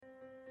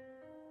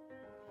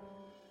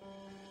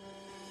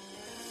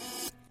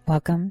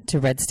Welcome to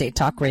Red State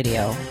Talk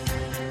Radio.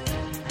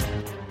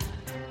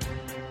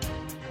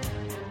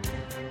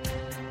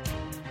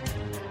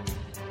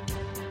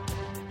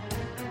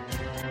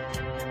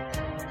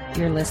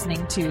 You're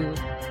listening to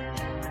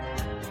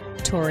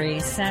Tori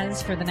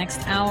Says. For the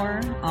next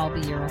hour, I'll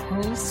be your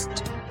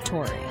host,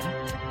 Tori.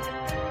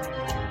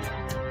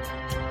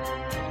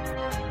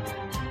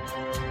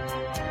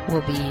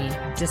 We'll be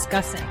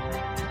discussing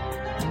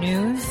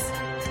news,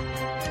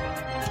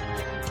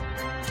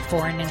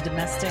 foreign and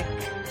domestic,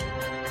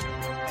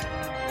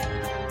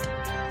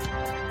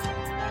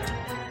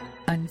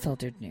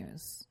 unfiltered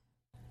news.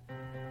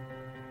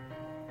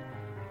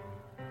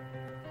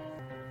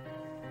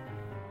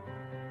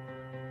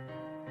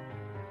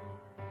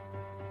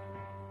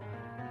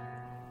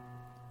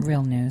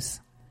 Real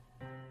news.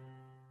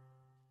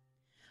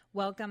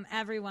 Welcome,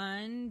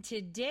 everyone.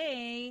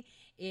 Today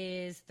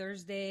is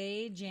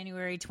Thursday,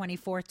 January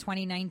 24th,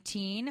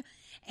 2019,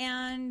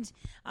 and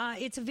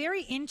it's a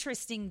very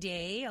interesting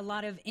day, a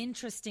lot of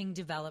interesting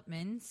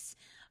developments.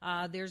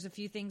 There's a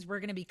few things we're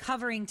going to be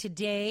covering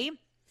today.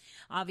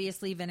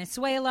 Obviously,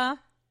 Venezuela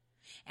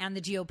and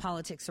the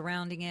geopolitics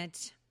surrounding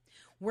it.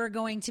 We're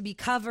going to be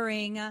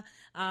covering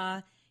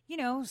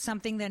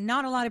something that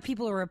not a lot of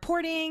people are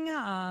reporting,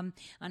 an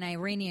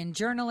Iranian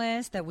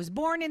journalist that was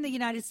born in the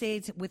United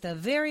States with a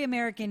very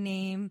American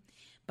name,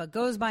 but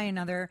goes by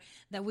another,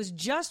 that was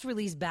just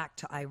released back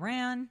to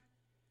Iran,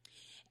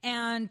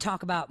 and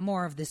talk about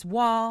more of this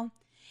wall.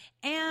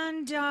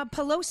 And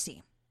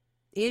Pelosi,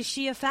 is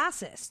she a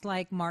fascist,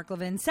 like Mark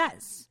Levin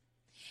says?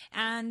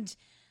 And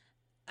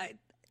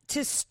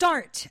to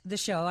start the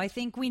show, I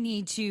think we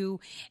need to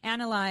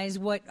analyze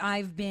what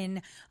I've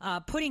been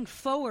putting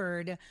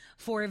forward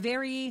for a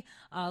very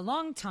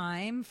long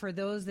time, for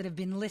those that have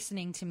been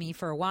listening to me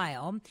for a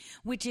while,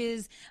 which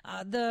is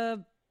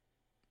the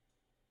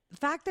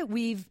fact that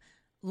we've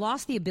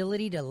lost the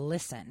ability to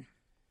listen.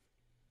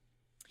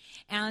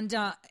 And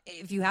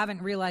if you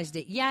haven't realized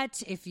it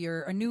yet, if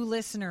you're a new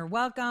listener,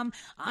 welcome.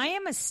 I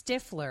am a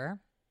stiffler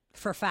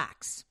for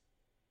facts,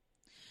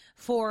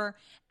 for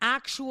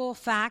actual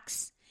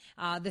facts.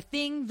 The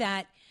thing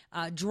that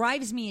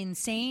drives me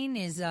insane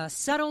is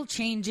subtle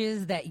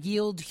changes that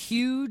yield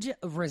huge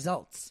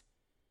results.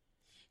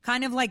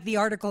 Kind of like the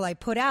article I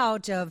put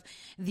out of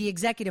the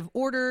executive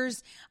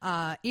orders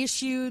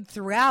issued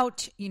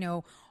throughout,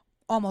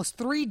 almost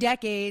 3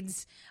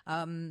 decades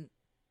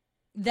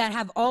that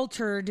have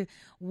altered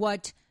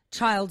what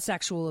child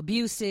sexual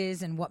abuse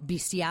is and what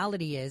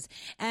bestiality is.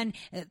 And,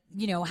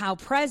 how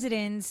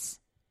presidents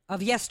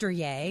of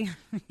yesterday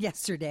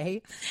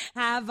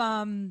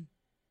have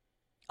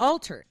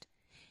altered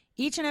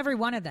each and every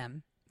one of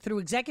them through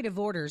executive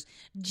orders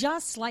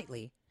just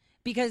slightly.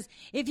 Because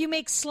if you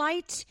make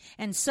slight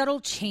and subtle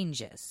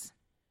changes,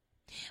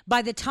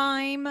 by the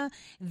time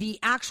the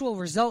actual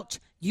result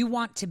you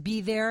want to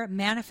be there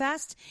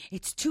manifest,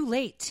 it's too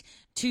late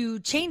to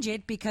change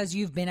it because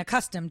you've been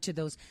accustomed to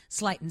those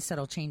slight and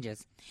subtle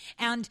changes.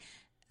 And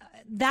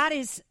that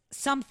is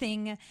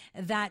something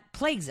that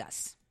plagues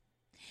us.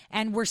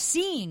 And we're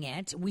seeing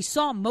it. We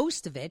saw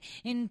most of it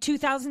in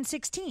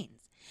 2016.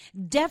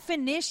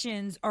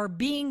 Definitions are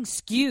being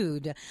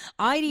skewed.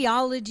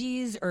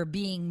 Ideologies are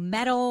being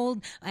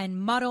meddled and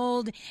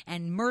muddled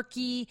and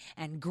murky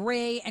and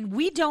gray, and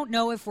we don't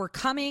know if we're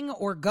coming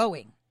or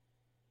going.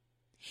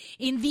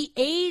 In the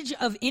age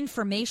of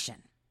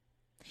information,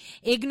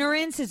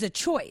 ignorance is a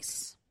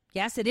choice.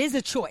 Yes, it is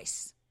a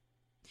choice.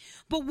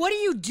 But what do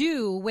you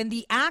do when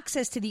the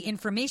access to the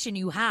information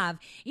you have,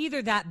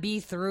 either that be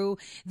through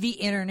the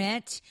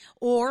internet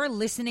or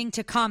listening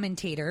to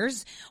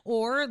commentators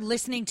or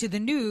listening to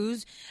the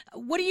news,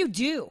 what do you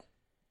do?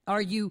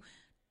 Are you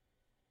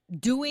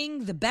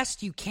doing the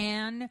best you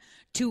can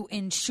to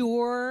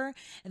ensure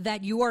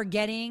that you are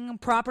getting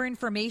proper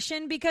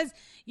information? Because,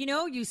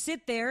 you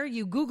sit there,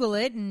 you Google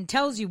it and it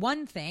tells you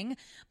one thing,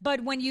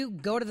 but when you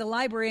go to the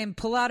library and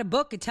pull out a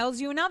book, it tells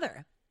you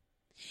another.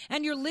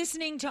 And you're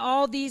listening to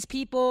all these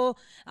people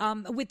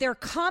with their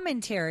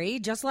commentary,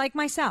 just like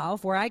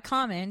myself, where I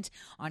comment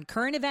on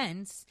current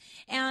events.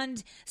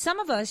 And some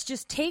of us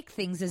just take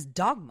things as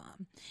dogma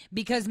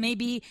because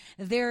maybe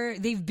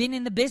they've been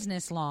in the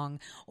business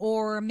long,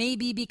 or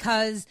maybe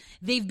because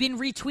they've been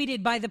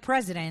retweeted by the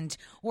president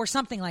or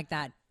something like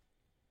that.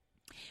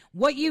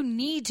 What you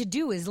need to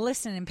do is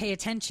listen and pay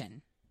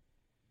attention.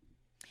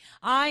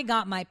 I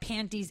got my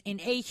panties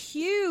in a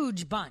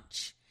huge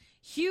bunch.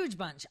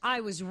 I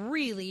was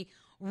really,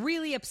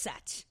 really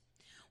upset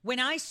when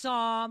I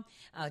saw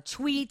a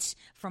tweet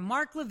from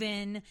Mark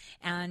Levin,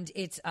 and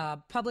it's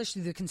published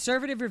through the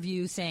Conservative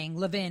Review, saying,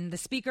 Levin, the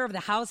Speaker of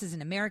the House, is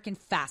an American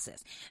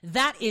fascist.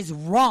 That is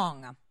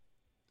wrong.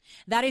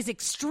 That is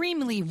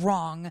extremely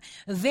wrong,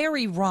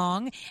 very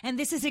wrong, and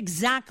this is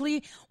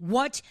exactly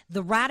what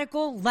the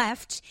radical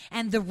left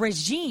and the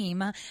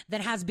regime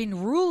that has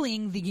been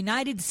ruling the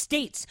United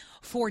States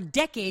for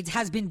decades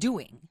has been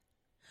doing.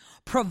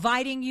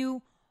 Providing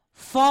you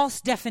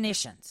false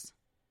definitions.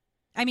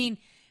 I mean,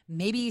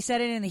 maybe he said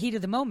it in the heat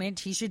of the moment.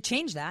 He should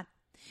change that.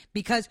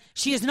 because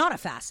she is not a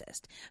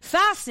fascist.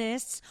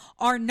 Fascists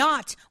are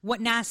not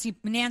what Nancy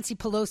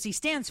Pelosi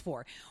stands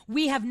for.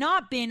 We have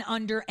not been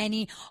under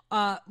any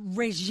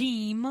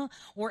regime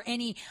or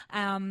any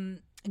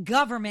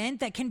government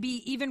that can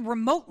be even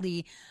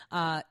remotely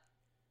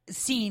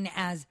seen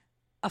as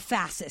a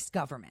fascist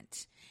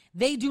government.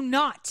 They do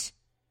not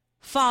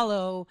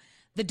follow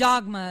the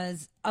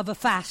dogmas of a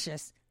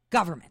fascist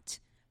government,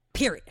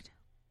 period.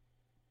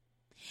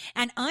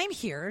 And I'm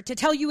here to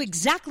tell you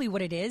exactly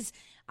what it is.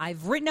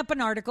 I've written up an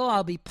article.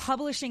 I'll be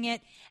publishing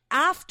it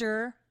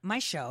after my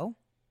show.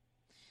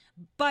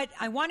 But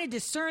I want to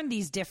discern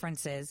these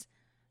differences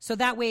so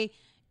that way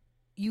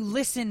you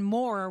listen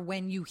more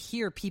when you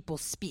hear people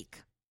speak.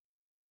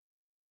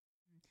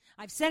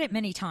 I've said it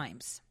many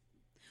times.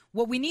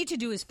 What we need to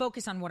do is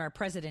focus on what our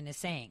president is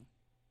saying.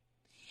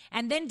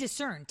 And then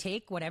discern.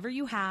 Take whatever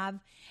you have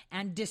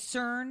and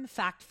discern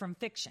fact from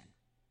fiction.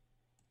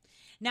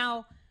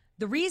 Now,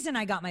 the reason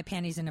I got my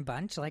panties in a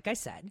bunch, like I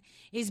said,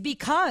 is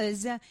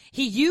because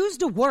he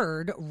used a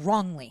word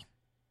wrongly.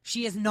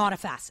 She is not a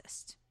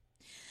fascist.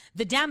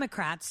 The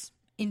Democrats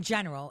in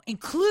general,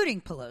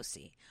 including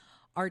Pelosi,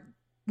 are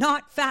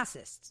not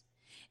fascists.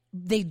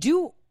 They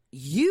do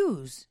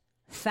use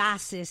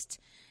fascist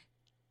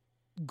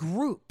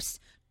groups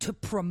to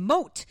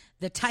promote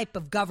the type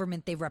of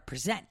government they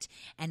represent.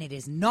 And it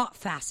is not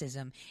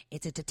fascism.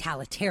 It's a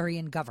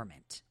totalitarian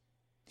government.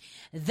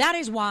 That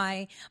is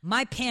why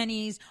my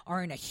panties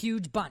are in a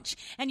huge bunch.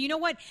 And you know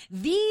what?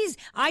 These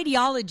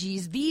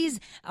ideologies, these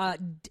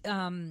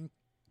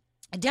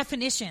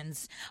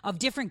definitions of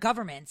different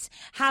governments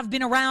have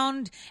been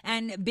around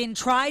and been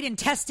tried and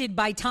tested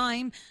by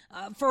time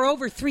for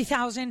over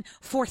 3,000,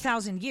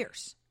 4,000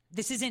 years.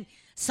 This isn't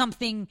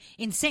something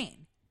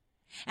insane.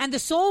 And the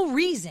sole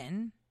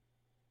reason,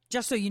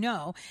 just so you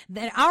know,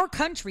 that our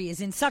country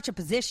is in such a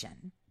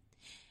position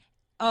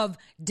of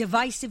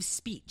divisive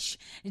speech,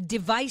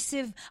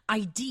 divisive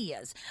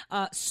ideas,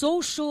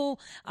 social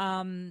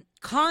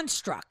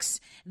constructs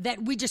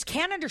that we just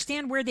can't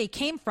understand where they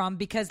came from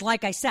because,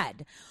 like I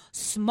said,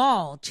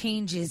 small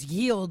changes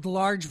yield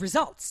large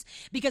results.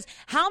 Because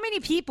how many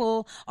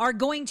people are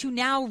going to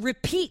now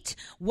repeat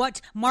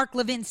what Mark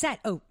Levin said?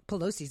 Oh,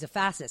 Pelosi's a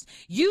fascist.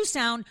 You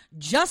sound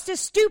just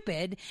as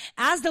stupid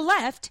as the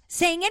left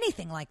saying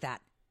anything like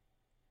that.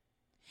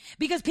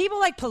 Because people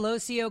like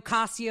Pelosi,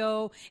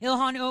 Ocasio,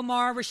 Ilhan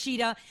Omar,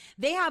 Rashida,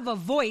 they have a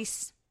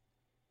voice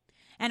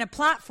and a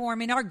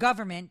platform in our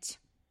government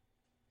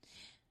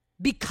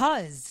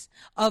because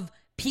of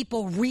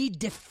people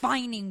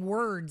redefining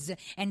words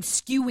and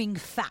skewing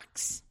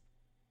facts.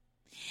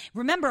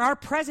 Remember, our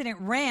president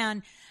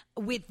ran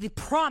with the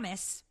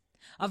promise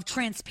of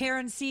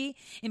transparency,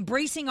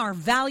 embracing our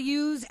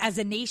values as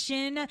a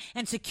nation,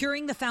 and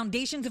securing the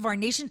foundations of our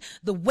nation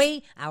the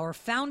way our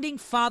founding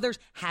fathers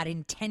had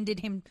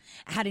intended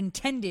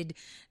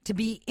to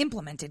be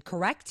implemented,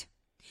 correct?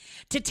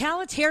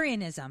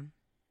 Totalitarianism,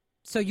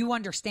 so you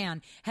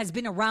understand, has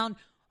been around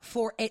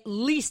for at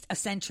least a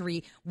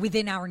century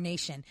within our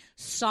nation.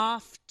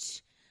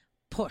 Soft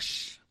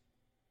push.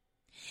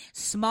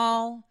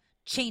 Small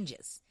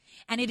changes.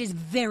 And it is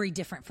very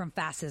different from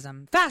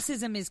fascism.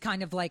 Fascism is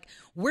kind of like,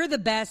 we're the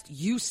best,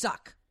 you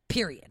suck,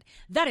 period.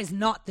 That is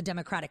not the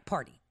Democratic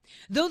Party.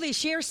 Though they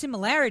share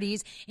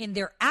similarities in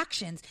their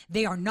actions,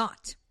 they are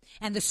not.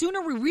 And the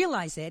sooner we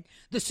realize it,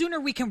 the sooner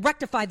we can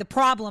rectify the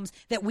problems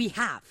that we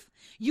have.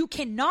 You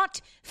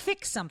cannot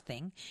fix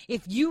something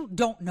if you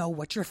don't know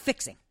what you're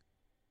fixing.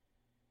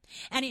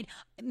 And it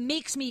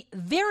makes me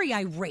very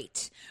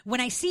irate when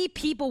I see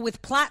people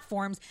with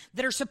platforms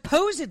that are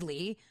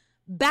supposedly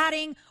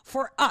batting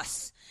for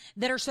us,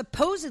 that are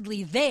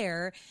supposedly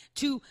there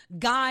to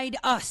guide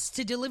us,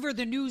 to deliver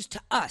the news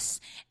to us,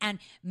 and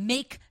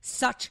make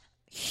such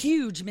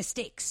huge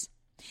mistakes.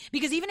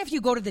 Because even if you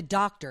go to the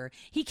doctor,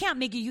 you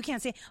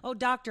can't say, oh,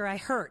 doctor, I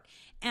hurt.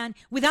 And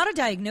without a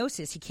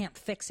diagnosis, he can't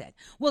fix it.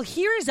 Well,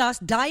 here is us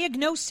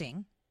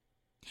diagnosing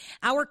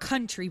our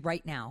country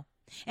right now.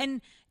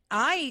 And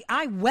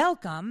I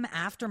welcome,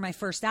 after my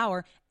first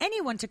hour,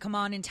 anyone to come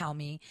on and tell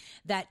me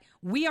that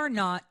we are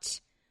not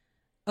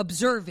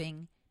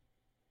observing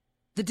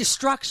the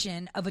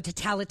destruction of a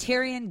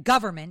totalitarian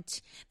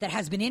government that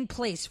has been in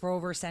place for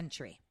over a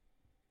century.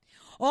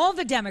 All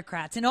the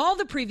Democrats and all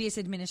the previous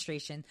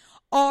administration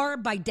are,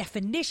 by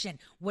definition,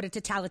 what a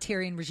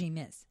totalitarian regime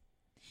is.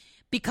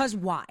 Because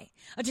why?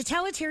 A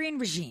totalitarian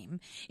regime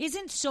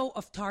isn't so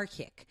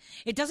autarkic.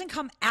 It doesn't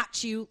come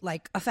at you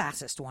like a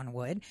fascist one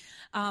would.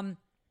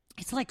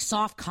 It's like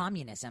soft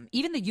communism.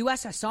 Even the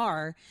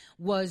USSR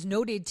was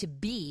noted to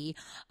be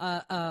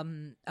a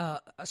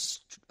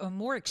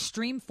more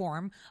extreme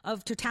form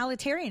of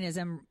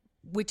totalitarianism,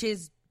 which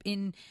is,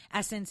 in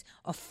essence,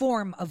 a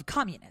form of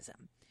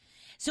communism.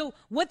 So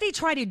what they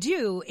try to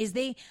do is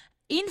they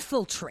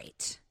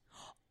infiltrate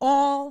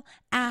all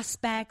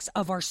aspects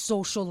of our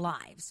social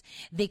lives.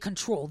 They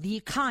control the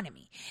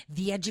economy,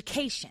 the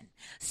education,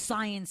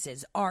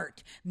 sciences,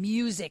 art,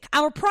 music,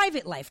 our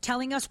private life,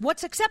 telling us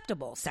what's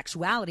acceptable.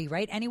 Sexuality,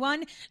 right?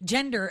 Anyone?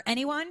 Gender,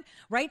 anyone?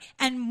 Right?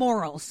 And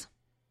morals.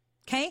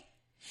 Okay?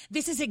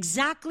 This is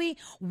exactly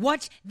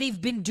what they've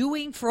been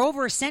doing for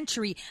over a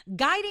century,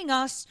 guiding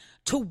us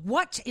to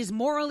what is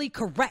morally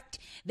correct.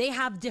 They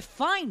have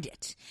defined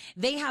it.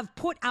 They have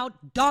put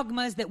out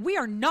dogmas that we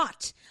are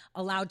not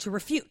allowed to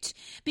refute.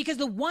 Because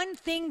the one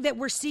thing that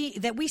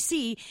we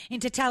see in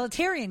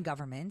totalitarian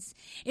governments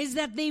is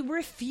that they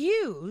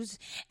refuse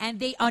and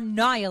they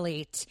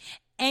annihilate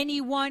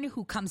anyone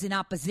who comes in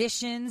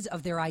oppositions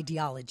of their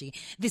ideology.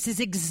 This is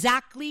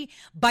exactly,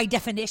 by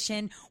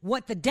definition,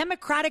 what the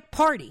Democratic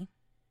Party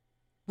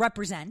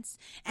represents,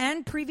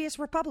 and previous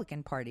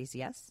Republican parties,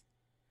 yes?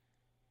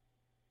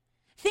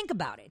 Think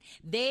about it.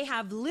 They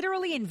have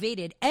literally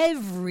invaded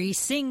every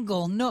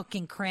single nook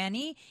and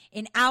cranny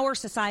in our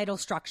societal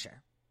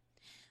structure.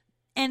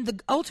 And the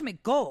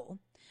ultimate goal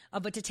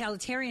of a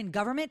totalitarian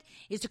government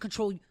is to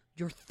control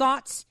your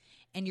thoughts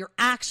and your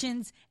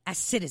actions as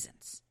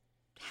citizens.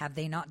 Have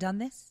they not done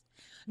this?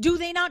 Do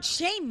they not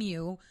shame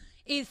you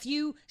if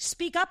you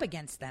speak up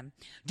against them?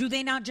 Do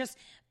they not just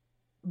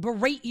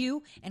berate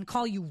you and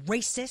call you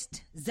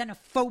racist,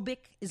 xenophobic,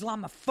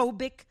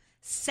 Islamophobic,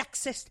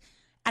 sexist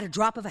at a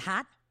drop of a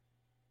hat?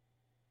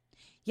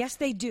 Yes,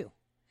 they do.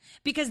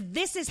 Because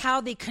this is how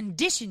they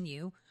condition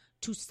you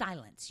to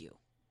silence you.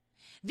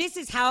 This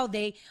is how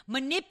they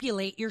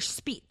manipulate your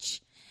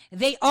speech.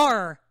 They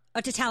are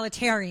a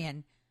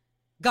totalitarian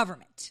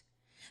government.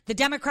 The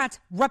Democrats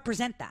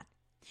represent that.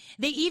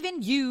 They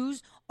even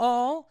use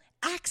all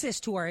access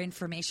to our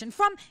information,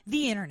 from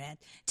the internet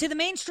to the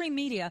mainstream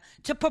media,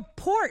 to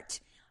purport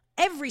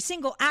every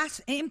single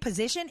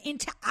imposition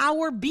into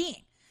our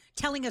being,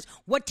 telling us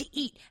what to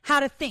eat, how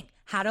to think,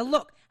 how to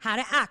look, how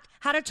to act,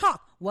 how to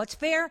talk, what's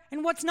fair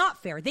and what's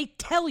not fair. They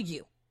tell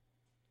you.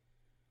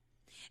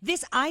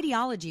 This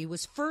ideology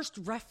was first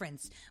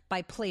referenced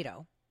by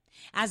Plato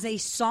as a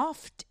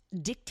soft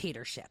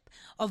dictatorship,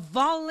 a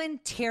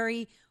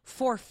voluntary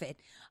forfeit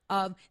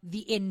of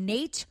the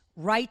innate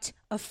right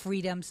of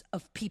freedoms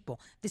of people.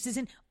 This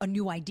isn't a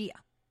new idea.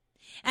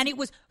 And it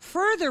was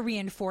further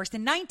reinforced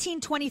in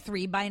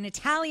 1923 by an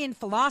Italian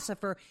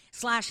philosopher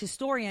 /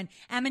 historian,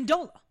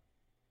 Amendola.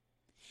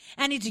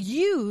 And it's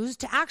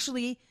used to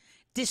actually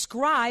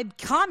describe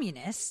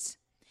communists.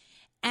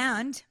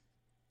 And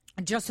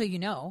just so you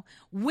know,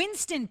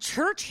 Winston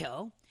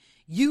Churchill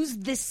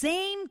used the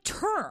same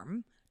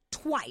term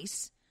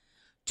twice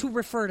to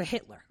refer to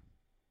Hitler.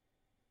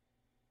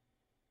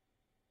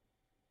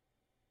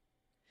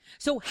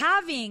 So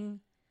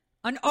having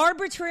an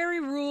arbitrary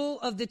rule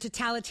of the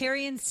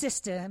totalitarian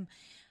system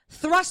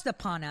thrust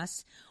upon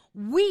us,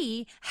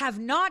 we have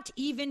not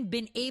even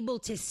been able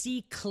to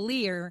see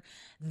clear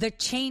the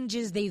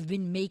changes they've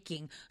been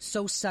making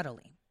so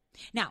subtly.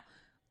 Now,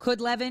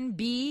 could Levin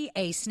be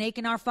a snake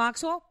in our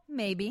foxhole?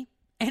 Maybe.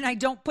 And I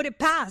don't put it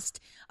past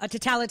a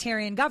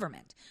totalitarian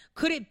government.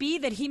 Could it be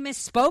that he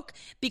misspoke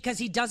because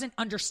he doesn't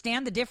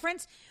understand the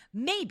difference?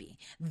 Maybe.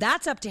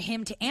 That's up to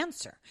him to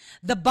answer.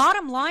 The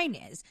bottom line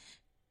is,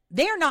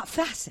 they are not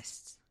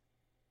fascists.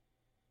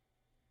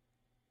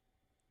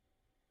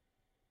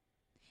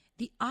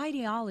 The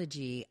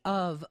ideology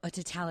of a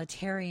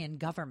totalitarian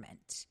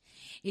government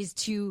is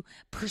to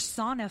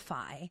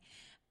personify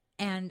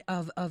and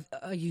of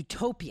a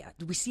utopia.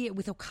 We see it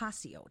with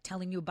Ocasio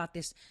telling you about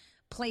this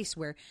place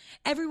where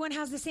everyone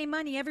has the same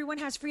money, everyone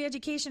has free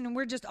education, and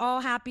we're just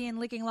all happy and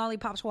licking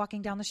lollipops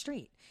walking down the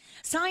street.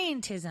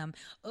 Scientism,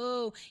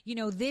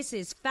 this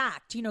is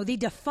fact. They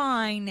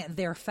define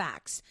their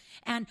facts.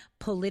 And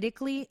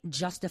politically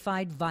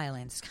justified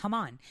violence. Come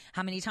on.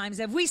 How many times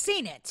have we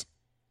seen it?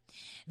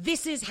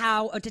 This is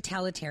how a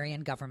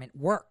totalitarian government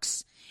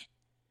works.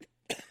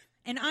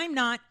 And I'm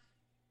not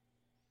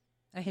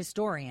a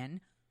historian.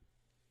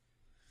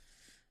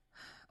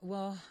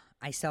 Well,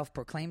 I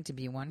self-proclaim to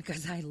be one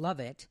because I love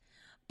it.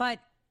 But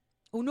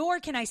nor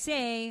can I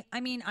say,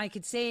 I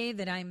could say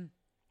that I'm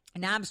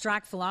an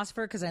abstract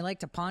philosopher because I like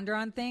to ponder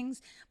on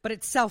things, but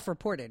it's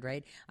self-reported,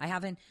 right? I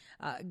haven't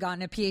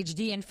gotten a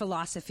PhD in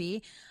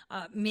philosophy.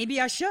 Maybe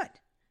I should,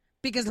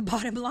 because the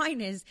bottom line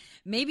is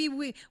maybe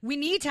we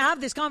need to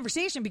have this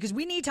conversation because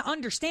we need to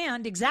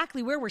understand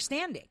exactly where we're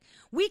standing.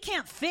 We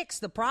can't fix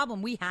the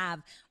problem we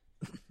have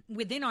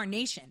within our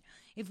nation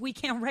if we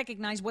can't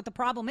recognize what the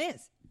problem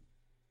is.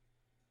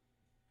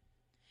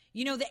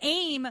 The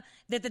aim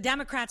that the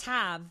Democrats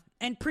have,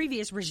 and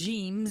previous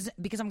regimes,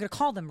 because I'm going to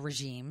call them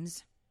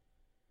regimes,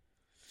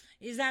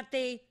 is that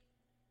they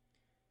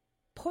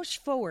push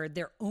forward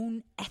their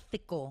own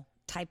ethical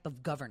type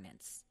of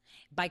governance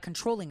by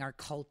controlling our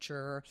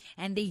culture,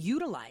 and they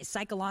utilize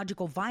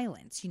psychological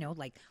violence,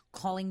 like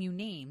calling you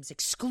names,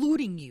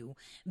 excluding you,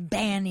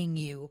 banning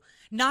you,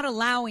 not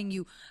allowing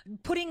you,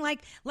 putting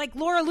like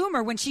Laura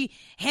Loomer when she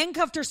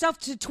handcuffed herself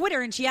to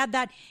Twitter and she had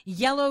that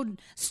yellow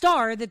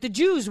star that the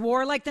Jews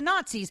wore like the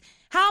Nazis.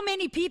 How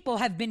many people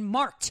have been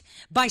marked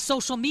by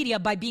social media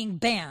by being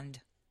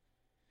banned?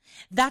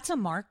 That's a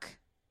mark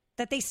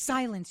that they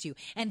silence you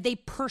and they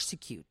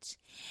persecute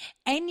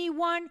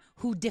anyone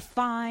who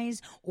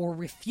defies or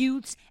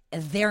refutes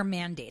their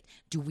mandate.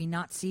 Do we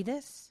not see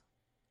this?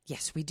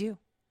 Yes, we do.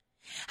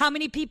 How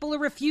many people are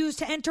refused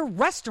to enter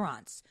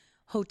restaurants,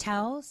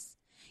 hotels,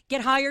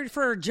 get hired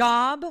for a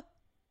job.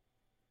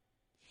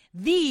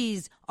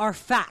 These are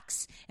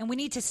facts, and we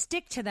need to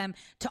stick to them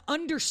to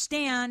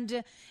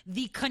understand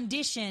the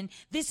condition.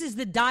 This is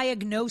the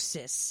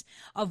diagnosis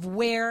of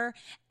where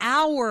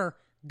our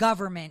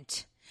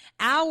government,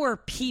 our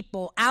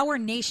people, our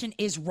nation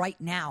is right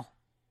now.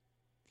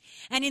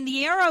 And in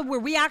the era where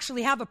we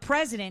actually have a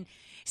president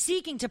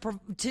seeking to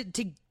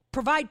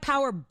provide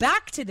power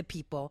back to the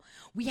people,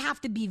 we have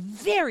to be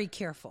very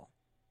careful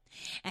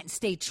and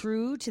stay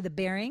true to the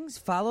bearings,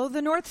 follow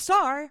the North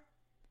Star.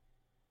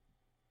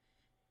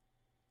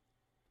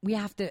 We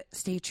have to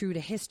stay true to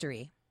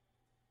history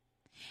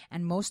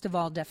and most of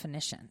all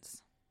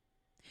definitions.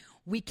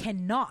 We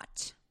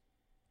cannot,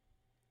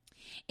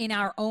 in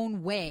our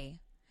own way,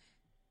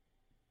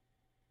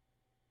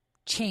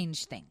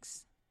 change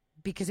things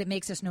because it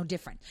makes us no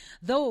different.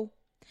 Though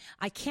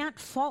I can't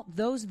fault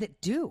those that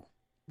do.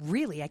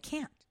 Really, I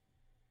can't.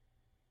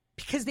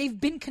 Because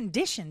they've been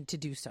conditioned to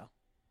do so.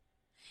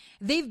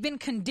 They've been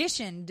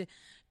conditioned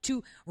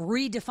to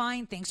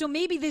redefine things. So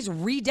maybe this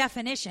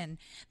redefinition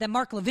that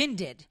Mark Levin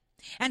did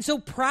and so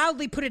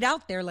proudly put it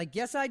out there like,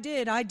 yes, I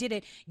did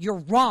it. You're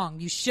wrong.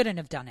 You shouldn't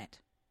have done it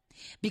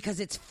because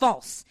it's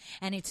false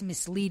and it's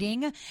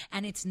misleading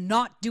and it's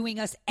not doing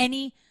us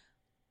any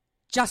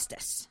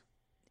justice.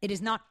 It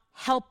is not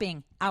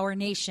helping our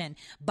nation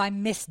by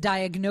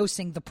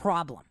misdiagnosing the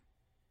problem.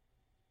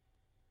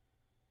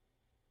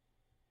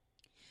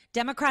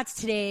 Democrats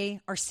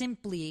today are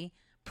simply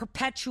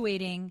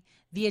perpetuating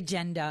the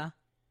agenda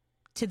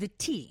to the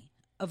T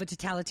of a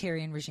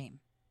totalitarian regime.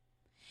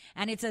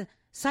 And it's a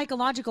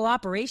psychological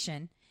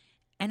operation,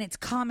 and it's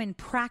common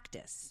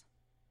practice.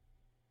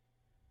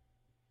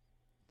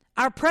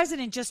 Our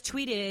president just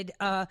tweeted,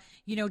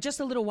 just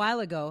a little while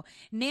ago,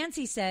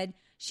 Nancy said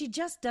she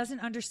just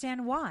doesn't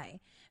understand why.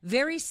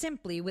 Very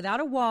simply, without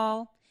a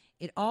wall,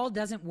 it all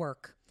doesn't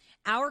work.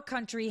 Our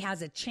country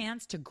has a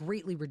chance to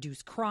greatly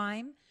reduce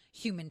crime,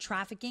 human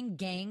trafficking,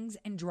 gangs,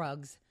 and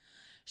drugs.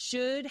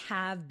 Should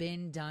have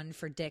been done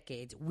for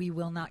decades. We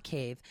will not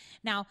cave.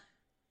 Now,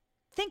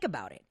 think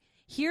about it.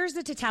 Here's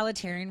the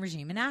totalitarian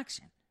regime in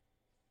action.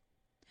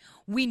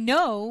 We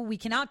know we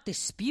cannot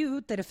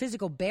dispute that a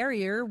physical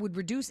barrier would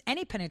reduce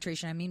any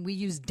penetration. I mean, we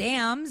use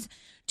dams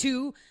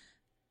to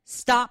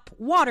stop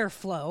water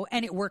flow,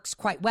 and it works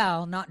quite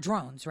well, not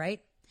drones,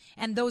 right?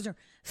 And those are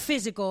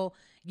physical,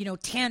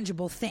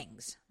 tangible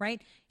things,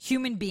 right?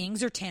 Human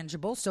beings are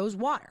tangible, so is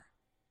water.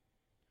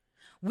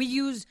 We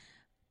use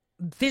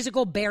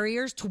physical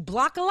barriers to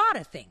block a lot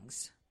of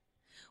things.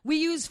 We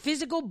use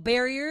physical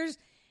barriers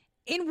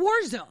in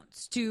war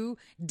zones to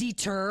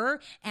deter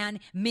and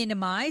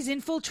minimize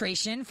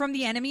infiltration from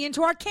the enemy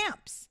into our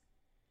camps.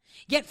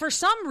 Yet for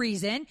some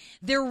reason,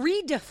 they're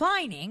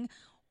redefining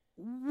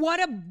what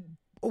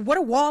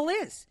a wall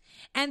is.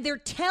 And they're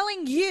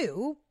telling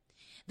you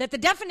that the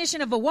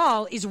definition of a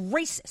wall is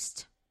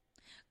racist.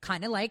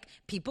 Kind of like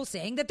people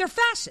saying that they're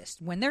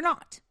fascist when they're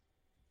not.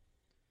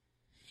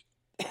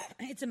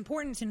 It's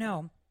important to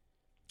know,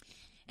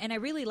 and I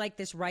really like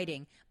this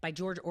writing by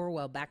George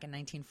Orwell back in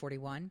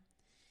 1941.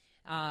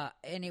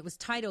 And it was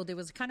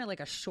kind of like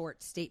a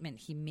short statement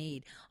he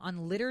made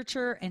on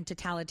literature and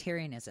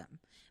totalitarianism.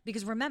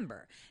 Because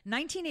remember,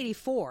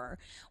 1984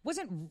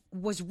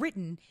 was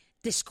written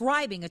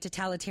describing a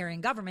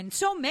totalitarian government.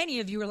 So many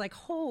of you are like,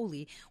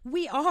 holy,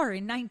 we are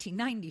in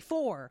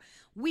 1994.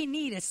 We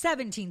need a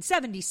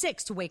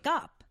 1776 to wake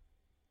up.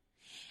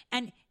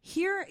 And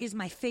here is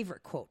my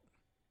favorite quote.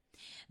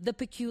 The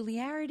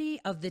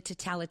peculiarity of the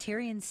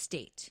totalitarian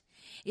state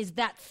is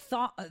that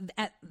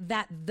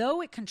that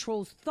though it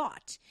controls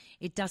thought,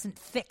 it doesn't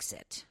fix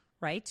it,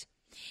 right?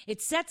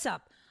 It sets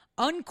up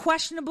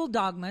unquestionable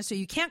dogmas, so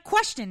you can't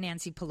question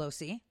Nancy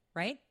Pelosi,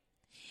 right?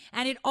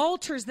 And it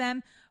alters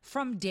them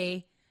from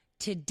day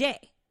to day.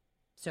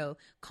 So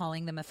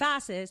calling them a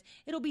fascist,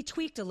 it'll be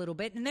tweaked a little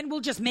bit, and then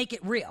we'll just make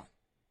it real.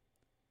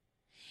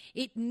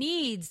 It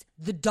needs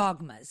the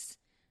dogmas,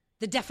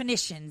 the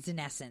definitions in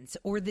essence,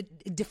 or the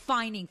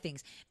defining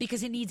things,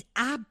 because it needs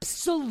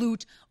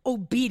absolute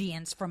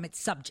obedience from its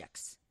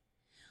subjects,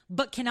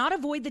 but cannot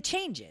avoid the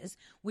changes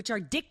which are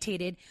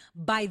dictated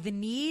by the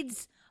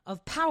needs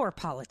of power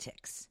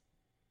politics.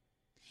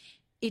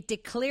 It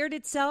declared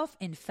itself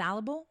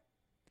infallible,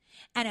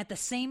 and at the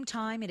same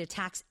time, it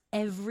attacks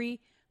every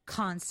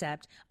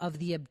concept of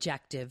the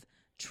objective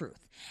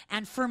truth.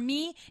 And for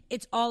me,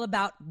 it's all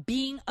about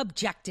being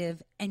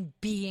objective and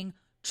being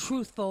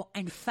truthful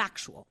and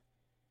factual.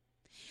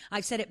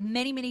 I've said it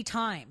many, many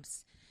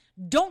times.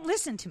 Don't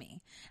listen to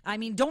me. I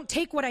mean, don't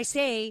take what I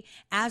say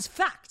as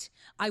fact.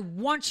 I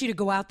want you to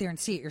go out there and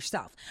see it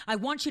yourself. I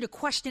want you to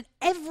question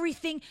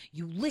everything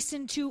you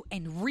listen to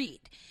and read,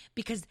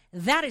 because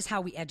that is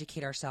how we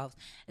educate ourselves.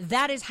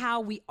 That is how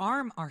we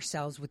arm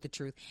ourselves with the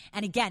truth.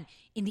 And again,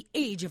 in the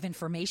age of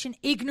information,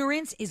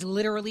 ignorance is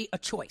literally a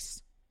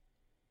choice.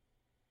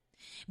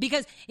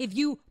 Because if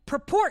you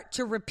purport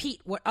to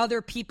repeat what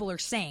other people are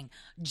saying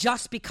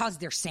just because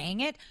they're saying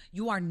it,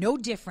 you are no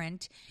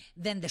different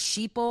than the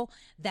sheeple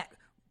that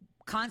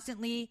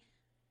constantly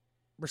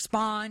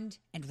respond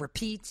and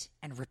repeat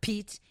and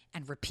repeat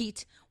and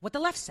repeat what the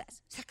left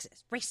says.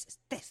 Sexist, racist,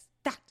 this,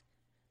 that.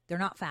 They're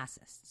not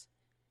fascists.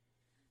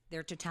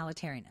 They're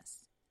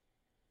totalitarianists.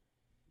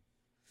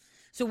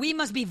 So we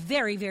must be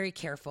very, very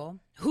careful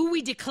who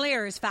we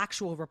declare as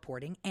factual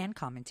reporting and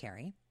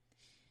commentary,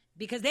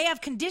 because they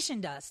have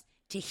conditioned us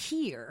to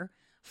hear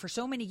for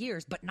so many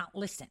years but not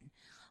listen.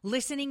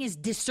 Listening is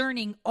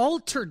discerning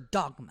altered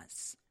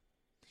dogmas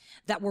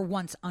that were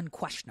once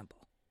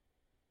unquestionable.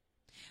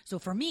 So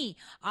for me,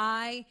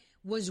 I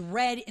was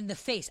red in the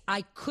face.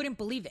 I couldn't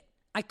believe it.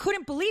 I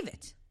couldn't believe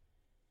it.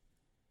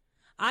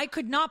 I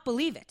could not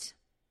believe it.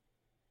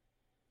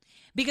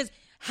 Because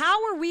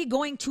how are we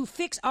going to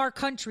fix our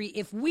country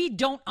if we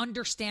don't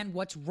understand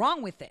what's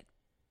wrong with it?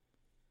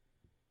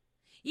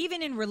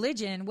 Even in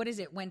religion, what is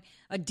it? When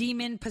a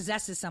demon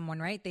possesses someone,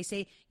 right? They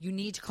say you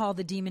need to call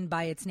the demon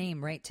by its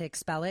name, right? To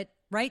expel it,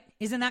 right?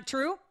 Isn't that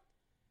true?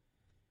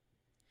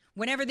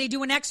 Whenever they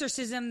do an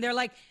exorcism, they're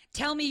like,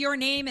 tell me your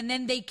name, and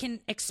then they can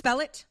expel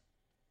it.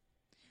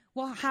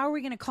 Well, how are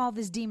we going to call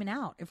this demon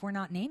out if we're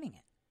not naming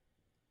it?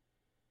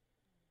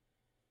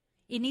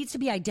 It needs to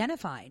be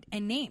identified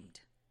and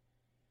named.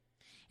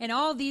 And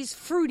all these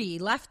fruity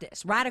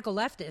leftists, radical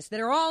leftists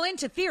that are all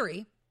into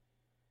theory,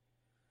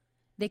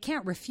 they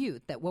can't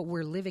refute that what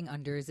we're living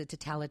under is a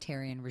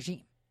totalitarian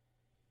regime.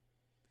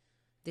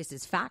 This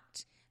is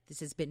fact. This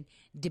has been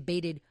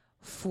debated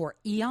for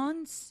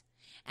eons,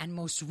 and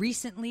most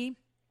recently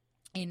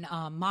in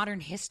modern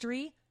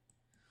history,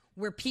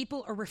 where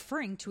people are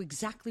referring to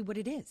exactly what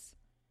it is.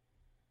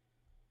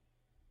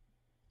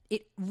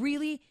 It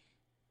really,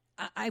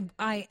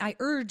 I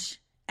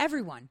urge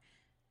everyone,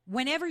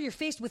 whenever you're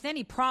faced with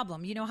any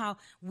problem, you know how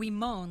we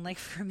moan, like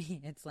for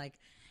me, it's like,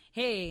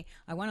 hey,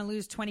 I want to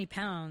lose 20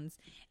 pounds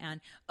and,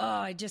 oh,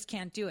 I just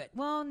can't do it.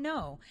 Well,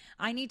 no,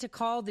 I need to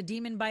call the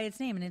demon by its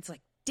name. And it's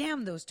like,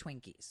 damn those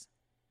Twinkies.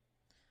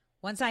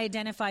 Once I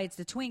identify it's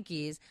the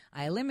Twinkies,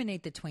 I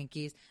eliminate the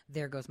Twinkies,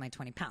 there goes my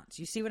 20 pounds.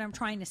 You see what I'm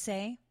trying to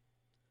say?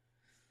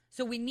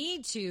 So we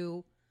need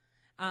to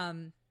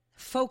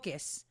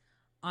focus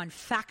on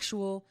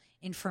factual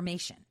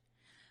information.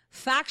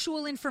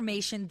 Factual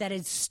information that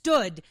has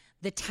stood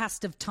the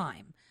test of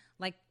time.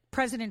 Like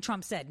President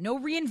Trump said, no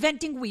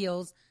reinventing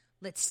wheels.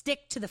 Let's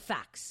stick to the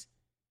facts.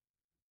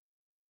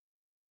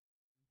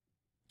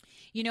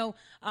 You know,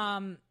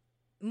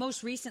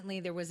 most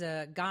recently there was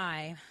a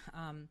guy,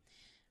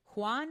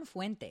 Juan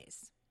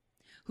Fuentes,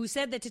 who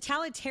said that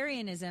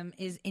totalitarianism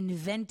is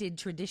invented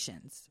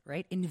traditions,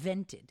 right?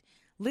 Invented.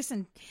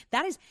 Listen,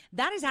 that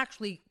is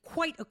actually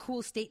quite a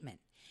cool statement.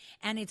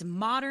 And it's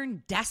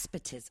modern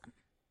despotism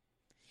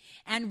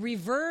and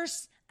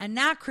reverse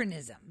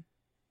anachronism.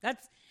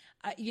 That's,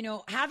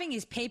 having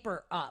his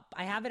paper up,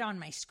 I have it on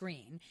my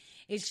screen.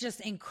 It's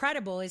just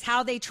incredible is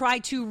how they try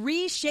to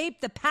reshape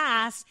the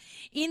past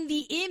in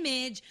the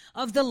image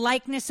of the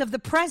likeness of the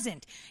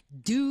present.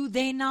 Do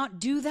they not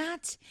do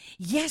that?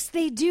 Yes,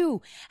 they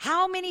do.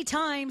 How many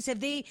times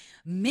have they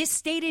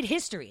misstated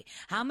history?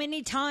 How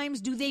many times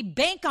do they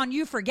bank on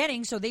you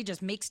forgetting, so they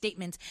just make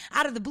statements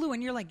out of the blue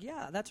and you're like,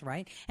 yeah, that's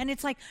right. And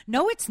it's like,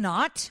 no, it's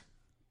not.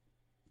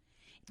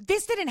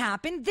 This didn't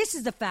happen. This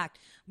is the fact.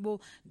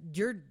 Well,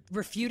 you're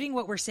refuting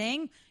what we're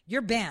saying.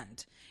 You're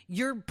banned.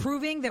 You're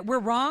proving that we're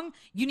wrong.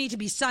 You need to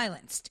be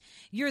silenced.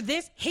 You're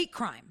this hate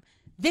crime.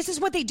 This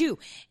is what they do.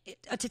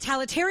 A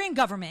totalitarian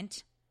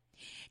government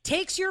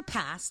takes your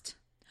past,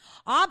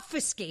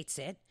 obfuscates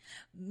it,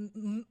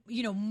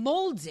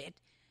 molds it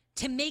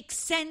to make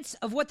sense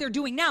of what they're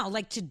doing now,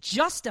 like to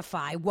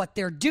justify what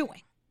they're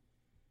doing.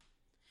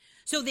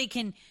 So they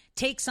can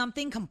take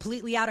something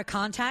completely out of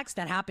context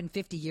that happened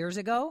 50 years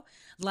ago,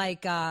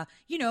 like,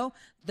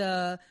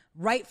 the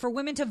right for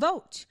women to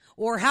vote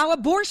or how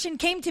abortion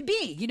came to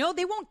be.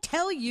 They won't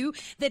tell you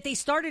that they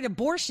started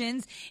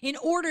abortions in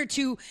order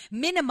to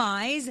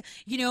minimize,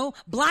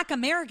 Black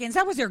Americans.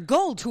 That was their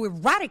goal, to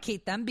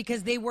eradicate them,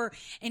 because they were,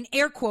 an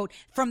air quote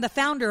from the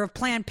founder of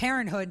Planned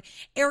Parenthood,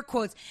 air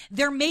quotes,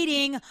 they're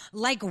mating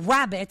like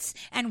rabbits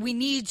and we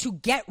need to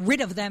get rid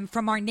of them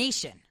from our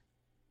nation.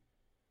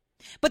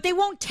 But they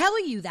won't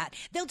tell you that.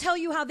 They'll tell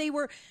you how they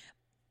were,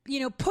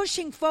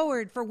 pushing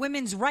forward for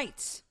women's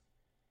rights.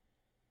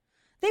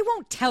 They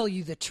won't tell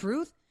you the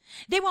truth.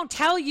 They won't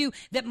tell you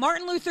that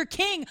Martin Luther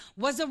King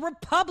was a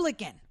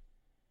Republican,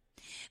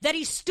 that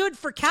he stood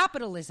for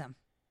capitalism.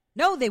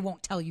 No, they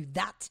won't tell you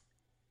that.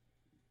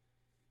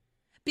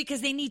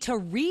 Because they need to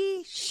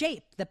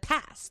reshape the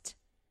past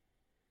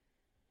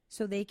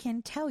so they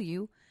can tell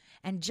you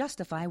and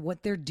justify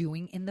what they're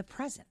doing in the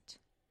present.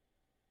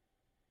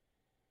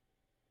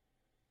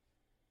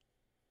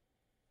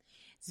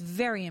 It's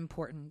very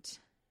important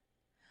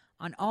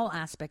on all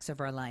aspects of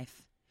our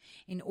life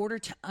in order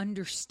to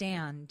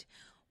understand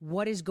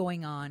what is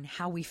going on,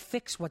 how we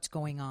fix what's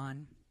going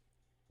on,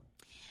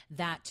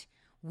 that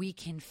we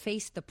can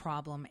face the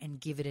problem and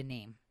give it a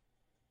name.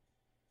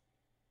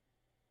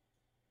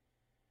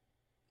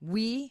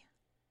 We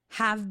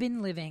have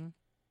been living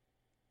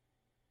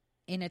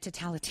in a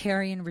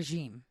totalitarian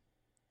regime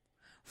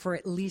for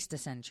at least a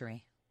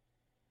century.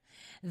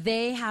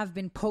 They have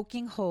been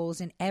poking holes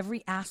in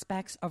every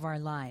aspect of our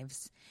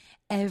lives,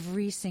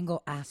 every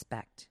single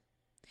aspect.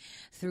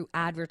 Through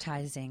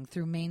advertising,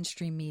 through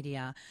mainstream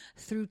media,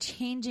 through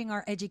changing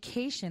our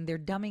education, they're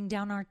dumbing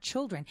down our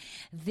children.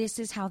 This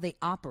is how they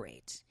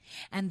operate.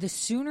 And the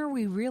sooner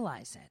we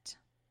realize it,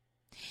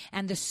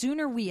 and the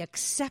sooner we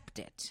accept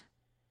it,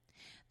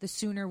 the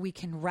sooner we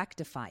can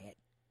rectify it.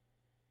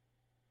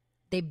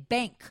 They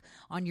bank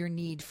on your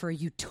need for a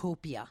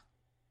utopia.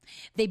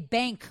 They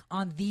bank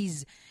on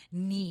these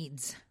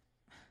needs.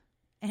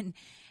 And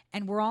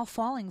we're all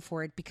falling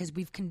for it because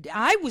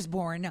I was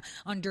born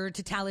under a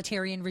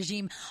totalitarian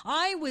regime.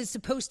 I was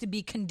supposed to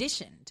be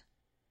conditioned.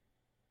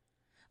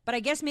 But I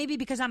guess maybe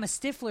because I'm a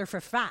stiffler for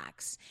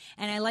facts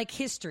and I like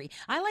history.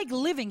 I like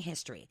living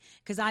history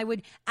because I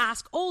would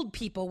ask old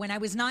people when I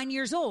was 9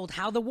 years old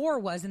how the war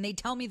was and they'd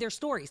tell me their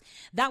stories.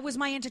 That was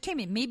my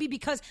entertainment. Maybe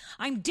because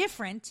I'm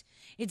different,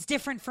 it's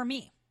different for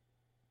me.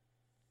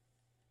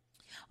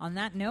 On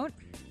that note,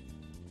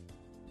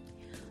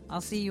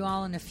 I'll see you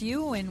all in a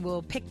few and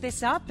we'll pick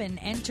this up and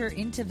enter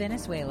into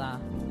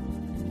Venezuela.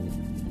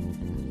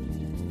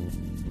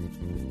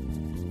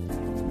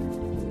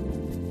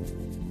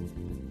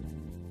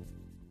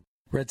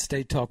 Red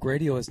State Talk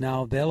Radio is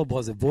now available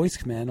as a voice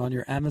command on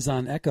your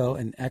Amazon Echo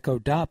and Echo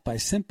Dot by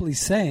simply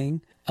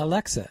saying,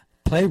 Alexa,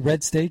 play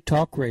Red State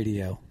Talk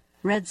Radio.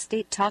 Red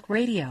State Talk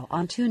Radio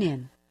on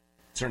TuneIn.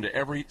 Turn to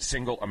every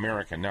single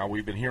American. Now,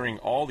 we've been hearing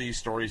all these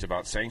stories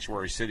about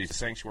sanctuary cities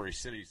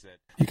that...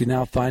 You can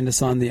now find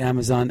us on the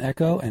Amazon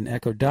Echo and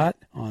Echo Dot,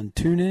 on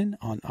TuneIn,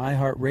 on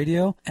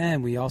iHeartRadio,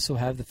 and we also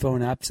have the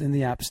phone apps in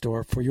the App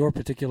Store for your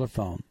particular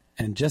phone.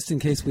 And just in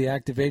case we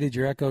activated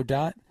your Echo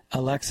Dot,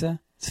 Alexa,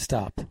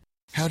 stop.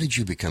 How did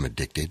you become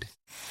addicted?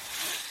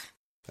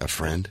 A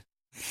friend?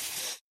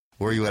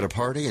 Were you at a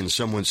party and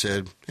someone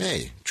said,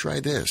 hey, try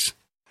this?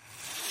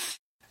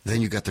 Then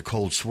you got the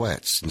cold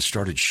sweats and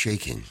started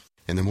shaking.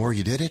 And the more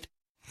you did it,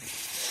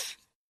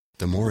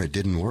 the more it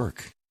didn't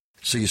work.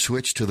 So you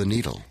switched to the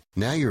needle.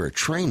 Now you're a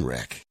train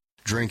wreck.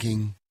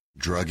 Drinking,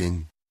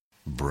 drugging,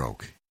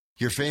 broke.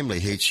 Your family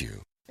hates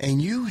you.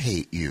 And you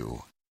hate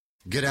you.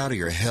 Get out of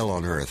your hell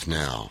on earth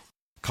now.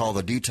 Call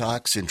the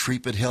Detox and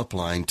Treatment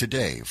Helpline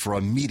today for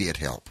immediate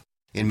help.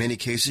 In many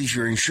cases,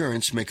 your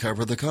insurance may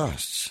cover the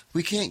costs.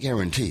 We can't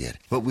guarantee it,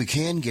 but we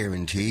can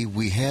guarantee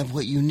we have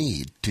what you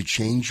need to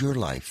change your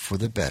life for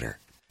the better.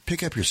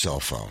 Pick up your cell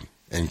phone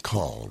and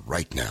call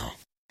right now.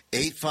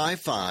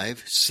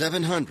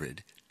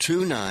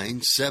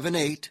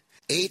 855-700-2978.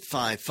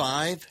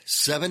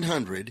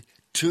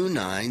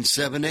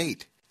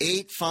 855-700-2978.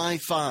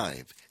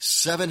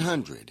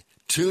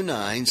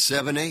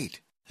 855-700-2978.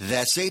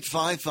 That's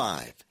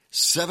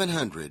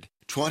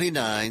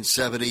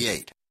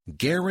 855-700-2978.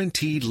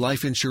 Guaranteed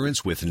life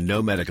insurance with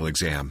no medical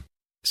exam.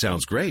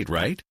 Sounds great,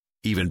 right?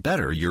 Even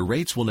better, your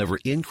rates will never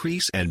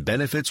increase and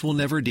benefits will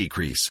never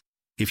decrease.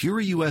 If you're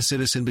a U.S.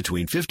 citizen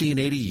between 50 and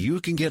 80, you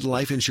can get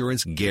life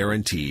insurance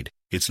guaranteed.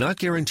 It's not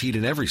guaranteed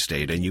in every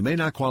state, and you may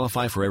not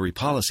qualify for every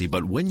policy,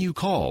 but when you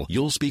call,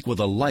 you'll speak with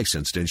a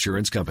licensed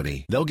insurance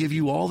company. They'll give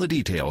you all the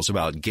details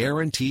about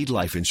guaranteed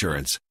life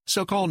insurance.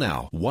 So call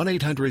now,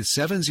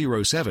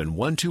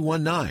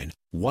 1-800-707-1219,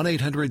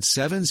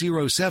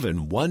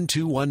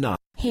 1-800-707-1219.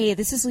 Hey,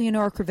 this is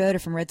Leonora Cravota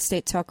from Red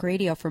State Talk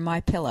Radio for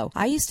MyPillow.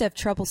 I used to have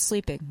trouble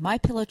sleeping.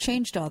 MyPillow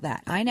changed all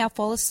that. I now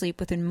fall asleep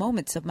within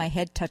moments of my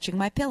head touching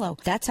my pillow.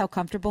 That's how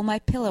comfortable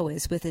MyPillow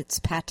is with its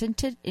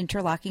patented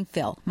interlocking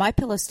fill.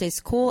 MyPillow stays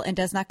cool and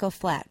does not go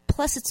flat.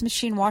 Plus, it's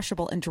machine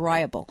washable and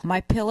dryable.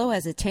 MyPillow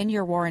has a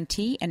 10-year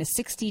warranty and a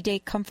 60-day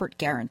comfort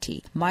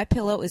guarantee.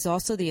 MyPillow is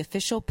also the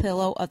official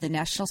pillow of the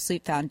National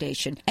Sleep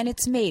Foundation, and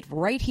it's made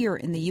right here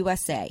in the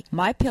USA.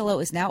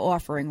 MyPillow is now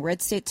offering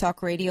Red State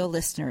Talk Radio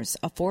listeners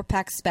a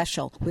 4-pack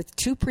special with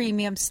 2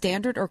 premium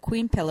standard or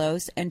queen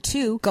pillows and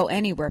 2 go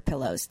anywhere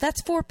pillows.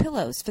 That's 4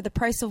 pillows for the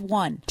price of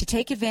 1. To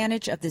take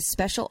advantage of this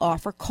special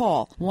offer,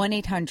 call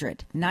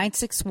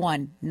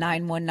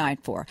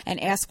 1-800-961-9194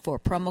 and ask for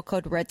promo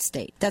code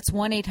RedState. That's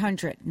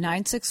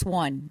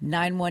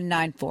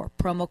 1-800-961-9194,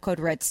 promo code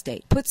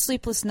RedState. Put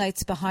sleepless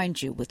nights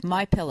behind you with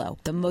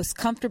MyPillow, the most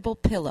comfortable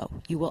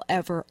pillow you will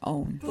ever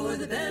own. For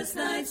the best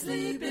night's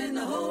sleep in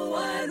the whole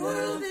wide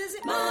world,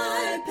 visit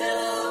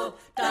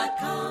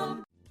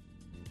MyPillow.com.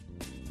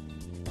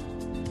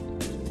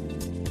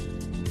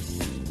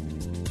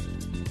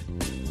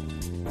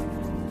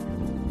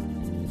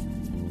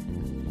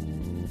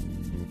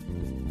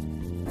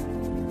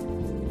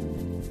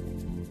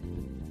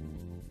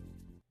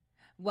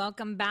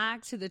 Welcome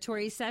back to the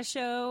Tori Says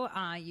Show.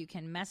 You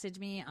can message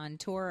me on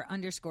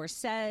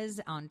Tor_says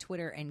on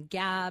Twitter and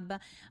Gab.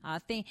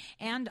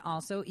 And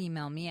also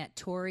email me at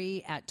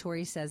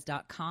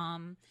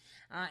Tori@torisays.com.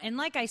 And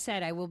like I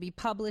said, I will be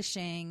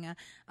publishing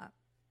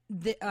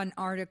an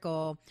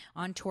article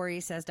on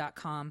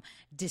ToriSays.com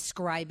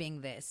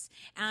describing this.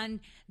 And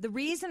the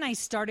reason I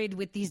started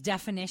with these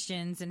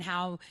definitions and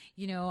how,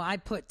 I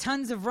put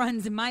tons of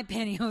runs in my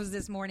pantyhose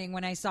this morning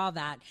when I saw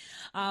that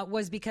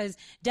was because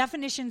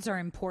definitions are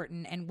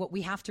important. And what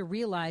we have to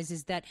realize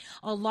is that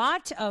a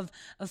lot of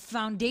the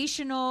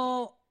foundation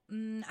of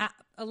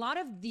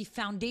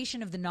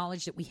the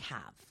knowledge that we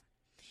have,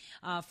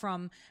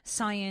 from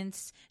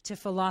science to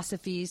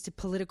philosophies to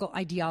political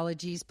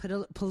ideologies,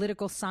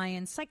 political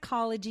science,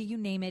 psychology, you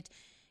name it,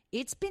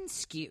 it's been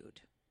skewed.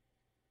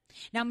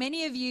 Now,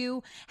 many of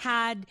you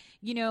had,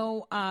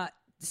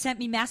 sent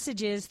me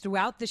messages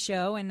throughout the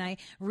show, and I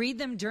read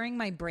them during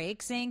my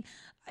break saying,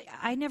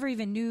 I never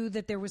even knew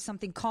that there was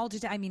something called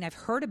it. I mean, I've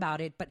heard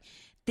about it, but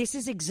this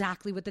is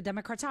exactly what the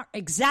Democrats are.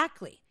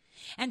 Exactly.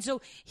 And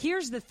so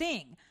here's the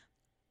thing.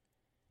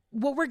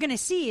 What we're going to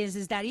see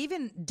is that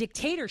even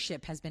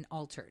dictatorship has been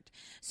altered.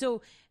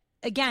 So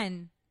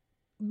again,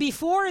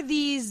 before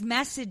these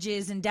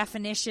messages and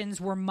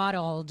definitions were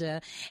muddled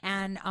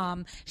and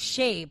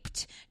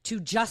shaped to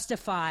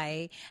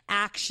justify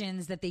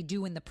actions that they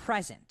do in the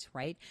present,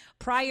 right?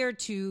 Prior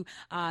to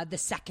the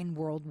Second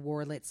World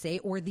War, let's say,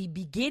 or the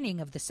beginning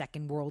of the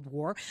Second World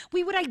War,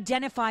 we would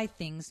identify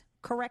things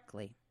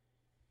correctly.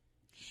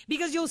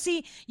 Because you'll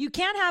see, you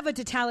can't have a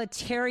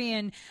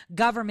totalitarian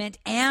government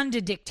and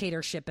a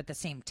dictatorship at the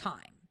same time.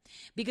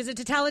 Because a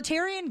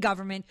totalitarian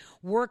government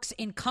works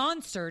in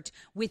concert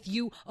with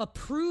you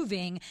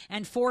approving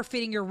and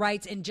forfeiting your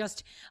rights and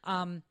just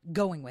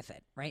going with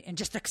it, right? And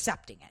just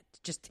accepting it.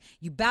 Just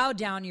you bow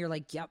down, you're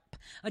like, yep.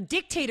 A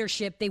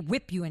dictatorship, they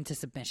whip you into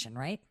submission,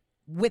 right?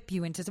 Whip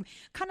you into some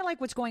kind of like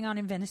what's going on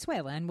in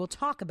Venezuela. And we'll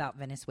talk about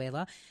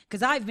Venezuela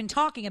because I've been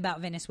talking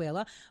about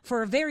Venezuela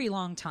for a very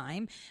long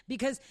time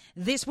because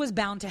this was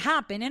bound to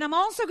happen. And I'm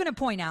also going to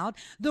point out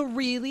the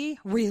really,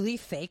 really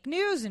fake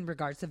news in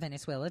regards to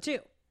Venezuela too.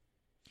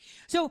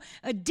 So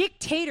a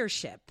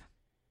dictatorship,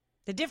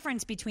 the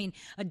difference between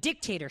a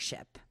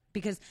dictatorship,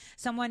 because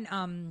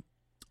someone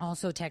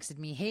also texted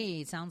me,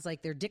 hey, it sounds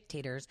like they're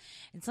dictators.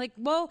 It's like,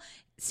 well,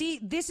 see,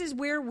 this is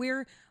where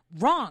we're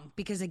wrong,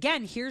 because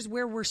again, here's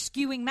where we're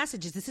skewing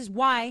messages. This is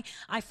why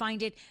I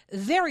find it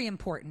very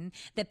important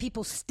that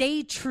people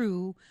stay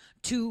true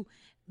to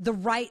the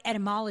right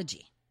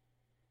etymology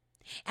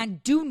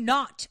and do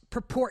not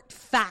purport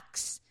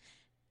facts,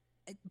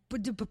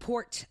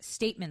 purport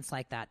statements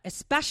like that,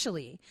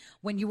 especially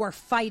when you are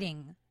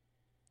fighting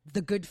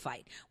the good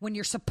fight, when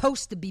you're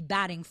supposed to be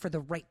batting for the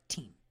right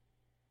team.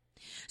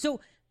 So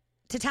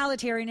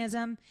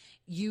totalitarianism,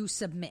 you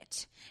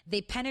submit.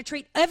 They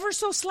penetrate ever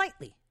so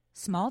slightly.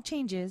 Small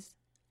changes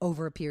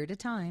over a period of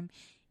time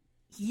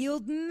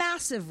yield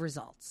massive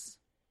results.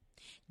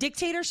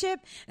 Dictatorship,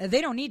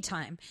 they don't need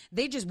time.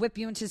 They just whip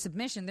you into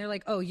submission. They're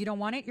like, oh, you don't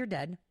want it? You're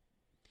dead.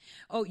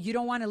 Oh, you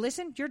don't want to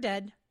listen? You're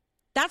dead.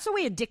 That's the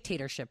way a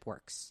dictatorship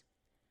works.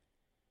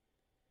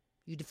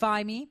 You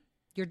defy me,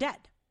 you're dead.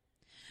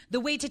 The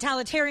way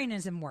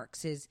totalitarianism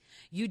works is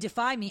you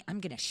defy me,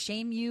 I'm going to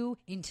shame you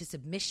into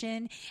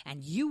submission,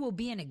 and you will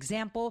be an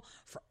example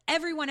for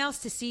everyone else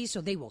to see,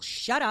 so they will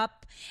shut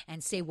up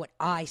and say what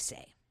I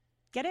say.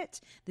 Get it?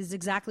 This is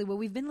exactly what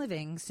we've been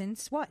living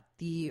since what?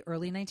 The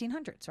early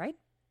 1900s, right?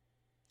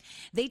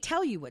 They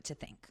tell you what to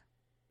think.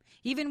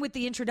 Even with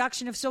the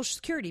introduction of Social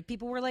Security,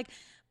 people were like,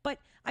 but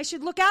I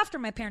should look after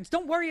my parents.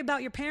 Don't worry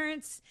about your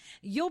parents.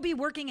 You'll be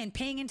working and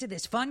paying into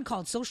this fund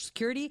called Social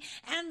Security,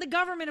 and the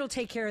government will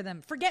take care of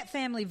them. Forget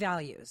family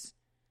values.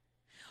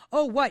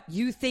 Oh, what?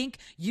 You think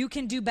you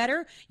can do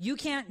better? You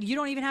can't. You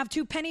don't even have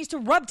 2 pennies to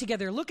rub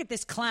together. Look at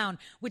this clown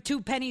with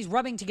 2 pennies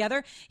rubbing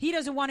together. He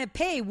doesn't want to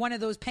pay one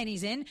of those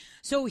pennies in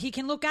so we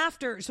can look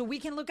after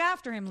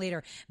him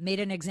later.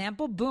 Made an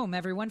example. Boom.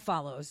 Everyone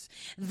follows.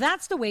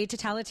 That's the way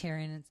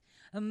totalitarianism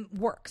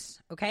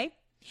works. Okay.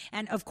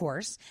 And of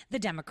course, the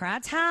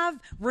Democrats have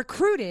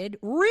recruited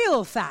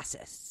real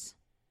fascists.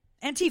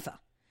 Antifa.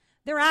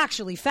 They're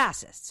actually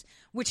fascists,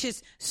 which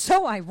is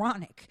so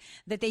ironic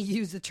that they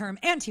use the term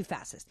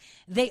anti-fascist.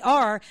 They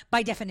are,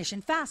 by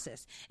definition,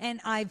 fascist.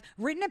 And I've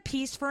written a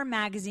piece for a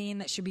magazine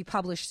that should be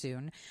published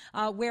soon,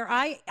 where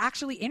I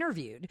actually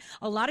interviewed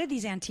a lot of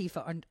these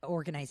Antifa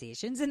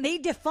organizations, and they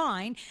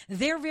define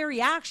their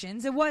very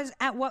actions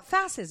at what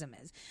fascism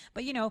is.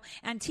 But, you know,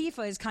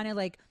 Antifa is kind of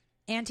like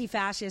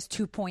anti-fascist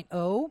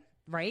 2.0,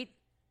 right?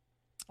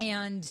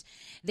 And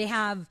they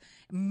have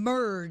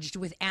merged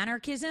with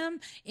anarchism,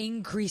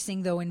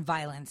 increasing, though, in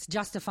violence,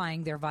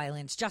 justifying their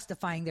violence,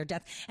 justifying their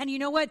death. And you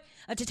know what?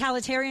 A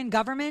totalitarian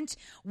government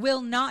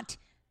will not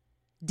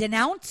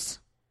denounce,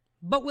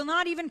 but will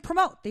not even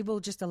promote. They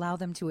will just allow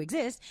them to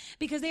exist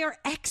because they are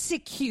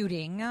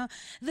executing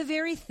the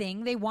very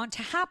thing they want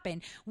to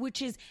happen,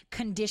 which is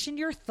condition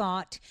your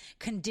thought,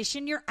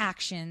 condition your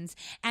actions,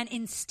 and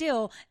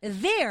instill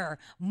their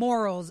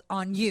morals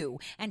on you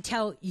and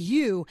tell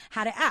you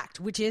how to act,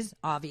 which is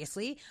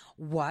obviously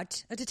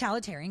what a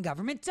totalitarian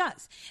government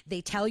does. They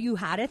tell you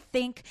how to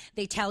think.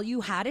 They tell you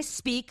how to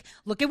speak.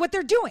 Look at what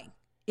they're doing.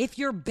 If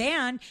you're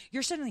banned,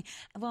 you're suddenly,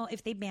 well,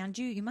 if they banned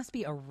you, you must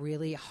be a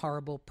really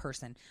horrible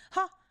person.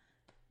 Huh?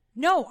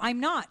 No, I'm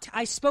not.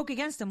 I spoke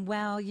against them.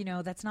 Well,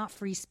 that's not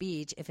free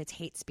speech if it's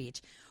hate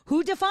speech.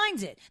 Who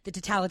defines it? The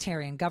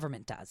totalitarian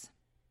government does.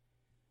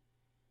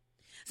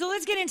 So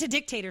let's get into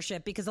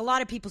dictatorship, because a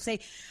lot of people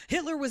say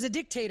Hitler was a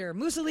dictator,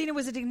 Mussolini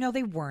was a dictator. No,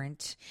 they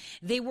weren't.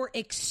 They were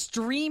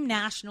extreme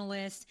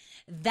nationalists.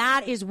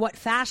 That is what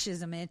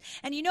fascism is.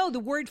 And the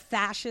word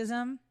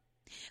fascism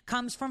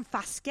comes from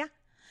fascia,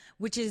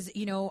 which is,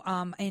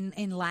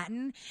 in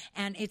Latin,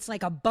 and it's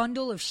like a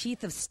bundle of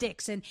sheath of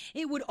sticks, and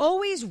it would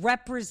always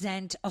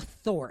represent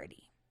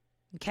authority.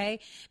 Okay,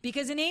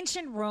 because in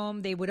ancient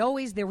Rome, there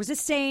was a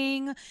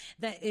saying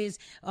that is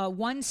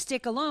one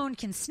stick alone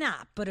can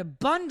snap, but a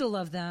bundle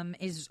of them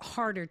is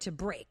harder to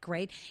break,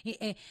 right?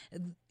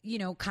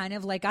 Kind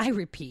of like I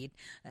repeat,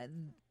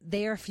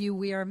 they are few,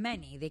 we are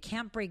many. They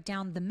can't break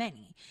down the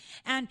many.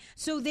 And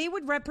so they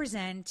would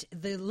represent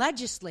the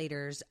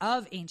legislators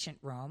of ancient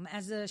Rome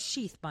as a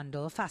sheath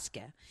bundle, a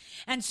fascia.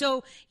 And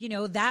so,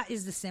 that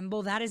is the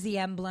symbol, that is the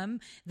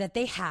emblem that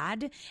they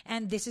had.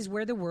 And this is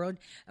where the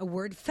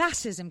word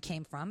fascism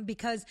came from,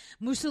 because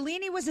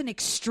Mussolini was an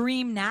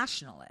extreme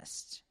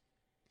nationalist.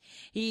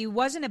 He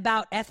wasn't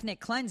about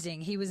ethnic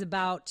cleansing. He was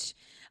about,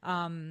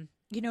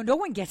 no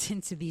one gets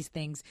into these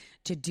things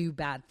to do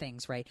bad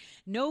things, right?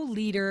 No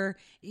leader,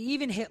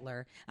 even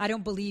Hitler, I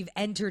don't believe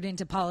entered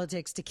into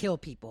politics to kill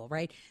people,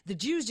 right? The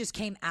Jews just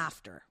came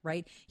after,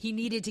 right? He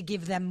needed to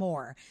give them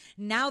more.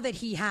 Now that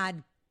he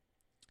had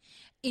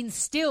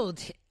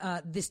instilled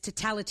this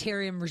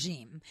totalitarian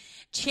regime,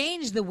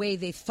 changed the way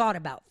they thought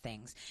about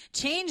things,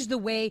 changed the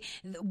way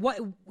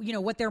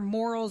what their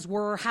morals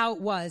were, how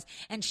it was,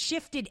 and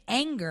shifted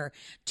anger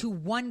to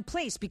one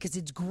place, because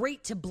it's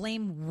great to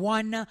blame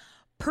one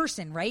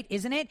person, right?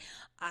 Isn't it?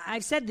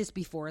 I've said this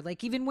before,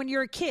 like even when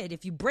you're a kid,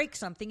 if you break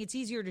something, it's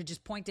easier to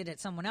just point it at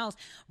someone else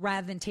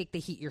rather than take the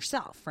heat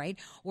yourself, right?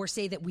 Or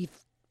say that we've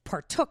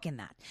partook in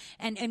that.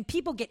 And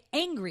people get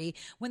angry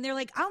when they're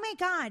like, oh my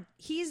God,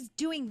 he's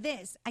doing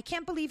this. I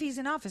can't believe he's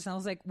in office. And I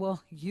was like,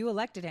 well, you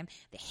elected him.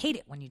 They hate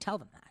it when you tell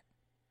them that.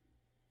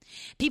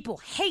 People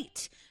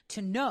hate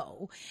to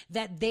know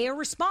that they are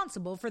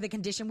responsible for the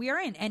condition we are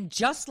in. And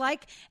just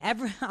like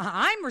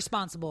I'm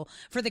responsible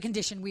for the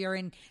condition we are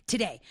in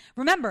today.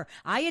 Remember,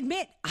 I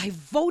admit I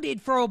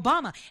voted for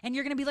Obama. And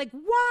you're going to be like,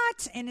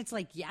 what? And it's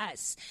like,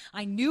 yes,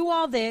 I knew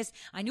all this.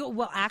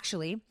 Well,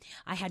 actually,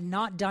 I had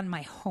not done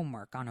my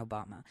homework on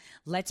Obama.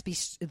 Let's be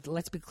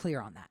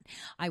clear on that.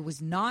 I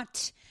was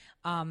not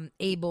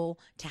able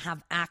to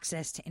have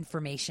access to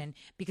information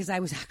because I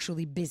was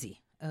actually busy,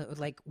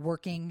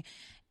 working,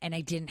 and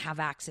I didn't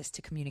have access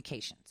to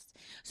communications.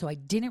 So I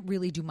didn't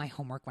really do my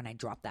homework when I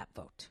dropped that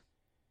vote.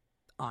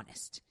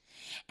 Honest.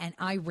 And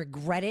I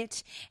regret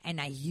it,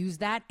 and I use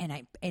that, and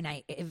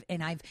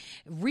I've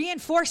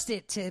reinforced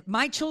it to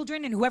my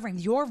children and whoever.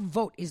 Your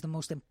vote is the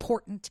most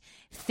important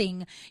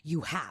thing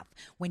you have.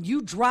 When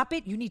you drop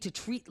it, you need to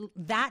treat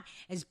that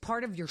as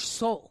part of your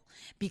soul,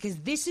 because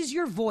this is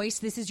your voice.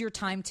 This is your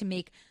time to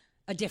make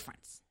a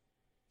difference.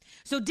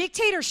 So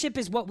dictatorship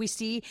is what we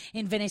see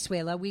in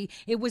Venezuela.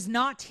 It was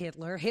not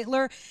Hitler.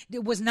 Hitler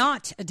was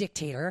not a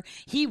dictator.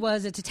 He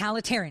was a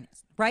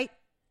totalitarianist, right?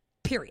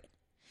 Period.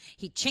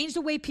 He changed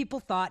the way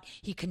people thought.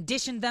 He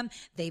conditioned them.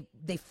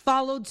 They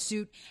followed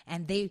suit,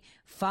 and they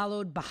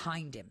followed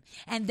behind him.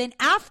 And then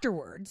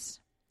afterwards,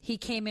 he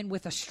came in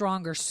with a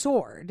stronger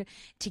sword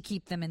to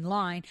keep them in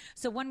line.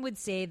 So one would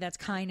say that's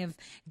kind of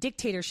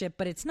dictatorship,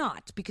 but it's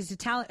not, because a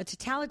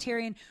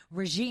totalitarian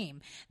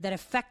regime that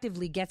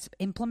effectively gets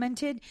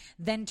implemented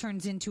then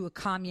turns into a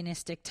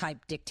communistic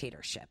type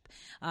dictatorship.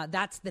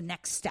 That's the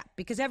next step,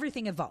 because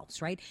everything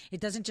evolves, right? It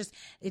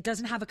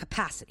doesn't have a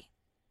capacity.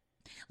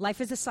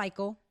 Life is a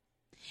cycle.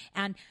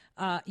 And,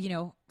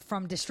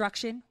 from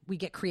destruction, we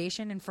get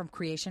creation, and from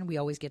creation, we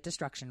always get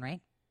destruction,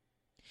 right?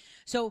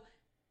 So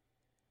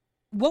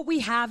what we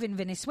have in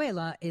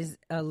Venezuela is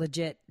a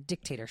legit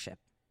dictatorship.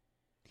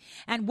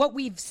 And what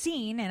we've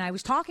seen, and I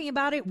was talking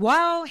about it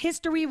while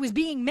history was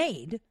being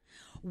made,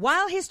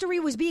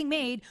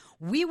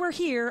 we were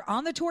here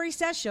on the Tori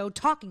Says Show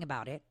talking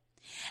about it.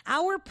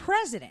 Our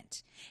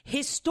president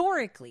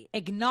historically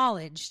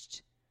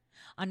acknowledged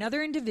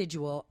another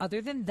individual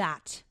other than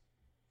that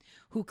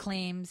who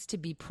claims to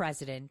be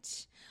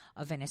president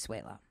of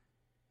Venezuela.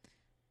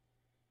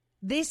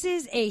 This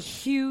is a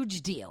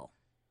huge deal.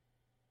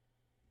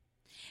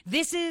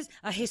 This is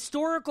a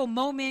historical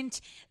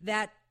moment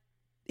that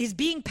is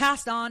being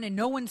passed on and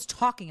no one's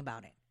talking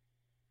about it.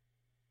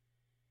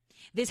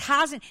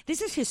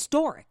 This is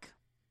historic.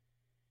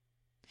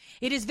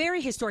 It is very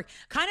historic.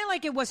 Kind of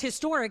like it was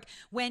historic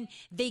when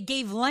they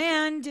gave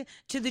land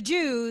to the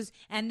Jews,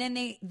 and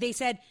then they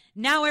said,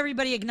 now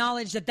everybody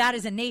acknowledge that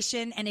is a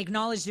nation and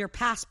acknowledge their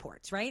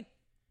passports, right?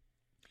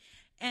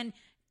 And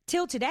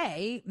till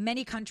today,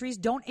 many countries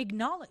don't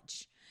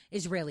acknowledge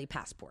Israeli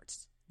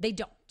passports. They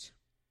don't.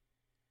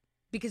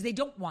 Because they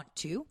don't want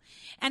to,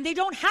 and they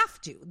don't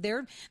have to.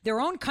 They're their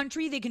own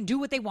country. They can do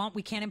what they want.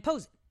 We can't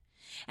impose it.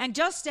 And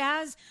just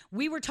as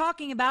we were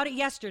talking about it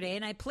yesterday,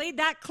 and I played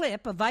that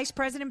clip of Vice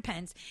President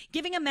Pence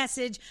giving a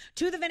message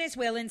to the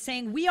Venezuelans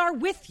saying, we are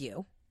with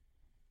you.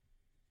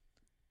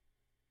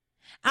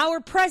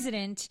 our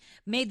president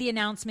made the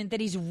announcement that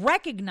he's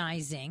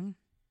recognizing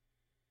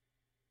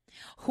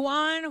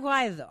Juan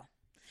Guaido,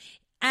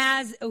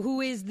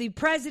 who is the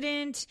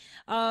president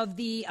of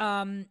the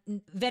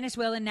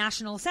Venezuelan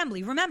National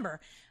Assembly. Remember,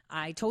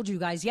 I told you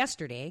guys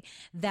yesterday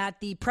that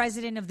the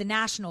president of the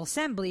National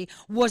Assembly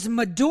was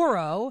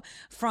Maduro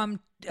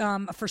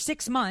for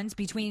 6 months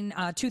between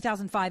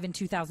 2005 and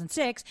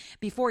 2006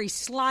 before he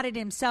slotted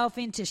himself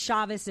into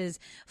Chavez's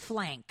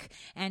flank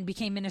and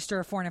became Minister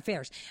of Foreign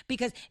Affairs.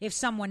 Because if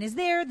someone is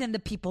there, then the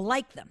people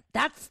like them.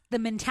 That's the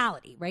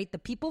mentality, right? The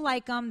people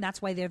like them.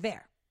 That's why they're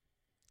there.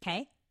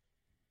 Okay?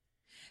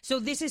 So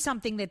this is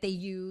something that they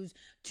use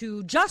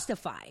to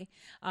justify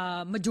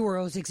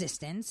Maduro's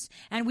existence.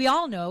 And we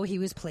all know he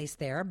was placed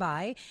there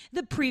by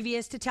the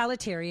previous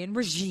totalitarian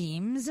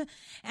regimes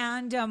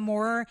and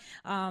more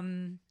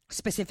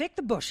specific,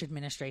 the Bush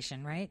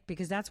administration, right?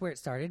 Because that's where it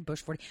started,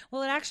 Bush 40.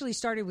 Well, it actually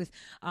started with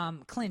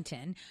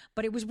Clinton,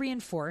 but it was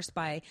reinforced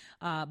by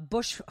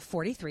Bush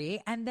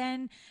 43 and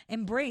then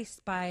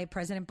embraced by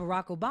President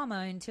Barack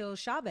Obama until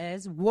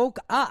Chavez woke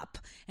up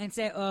and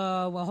said,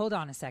 well, hold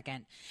on a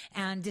second,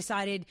 and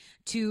decided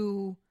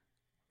to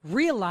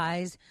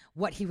realize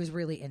what he was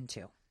really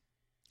into.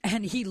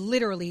 And he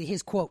literally,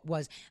 his quote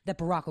was that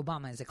Barack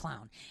Obama is a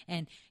clown.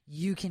 And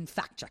you can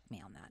fact check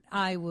me on that.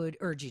 I would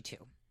urge you to.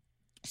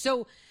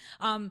 So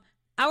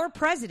our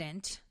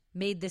president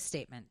made this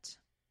statement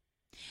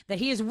that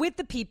he is with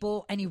the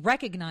people and he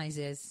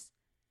recognizes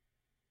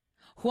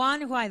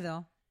Juan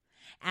Guaido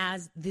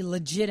as the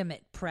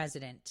legitimate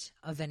president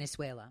of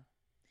Venezuela.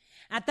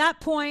 At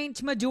that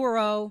point,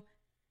 Maduro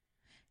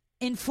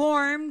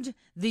informed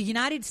the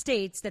United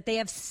States that they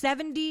have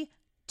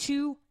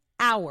 72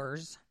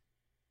 hours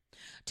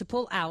to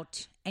pull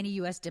out any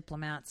U.S.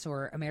 diplomats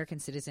or American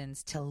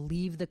citizens to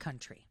leave the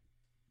country.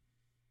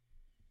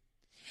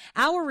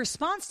 Our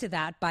response to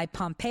that by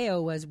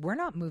Pompeo was, we're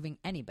not moving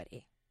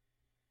anybody,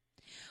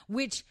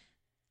 which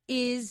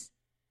is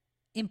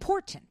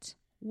important.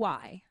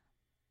 Why?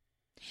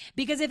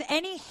 Because if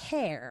any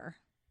hair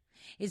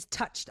is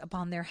touched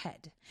upon their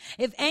head,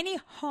 if any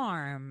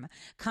harm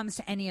comes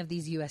to any of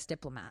these U.S.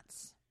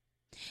 diplomats,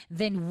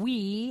 then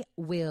we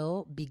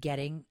will be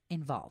getting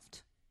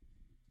involved.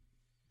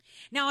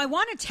 Now, I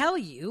want to tell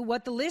you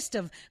what the list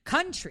of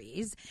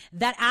countries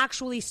that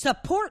actually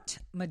support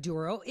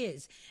Maduro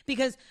is,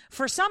 because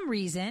for some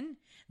reason,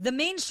 the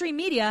mainstream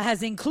media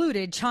has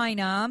included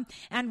China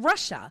and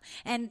Russia.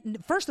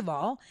 And first of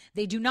all,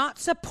 they do not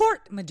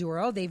support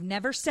Maduro. They've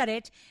never said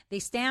it. They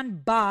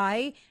stand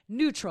by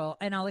neutral,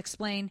 and I'll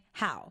explain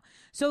how.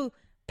 So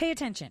pay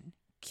attention.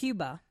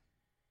 Cuba,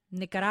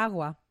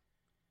 Nicaragua,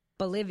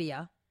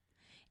 Bolivia,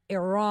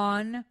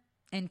 Iran,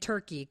 and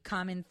Turkey.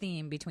 Common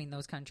theme between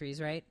those countries,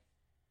 right?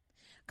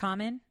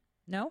 Common?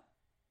 No?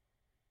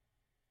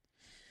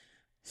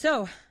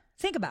 So,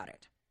 think about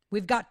it.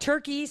 We've got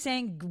Turkey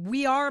saying,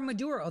 we are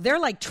Maduro. They're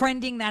like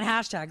trending that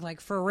hashtag,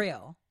 like for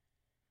real.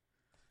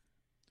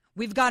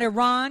 We've got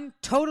Iran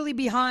totally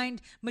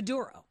behind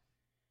Maduro.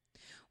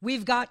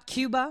 We've got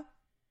Cuba.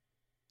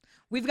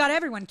 We've got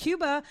everyone.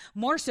 Cuba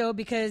more so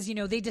because,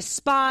 they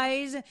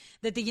despise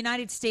that the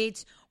United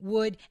States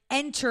would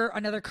enter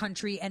another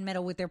country and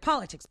meddle with their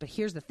politics. But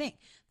here's the thing.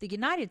 The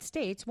United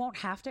States won't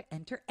have to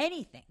enter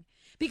anything.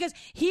 Because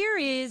here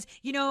is,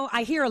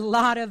 I hear a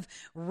lot of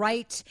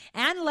right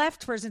and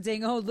left person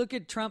saying, oh, look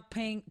at Trump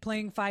playing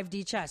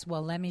 5D chess.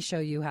 Well, let me show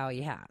you how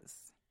he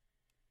has.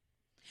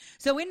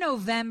 So in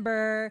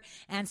November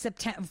and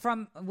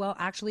September,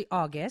 actually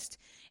August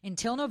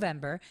until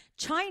November,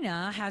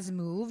 China has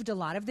moved a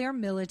lot of their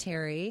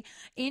military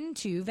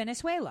into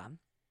Venezuela.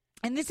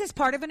 And this is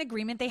part of an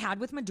agreement they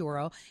had with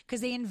Maduro because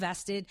they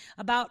invested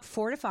about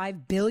 $4 to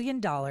 $5 billion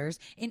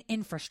in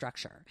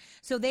infrastructure.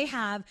 So they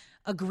have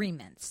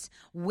agreements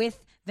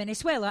with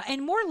Venezuela.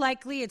 And more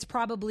likely, it's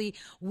probably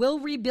we'll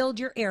rebuild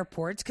your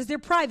airports because they're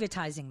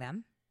privatizing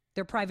them.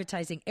 They're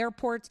privatizing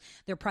airports.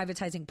 They're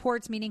privatizing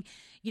ports, meaning,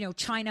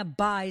 China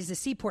buys the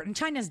seaport. And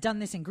China's done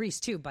this in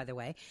Greece, too, by the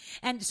way.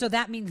 And so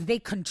that means they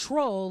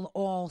control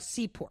all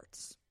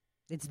seaports.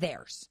 It's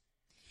theirs.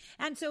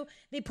 And so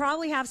they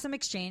probably have some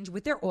exchange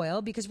with their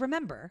oil because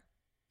remember,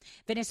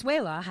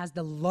 Venezuela has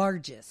the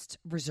largest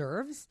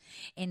reserves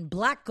in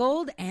black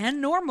gold and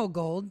normal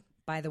gold,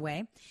 by the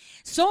way.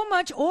 So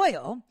much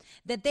oil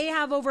that they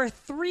have over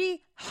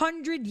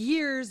 300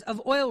 years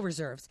of oil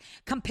reserves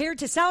compared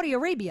to Saudi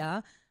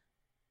Arabia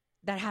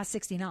that has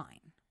 69.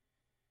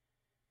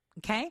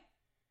 Okay?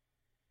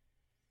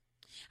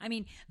 I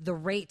mean, the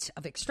rate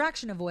of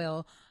extraction of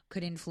oil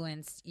could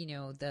influence,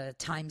 the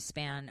time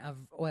span of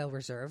oil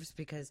reserves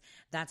because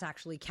that's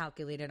actually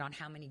calculated on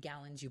how many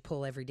gallons you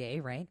pull every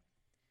day, right?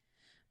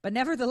 But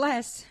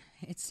nevertheless,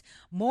 it's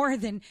more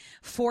than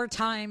 4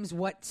 times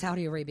what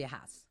Saudi Arabia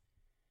has.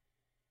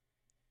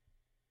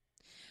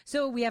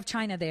 So we have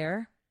China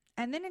there.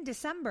 And then in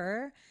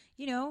December,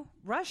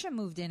 Russia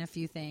moved in a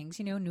few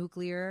things,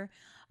 nuclear,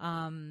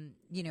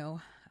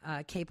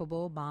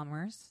 capable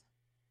bombers.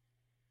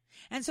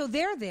 And so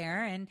they're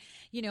there, and,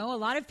 a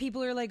lot of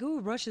people are like, ooh,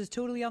 Russia's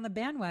totally on the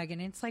bandwagon.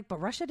 And it's like, but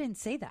Russia didn't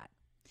say that.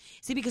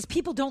 See, because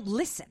people don't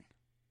listen.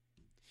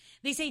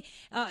 They say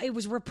it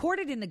was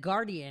reported in The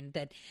Guardian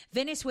that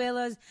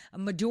Venezuela's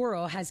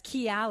Maduro has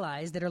key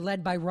allies that are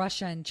led by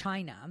Russia and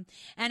China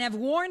and have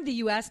warned the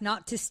U.S.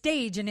 not to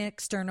stage an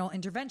external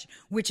intervention,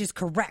 which is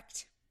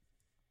correct.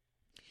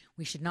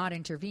 We should not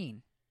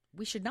intervene.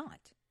 We should not.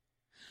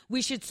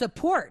 We should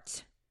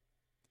support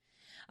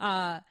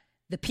the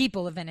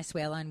people of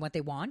Venezuela and what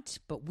they want,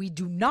 but we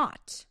do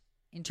not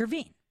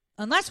intervene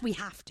unless we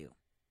have to.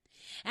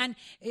 And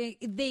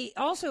they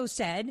also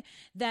said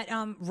that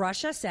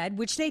Russia said,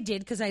 which they did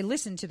because I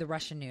listened to the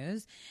Russian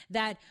news,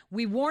 that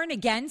we warn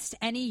against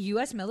any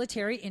U.S.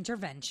 military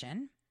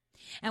intervention.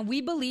 And we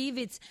believe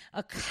it's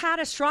a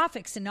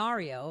catastrophic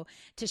scenario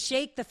to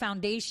shake the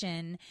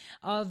foundation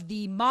of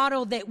the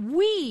model that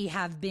we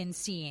have been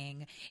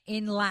seeing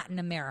in Latin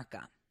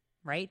America,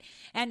 right?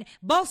 And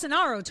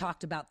Bolsonaro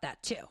talked about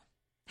that too,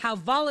 how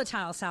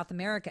volatile South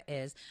America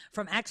is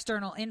from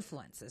external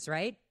influences,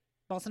 right?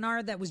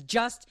 Bolsonaro that was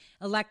just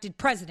elected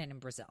president in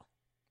Brazil.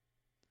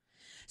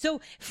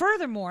 So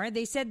furthermore,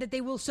 they said that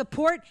they will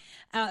support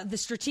the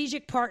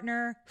strategic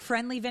partner,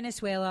 friendly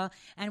Venezuela,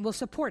 and will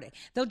support it.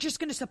 They're just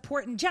going to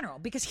support in general,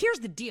 because here's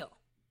the deal.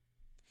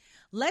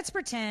 Let's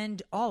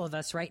pretend all of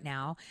us right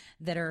now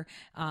that are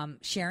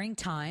sharing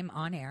time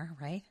on air,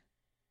 right,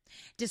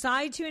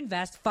 decide to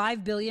invest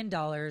 $5 billion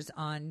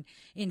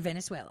in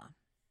Venezuela.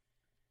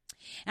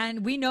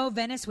 And we know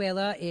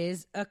Venezuela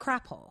is a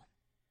crap hole.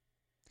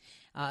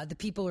 The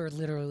people are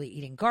literally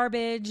eating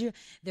garbage.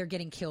 They're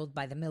getting killed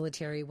by the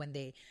military when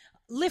they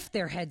lift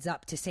their heads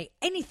up to say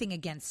anything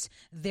against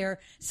their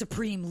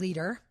supreme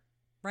leader,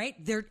 right?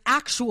 Their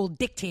actual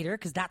dictator,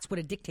 because that's what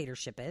a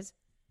dictatorship is.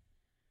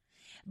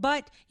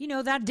 But, you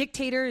know, that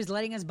dictator is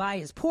letting us buy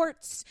his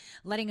ports,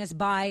 letting us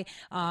buy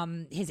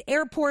his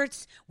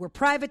airports. We're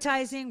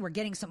privatizing. We're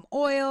getting some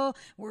oil.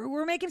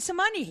 We're making some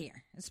money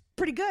here. It's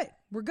pretty good.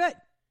 We're good.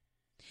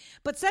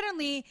 But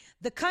suddenly,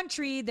 the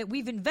country that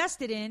we've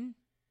invested in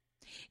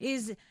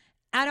is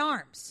at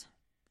arms.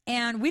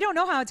 And we don't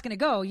know how it's going to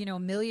go. You know,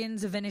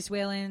 millions of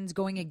Venezuelans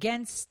going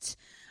against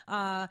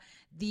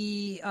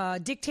the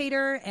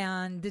dictator,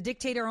 and the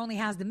dictator only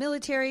has the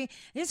military.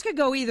 This could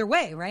go either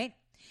way, right?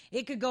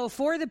 It could go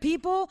for the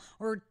people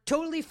or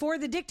totally for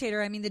the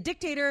dictator. I mean, the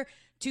dictator,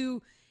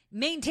 to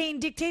maintain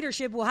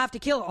dictatorship, will have to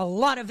kill a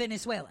lot of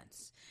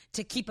Venezuelans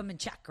to keep them in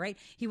check, right?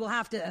 He will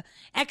have to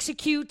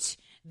execute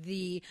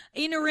the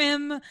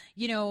interim,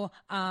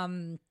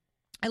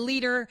 a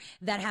leader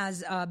that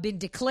has been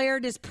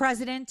declared as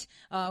president,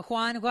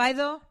 Juan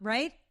Guaido,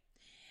 right?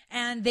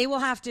 And they will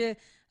have to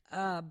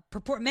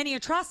purport many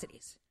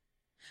atrocities.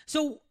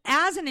 So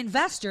as an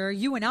investor,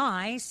 you and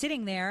I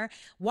sitting there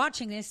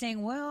watching this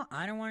saying, well,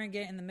 I don't want to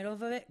get in the middle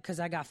of it because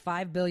I got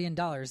 $5 billion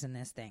in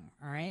this thing,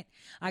 all right?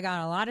 I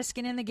got a lot of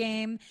skin in the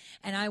game,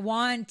 and I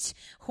want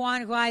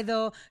Juan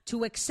Guaido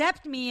to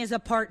accept me as a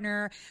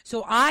partner,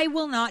 so I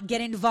will not get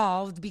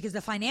involved because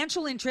the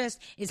financial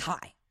interest is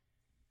high.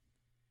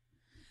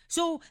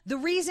 So the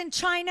reason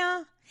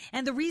China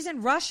and the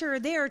reason Russia are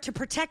there to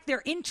protect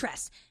their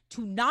interests,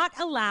 to not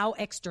allow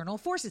external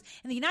forces.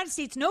 And the United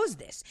States knows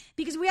this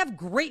because we have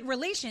great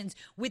relations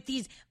with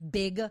these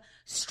big,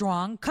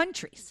 strong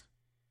countries.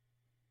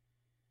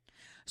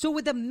 So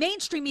what the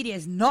mainstream media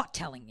is not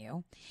telling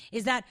you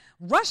is that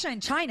Russia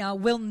and China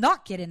will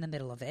not get in the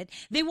middle of it.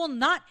 They will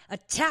not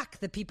attack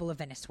the people of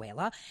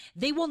Venezuela.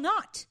 They will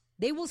not.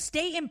 They will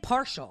stay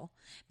impartial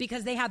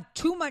because they have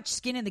too much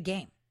skin in the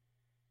game.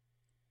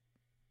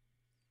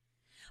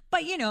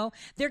 But,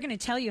 they're going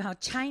to tell you how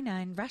China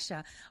and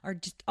Russia are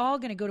just all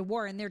going to go to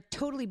war and they're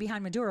totally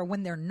behind Maduro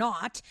when they're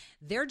not.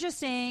 They're just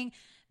saying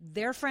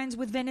they're friends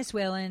with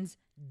Venezuelans.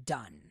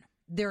 Done.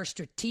 They're a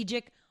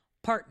strategic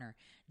partner.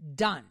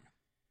 Done.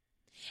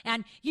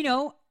 And,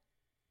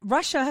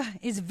 Russia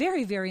is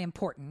very, very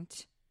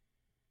important,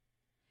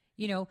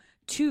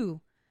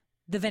 to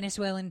the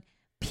Venezuelan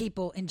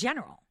people in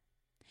general.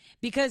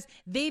 Because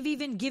they've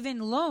even given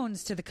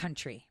loans to the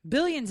country,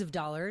 billions of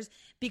dollars,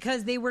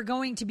 because they were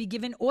going to be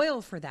given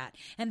oil for that.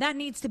 And that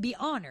needs to be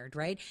honored,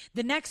 right?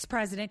 The next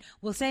president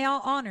will say,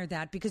 I'll honor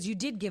that because you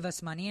did give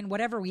us money and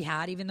whatever we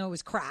had, even though it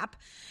was crap,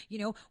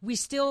 we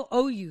still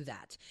owe you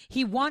that.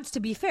 He wants to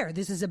be fair.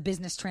 This is a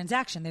business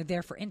transaction. They're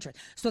there for interest.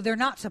 So they're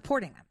not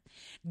supporting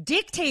them.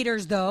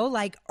 Dictators, though,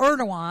 like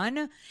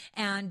Erdogan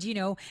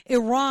and,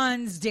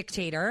 Iran's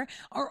dictator,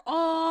 are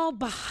all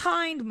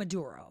behind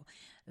Maduro.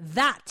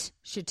 That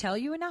should tell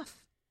you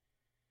enough.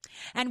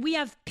 And we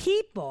have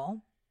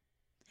people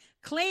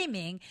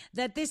claiming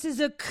that this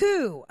is a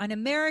coup, an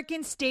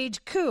American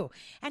stage coup.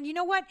 And you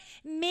know what?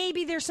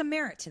 Maybe there's some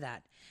merit to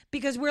that.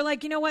 Because we're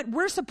like,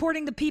 we're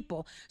supporting the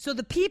people. So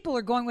the people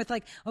are going with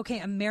like, okay,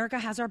 America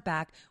has our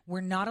back. We're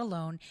not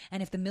alone.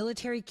 And if the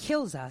military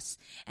kills us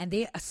and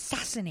they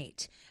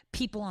assassinate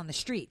people on the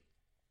street,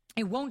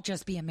 It won't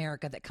just be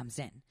America that comes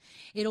in.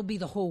 It'll be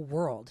the whole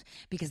world,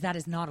 because that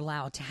is not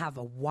allowed to have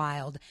a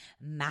wild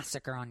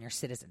massacre on your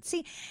citizens.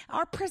 See,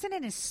 our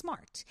president is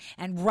smart,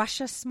 and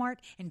Russia's smart,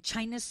 and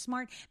China's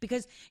smart,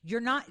 because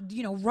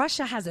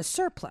Russia has a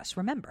surplus.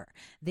 Remember,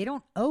 they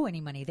don't owe any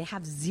money. They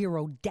have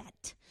zero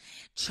debt.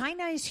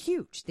 China is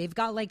huge. They've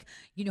got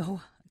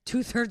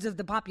 2/3 of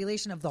the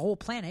population of the whole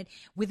planet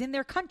within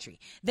their country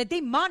that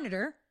they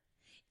monitor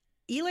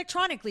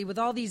electronically with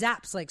all these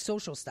apps like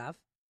social stuff.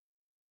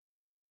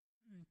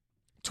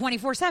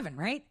 24/7,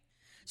 right?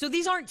 So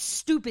these aren't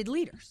stupid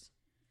leaders.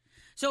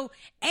 So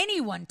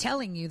anyone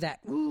telling you that,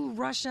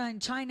 Russia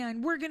and China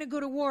and we're going to go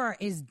to war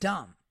is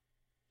dumb.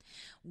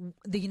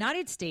 The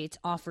United States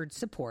offered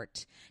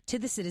support to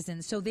the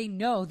citizens so they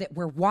know that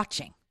we're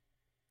watching.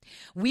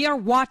 We are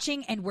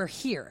watching and we're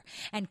here.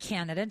 And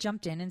Canada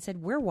jumped in and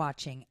said, we're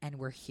watching and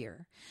we're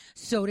here.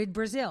 So did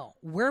Brazil.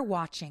 We're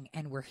watching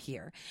and we're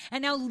here.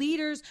 And now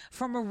leaders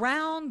from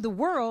around the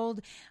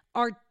world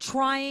are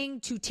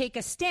trying to take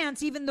a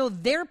stance, even though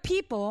they're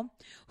people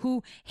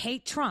who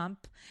hate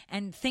Trump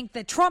and think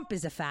that Trump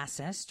is a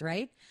fascist,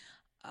 right?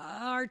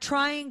 Are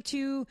trying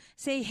to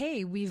say,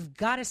 hey, we've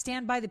got to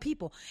stand by the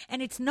people.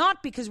 And it's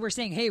not because we're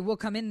saying, hey, we'll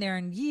come in there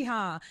and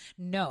yeehaw.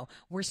 No,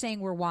 we're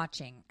saying we're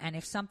watching. And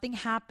if something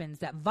happens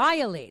that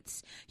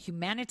violates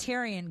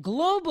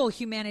global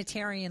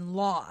humanitarian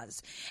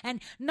laws,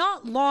 and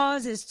not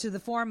laws as to the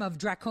form of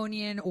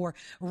draconian or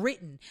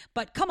written,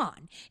 but come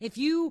on, if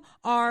you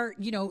are,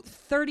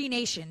 30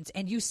 nations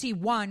and you see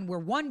one where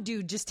one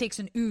dude just takes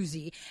an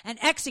Uzi and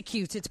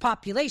executes its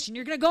population,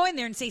 you're going to go in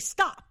there and say,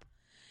 stop.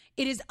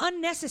 It is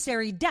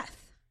unnecessary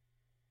death,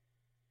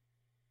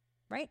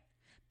 right?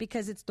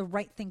 Because it's the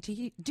right thing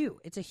to do.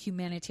 It's a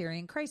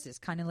humanitarian crisis,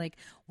 kind of like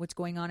what's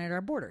going on at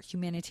our border,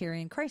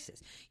 humanitarian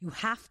crisis. You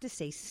have to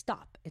say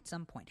stop at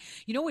some point.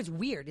 You know what's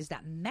weird is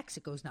that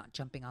Mexico's not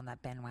jumping on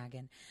that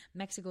bandwagon.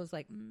 Mexico's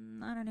like,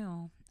 I don't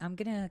know. I'm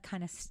going to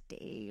kind of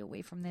stay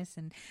away from this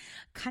and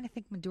kind of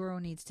think Maduro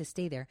needs to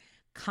stay there.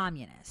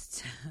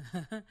 Communists.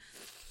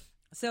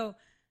 So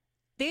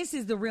this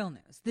is the real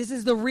news. This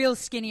is the real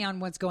skinny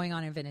on what's going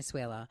on in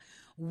Venezuela.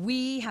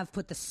 We have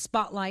put the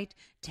spotlight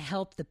to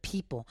help the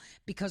people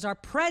because our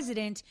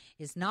president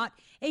is not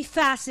a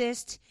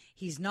fascist.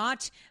 He's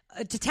not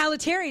a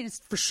totalitarian,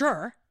 for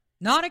sure.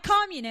 Not a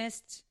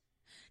communist.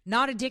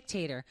 Not a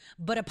dictator,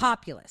 but a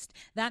populist.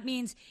 That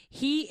means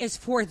he is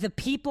for the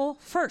people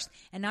first,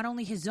 and not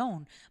only his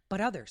own,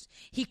 but others.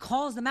 He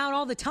calls them out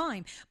all the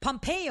time.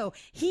 Pompeo,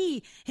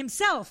 he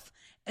himself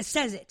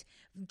says it.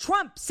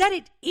 Trump said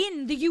it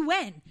in the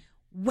UN.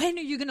 When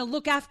are you going to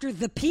look after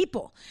the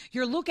people?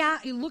 You're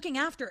looking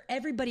after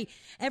everybody,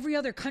 every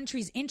other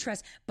country's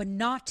interests, but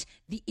not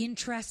the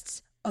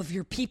interests of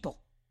your people.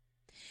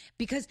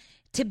 Because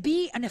to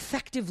be an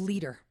effective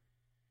leader,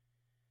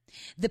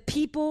 the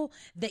people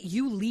that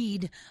you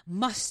lead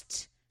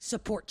must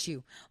support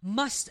you,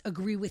 must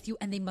agree with you,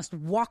 and they must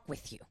walk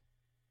with you.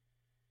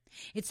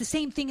 It's the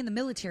same thing in the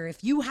military.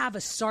 If you have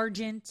a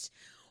sergeant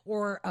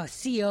or a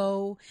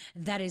CO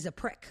that is a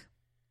prick,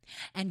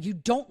 and you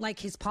don't like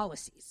his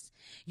policies,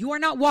 you are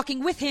not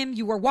walking with him,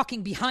 you are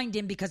walking behind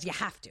him because you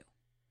have to.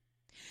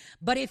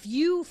 But if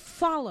you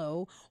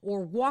follow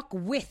or walk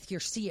with your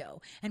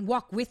CO and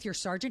walk with your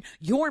sergeant,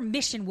 your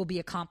mission will be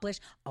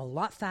accomplished a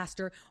lot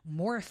faster,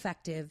 more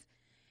effective,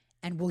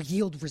 and will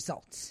yield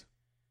results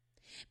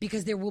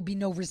because there will be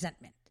no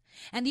resentment.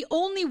 And the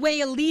only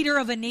way a leader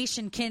of a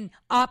nation can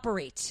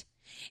operate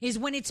is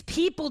when its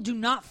people do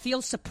not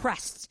feel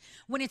suppressed,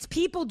 when its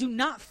people do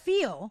not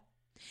feel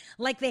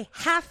like they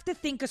have to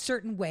think a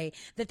certain way,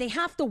 that they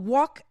have to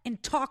walk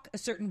and talk a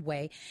certain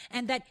way,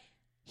 and that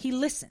he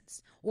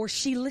listens or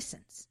she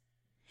listens.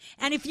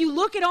 And if you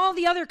look at all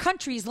the other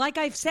countries, like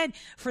I've said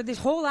for this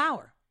whole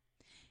hour,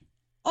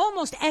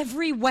 almost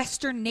every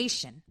Western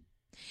nation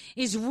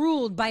is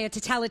ruled by a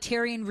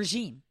totalitarian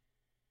regime,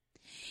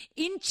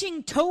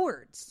 inching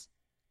towards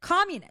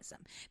communism,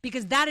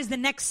 because that is the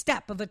next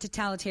step of a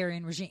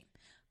totalitarian regime,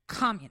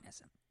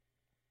 communism.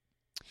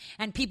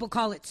 And people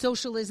call it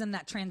socialism.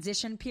 That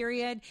transition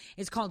period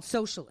is called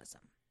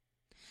socialism.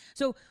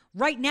 So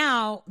right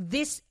now,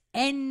 this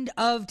end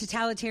of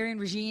totalitarian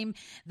regime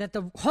that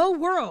the whole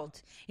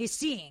world is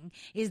seeing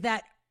is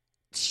that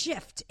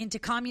shift into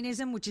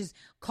communism, which is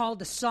called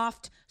the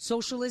soft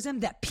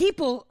socialism, that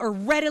people are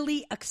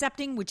readily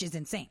accepting, which is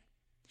insane.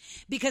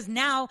 Because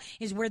now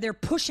is where they're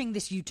pushing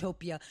this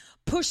utopia,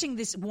 pushing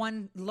this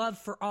one love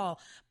for all,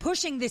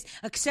 pushing this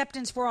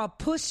acceptance for all,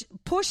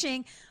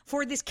 pushing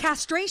for this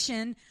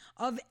castration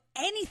of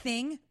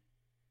anything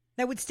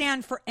that would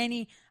stand for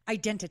any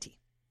identity.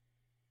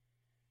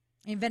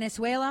 In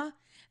Venezuela,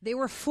 they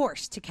were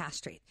forced to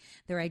castrate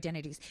their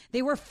identities.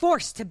 They were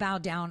forced to bow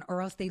down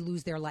or else they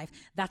lose their life.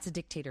 That's a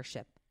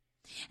dictatorship.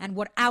 And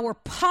what our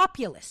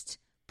populist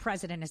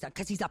president has done,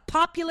 because he's a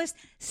populist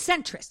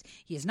centrist.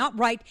 He is not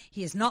right.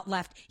 He is not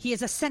left. He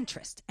is a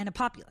centrist and a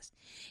populist.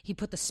 He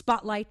put the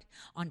spotlight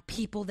on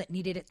people that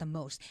needed it the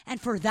most. And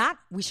for that,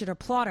 we should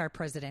applaud our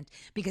president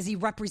because he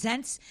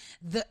represents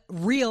the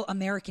real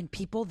American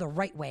people the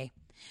right way.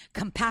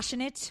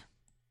 compassionate,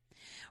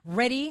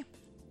 ready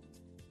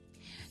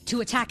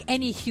to attack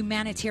any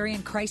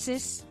humanitarian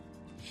crisis,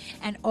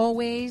 and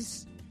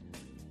always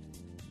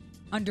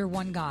under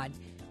one God.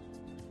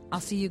 I'll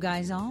see you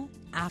guys all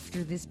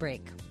after this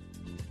break.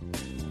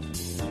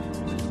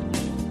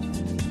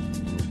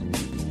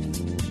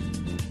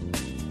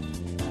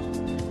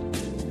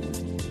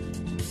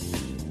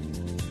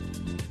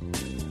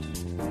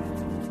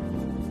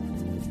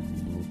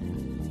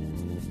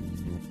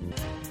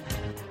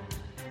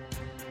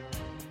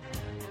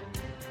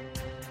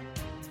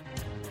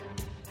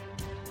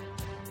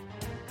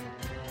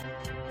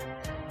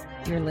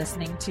 You're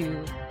listening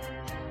to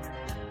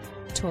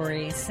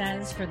Tori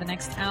Says. For the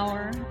next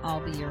hour, I'll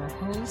be your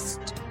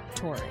host,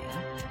 Tori.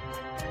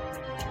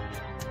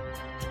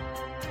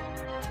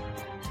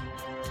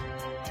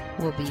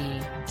 We'll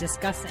be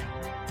discussing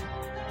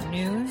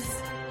news,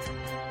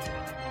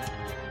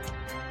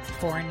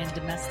 foreign and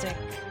domestic,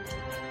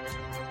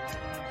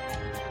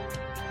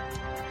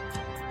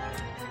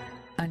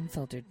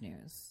 unfiltered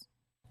news.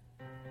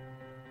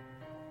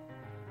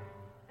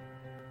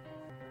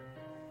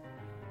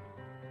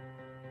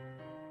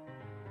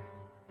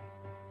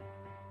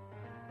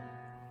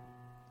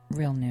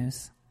 Real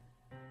news.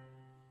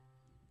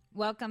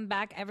 Welcome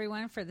back,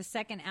 everyone, for the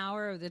second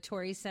hour of the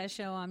Tori Says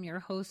Show. I'm your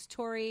host,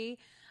 Tori.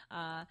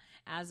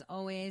 As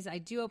always, I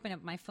do open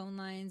up my phone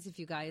lines if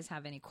you guys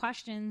have any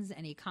questions,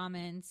 any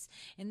comments.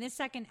 In this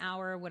second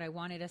hour, what I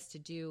wanted us to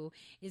do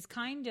is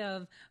kind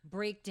of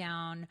break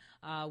down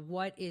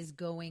what is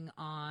going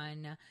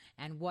on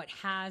and what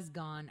has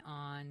gone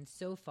on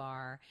so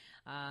far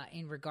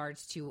in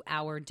regards to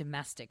our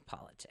domestic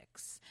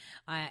politics.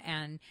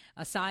 And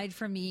aside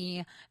from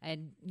me,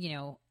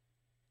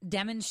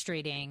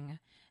 demonstrating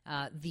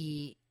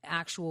the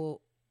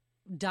actual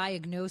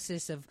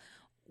diagnosis of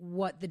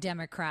what the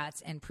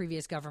Democrats and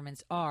previous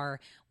governments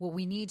are, what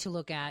we need to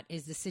look at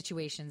is the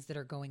situations that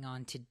are going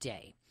on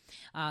today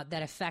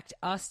that affect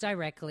us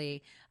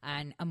directly,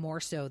 and more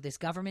so this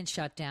government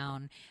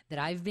shutdown that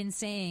I've been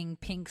saying,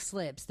 pink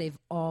slips, they've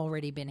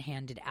already been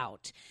handed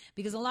out.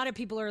 Because a lot of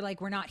people are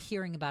like, we're not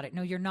hearing about it.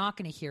 No, you're not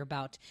going to hear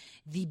about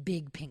the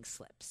big pink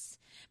slips,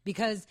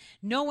 because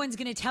no one's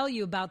going to tell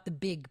you about the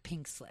big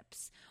pink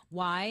slips.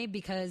 Why?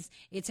 Because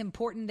it's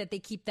important that they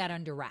keep that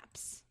under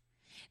wraps.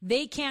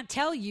 They can't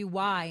tell you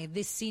why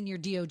this senior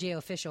DOJ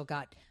official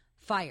got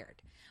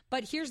fired.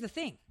 But here's the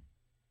thing.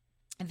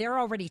 They're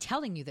already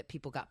telling you that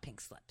people got pink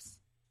slips.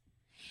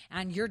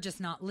 And you're just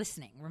not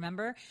listening.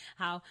 Remember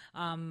how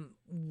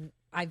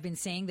I've been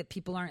saying that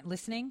people aren't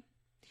listening?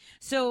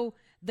 So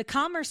the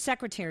Commerce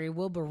Secretary,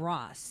 Wilbur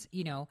Ross,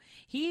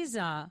 he's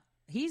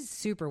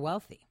super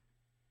wealthy,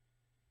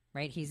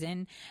 right? He's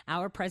in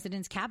our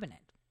president's cabinet.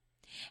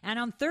 And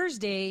on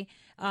Thursday,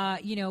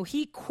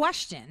 he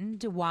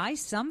questioned why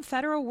some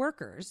federal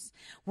workers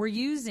were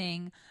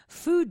using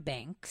food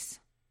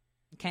banks,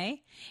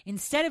 okay,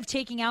 instead of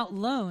taking out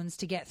loans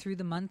to get through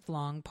the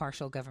month-long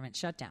partial government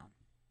shutdown.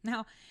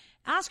 Now,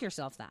 ask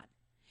yourself that.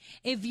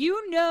 If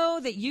you know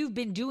that you've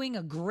been doing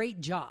a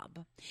great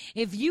job,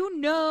 if you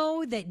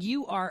know that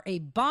you are a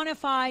bona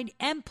fide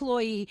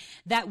employee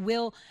that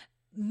will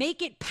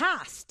make it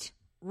past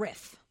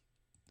RIF,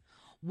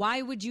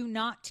 why would you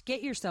not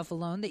get yourself a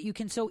loan that you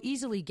can so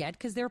easily get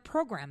because there are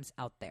programs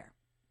out there?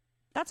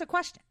 That's a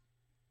question.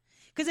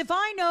 Because if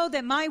I know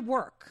that my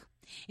work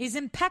is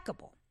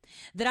impeccable,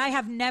 that I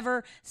have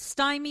never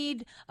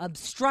stymied,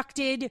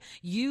 obstructed,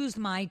 used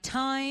my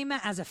time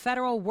as a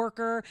federal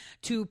worker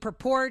to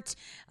purport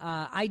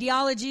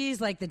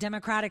ideologies like the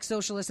Democratic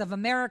Socialists of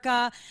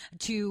America,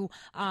 to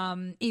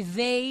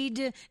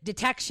evade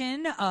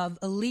detection of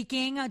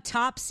leaking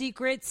top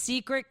secret,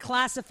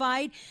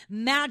 classified,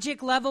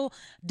 magic level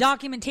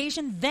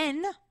documentation,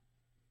 then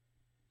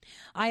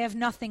I have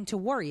nothing to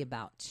worry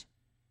about.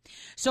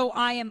 So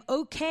I am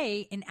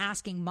okay in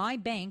asking my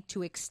bank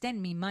to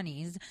extend me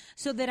monies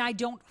so that I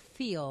don't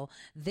feel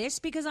this,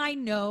 because I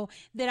know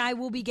that I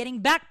will be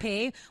getting back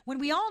pay when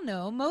we all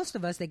know most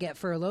of us that get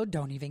furloughed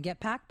don't even get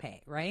back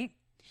pay, right?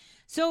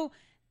 So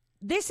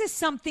this is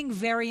something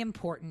very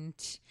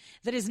important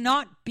that is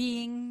not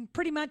being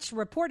pretty much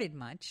reported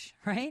much,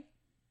 right?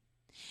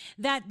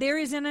 That there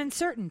is an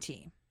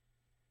uncertainty.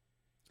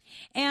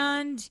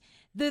 And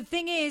the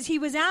thing is, he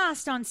was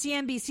asked on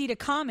CNBC to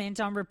comment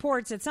on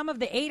reports that some of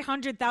the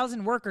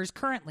 800,000 workers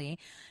currently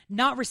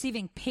not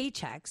receiving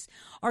paychecks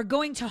are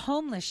going to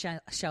homeless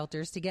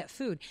shelters to get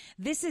food.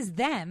 This is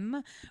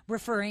them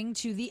referring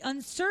to the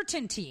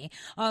uncertainty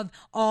of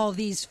all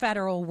these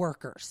federal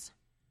workers.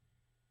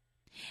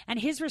 And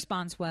his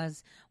response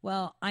was,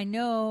 well, I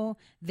know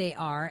they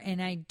are,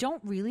 and I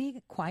don't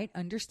really quite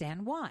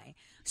understand why.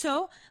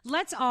 So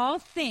let's all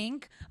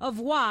think of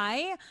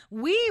why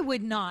we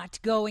would not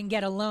go and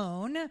get a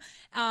loan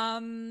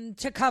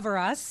to cover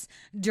us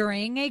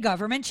during a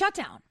government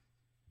shutdown.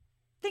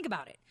 Think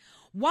about it.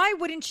 Why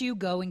wouldn't you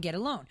go and get a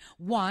loan?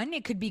 One,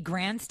 it could be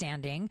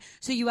grandstanding,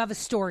 so you have a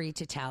story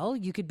to tell.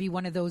 You could be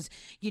one of those,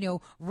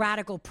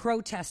 radical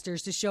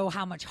protesters to show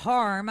how much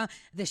harm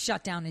the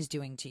shutdown is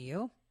doing to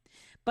you.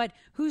 But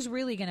who's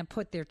really going to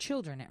put their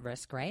children at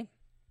risk, right?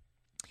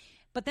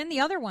 But then the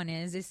other one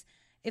is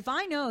if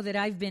I know that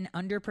I've been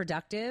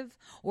underproductive,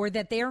 or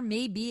that there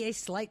may be a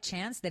slight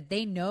chance that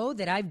they know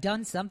that I've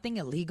done something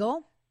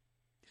illegal,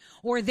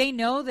 or they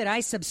know that I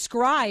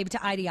subscribe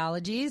to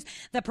ideologies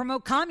that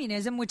promote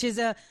communism, which is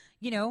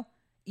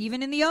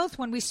even in the oath,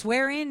 when we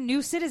swear in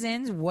new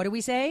citizens, what do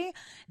we say?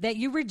 That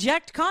you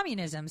reject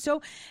communism.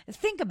 So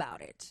think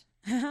about it,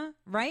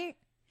 right?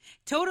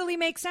 Totally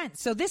makes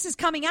sense. So this is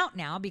coming out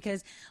now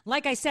because,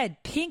 like I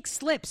said, pink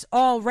slips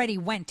already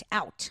went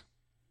out.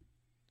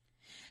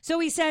 So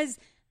he says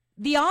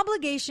the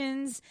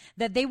obligations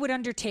that they would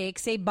undertake,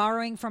 say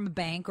borrowing from a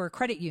bank or a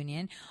credit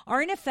union,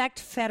 are in effect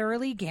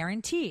federally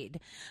guaranteed.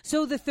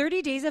 So the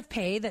 30 days of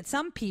pay that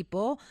some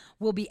people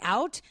will be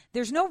out,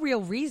 there's no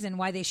real reason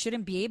why they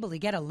shouldn't be able to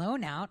get a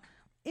loan out,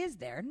 is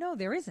there? No,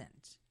 there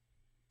isn't.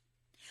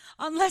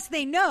 Unless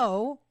they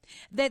know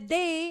that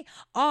they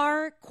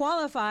are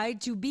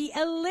qualified to be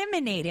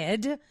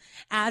eliminated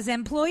as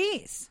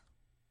employees.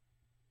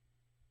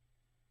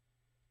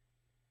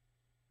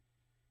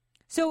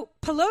 So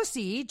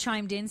Pelosi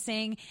chimed in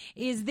saying,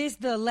 is this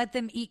the let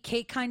them eat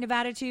cake kind of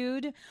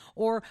attitude,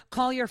 or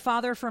call your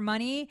father for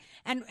money?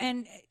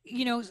 And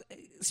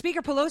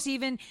Speaker Pelosi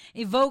even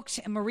evoked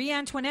Marie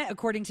Antoinette,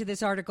 according to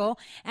this article,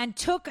 and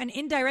took an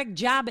indirect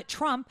jab at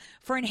Trump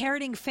for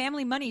inheriting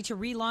family money to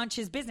relaunch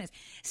his business.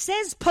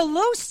 Says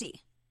Pelosi,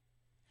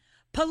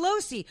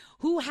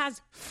 who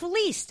has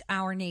fleeced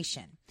our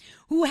nation,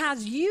 who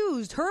has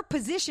used her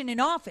position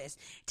in office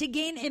to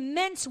gain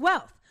immense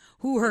wealth,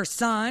 who her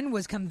son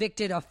was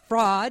convicted of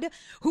fraud,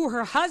 who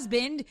her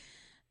husband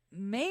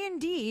may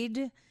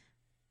indeed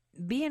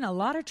be in a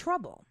lot of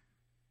trouble.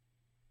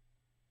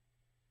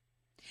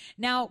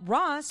 Now,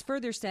 Ross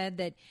further said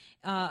that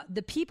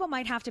the people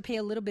might have to pay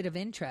a little bit of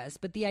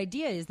interest, but the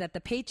idea is that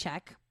the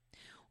paycheck,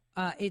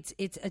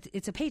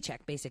 it's a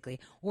paycheck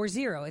basically, or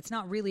zero. It's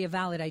not really a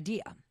valid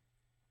idea.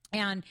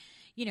 And,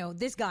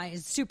 this guy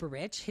is super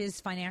rich. His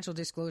financial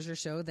disclosure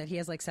showed that he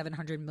has like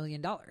 $700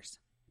 million.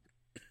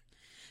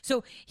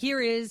 So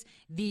here is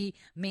the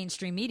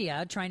mainstream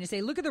media trying to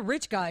say, look at the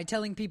rich guy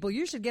telling people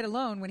you should get a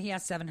loan when he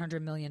has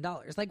 $700 million.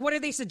 Like, what are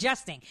they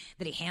suggesting?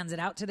 That he hands it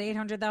out to the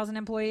 800,000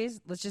 employees?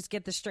 Let's just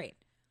get this straight.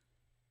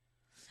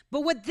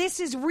 But what this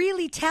is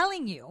really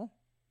telling you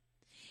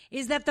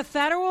is that the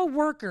federal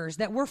workers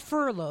that were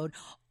furloughed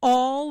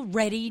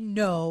already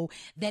know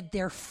that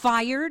they're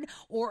fired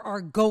or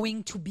are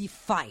going to be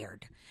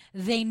fired.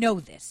 They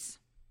know this.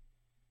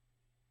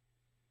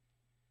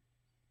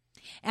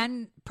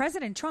 And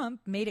President Trump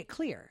made it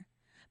clear.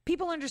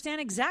 People understand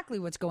exactly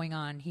what's going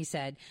on, he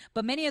said.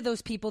 But many of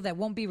those people that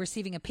won't be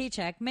receiving a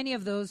paycheck, many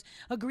of those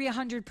agree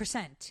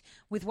 100%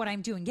 with what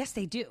I'm doing. Yes,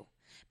 they do.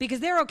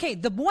 Because they're okay.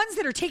 The ones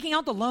that are taking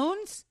out the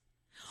loans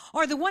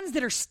are the ones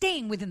that are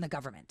staying within the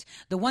government.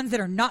 The ones that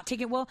are not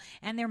taking,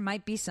 and there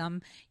might be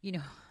some,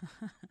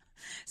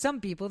 some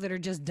people that are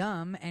just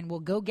dumb and will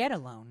go get a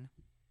loan.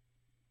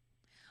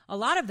 A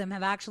lot of them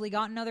have actually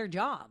gotten other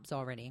jobs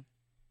already.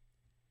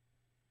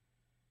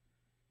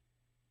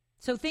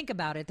 So think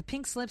about it. The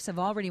pink slips have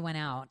already went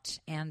out,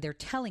 and they're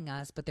telling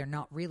us, but they're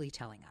not really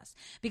telling us.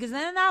 Because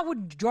then that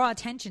would draw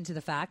attention to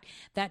the fact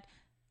that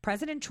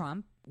President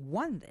Trump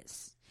won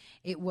this.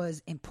 It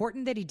was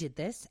important that he did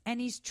this, and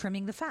he's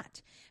trimming the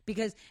fat.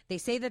 Because they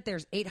say that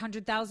there's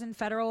 800,000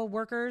 federal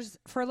workers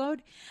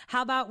furloughed.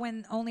 How about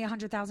when only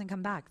 100,000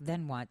 come back?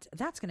 Then what?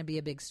 That's going to be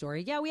a big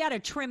story. Yeah, we had to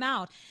trim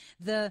out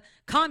the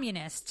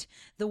communists,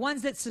 the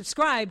ones that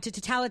subscribe to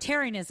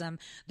totalitarianism,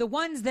 the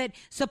ones that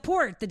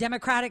support the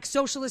Democratic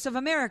Socialists of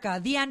America,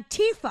 the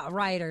Antifa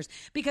rioters.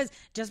 Because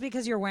just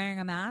because you're wearing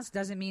a mask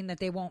doesn't mean that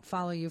they won't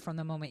follow you from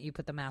the moment you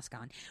put the mask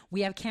on.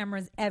 We have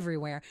cameras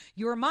everywhere.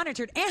 You are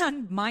monitored,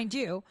 and mind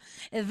you,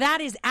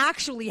 that is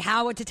actually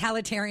how a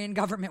totalitarian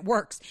government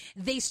works.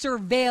 They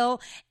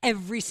surveil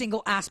every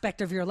single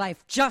aspect of your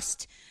life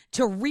just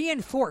to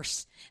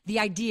reinforce the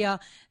idea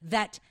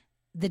that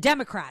the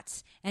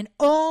Democrats and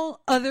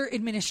all other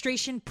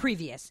administration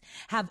previous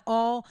have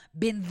all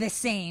been the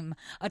same,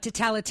 a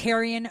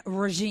totalitarian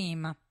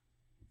regime.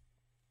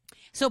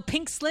 So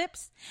pink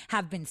slips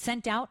have been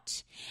sent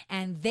out,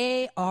 and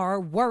they are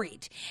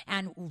worried.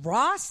 And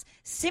Ross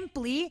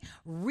simply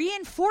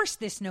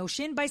reinforced this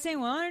notion by saying,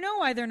 well, I don't know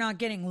why they're not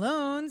getting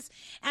loans.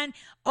 And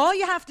all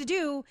you have to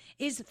do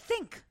is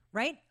think,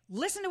 right?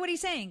 Listen to what he's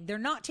saying. They're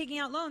not taking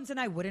out loans, and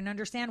I wouldn't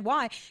understand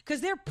why,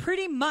 because they're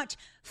pretty much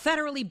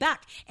federally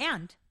backed.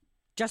 And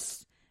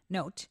just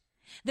note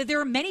that there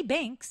are many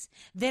banks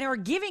that are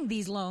giving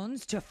these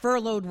loans to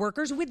furloughed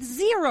workers with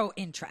zero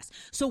interest.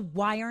 So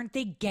why aren't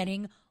they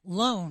getting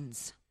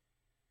loans?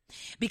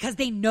 Because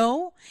they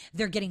know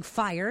they're getting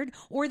fired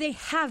or they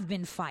have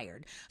been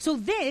fired. So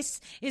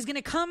this is going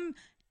to come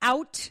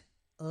out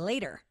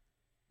later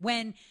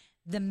when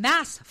the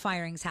mass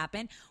firings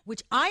happen,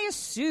 which I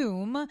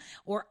assume,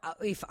 or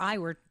if I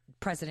were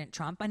President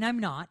Trump, and I'm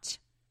not,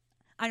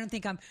 I don't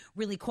think I'm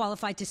really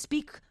qualified to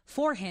speak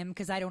for him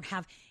because I don't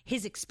have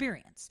his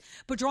experience.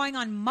 But drawing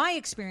on my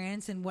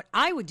experience, and what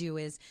I would do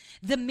is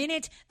the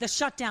minute the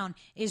shutdown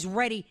is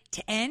ready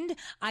to end,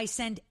 I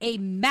send a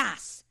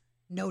mass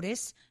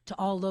notice to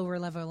all lower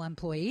level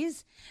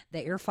employees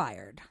that you're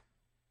fired.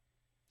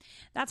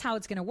 That's how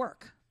it's going to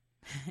work.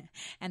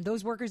 And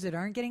those workers that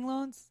aren't getting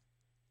loans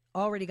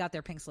already got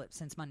their pink slip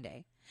since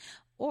Monday,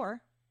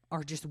 or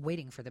are just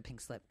waiting for the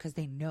pink slip because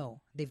they know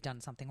they've done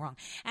something wrong.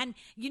 And,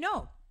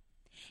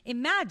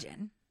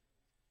 imagine,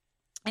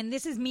 and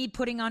this is me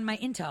putting on my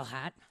Intel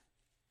hat,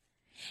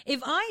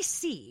 if I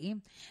see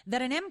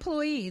that an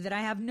employee that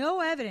I have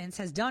no evidence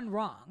has done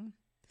wrong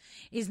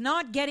is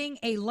not getting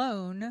a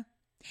loan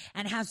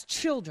and has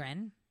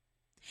children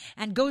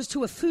and goes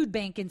to a food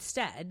bank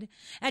instead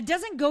and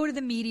doesn't go to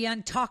the media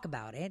and talk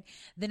about it,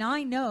 then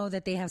I know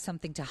that they have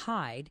something to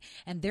hide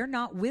and they're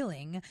not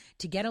willing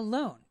to get a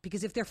loan.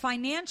 Because if their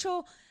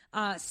financial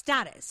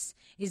status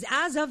is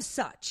as of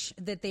such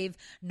that they've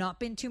not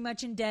been too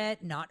much in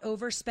debt, not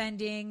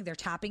overspending, they're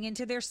tapping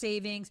into their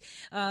savings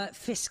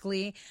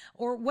fiscally,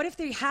 or what if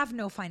they have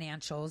no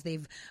financials,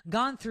 they've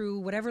gone through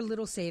whatever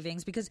little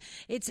savings, because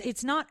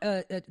it's not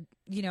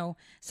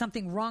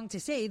something wrong to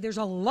say. There's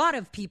a lot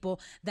of people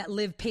that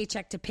live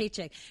paycheck to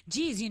paycheck.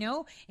 Geez,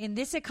 in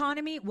this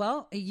economy,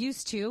 well, it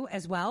used to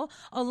as well.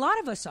 A lot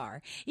of us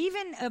are.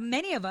 Even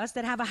many of us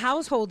that have a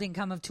household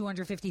income of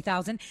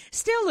 $250,000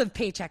 still live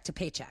paycheck to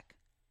paycheck.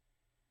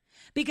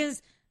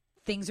 Because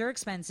things are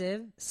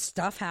expensive,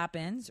 stuff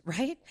happens,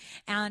 right?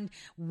 And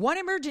one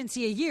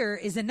emergency a year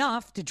is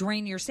enough to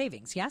drain your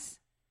savings, yes?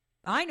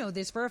 I know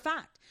this for a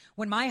fact.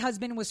 When my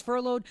husband was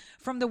furloughed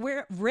from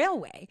the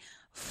railway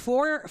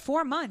for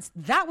 4 months,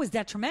 that was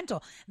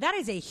detrimental. That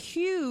is a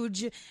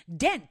huge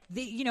dent.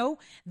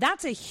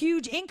 That's a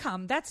huge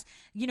income. That's,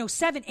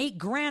 $7-8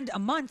 grand a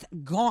month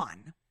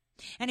gone.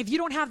 And if you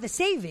don't have the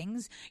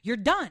savings, you're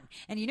done.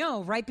 And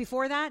right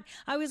before that,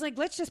 I was like,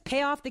 let's just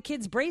pay off the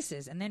kids'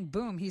 braces. And then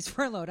boom, he's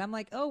furloughed. I'm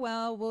like, oh,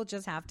 well, we'll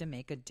just have to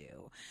make a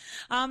do.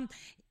 And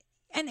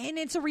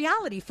it's a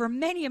reality for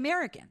many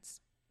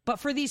Americans. But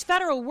for these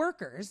federal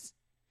workers,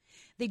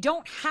 they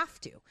don't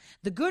have to.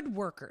 The good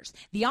workers,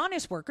 the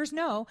honest workers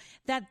know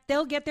that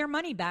they'll get their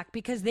money back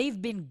because they've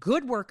been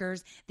good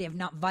workers. They have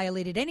not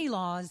violated any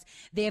laws.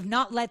 They have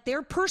not let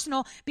their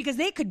personal, because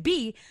they could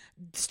be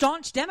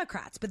staunch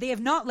Democrats, but they have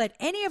not let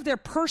any of their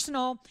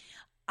personal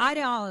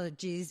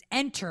ideologies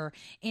enter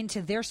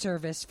into their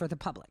service for the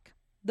public.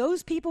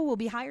 Those people will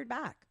be hired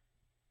back.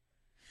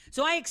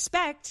 So I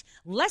expect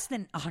less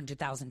than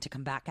 100,000 to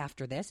come back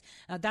after this.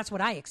 That's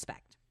what I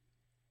expect.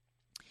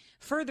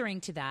 Furthering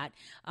to that,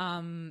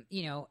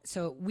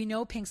 so we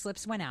know pink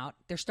slips went out.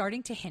 They're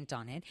starting to hint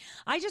on it.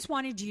 I just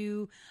wanted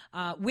you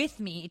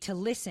with me to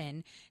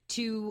listen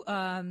to,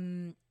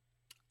 I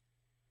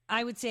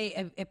would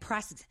say, a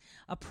press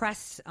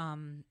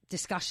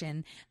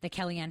discussion that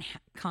Kellyanne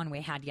Conway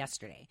had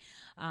yesterday.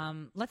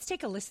 Let's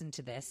take a listen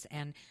to this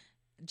and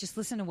just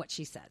listen to what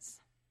she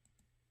says.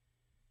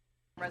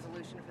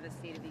 Resolution for the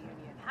State of the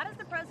Union. How does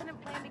the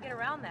president plan to get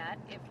around that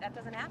if that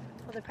doesn't happen?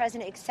 Well, the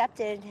president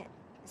accepted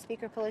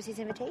Speaker Pelosi's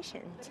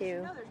invitation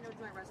to... No, there's no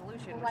joint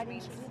resolution. Well, why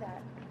didn't she do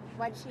that?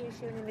 Why did she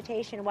issue an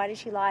invitation? Why did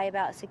she lie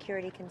about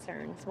security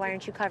concerns? Why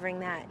aren't you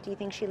covering that? Do you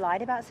think she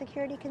lied about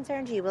security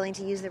concerns? Are you willing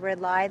to use the word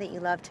lie that you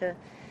love to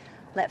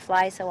let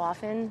fly so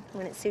often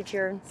when it suits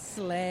your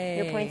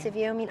points of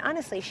view? I mean,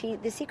 honestly,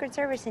 the Secret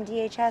Service and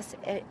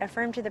DHS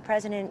affirmed to the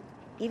president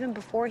even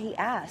before he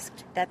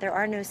asked that there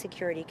are no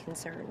security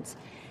concerns.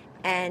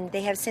 And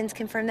they have since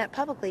confirmed that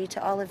publicly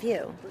to all of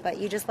you. But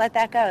you just let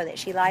that go, that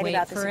she lied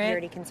about the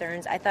security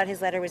concerns. I thought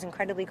his letter was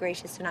incredibly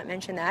gracious to not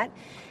mention that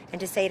and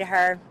to say to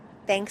her,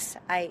 thanks,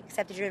 I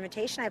accepted your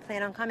invitation, I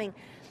plan on coming.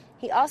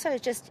 He also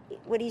is just,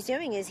 what he's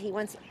doing is he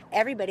wants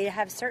everybody to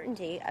have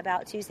certainty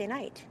about Tuesday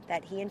night,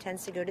 that he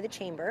intends to go to the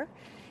chamber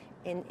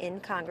in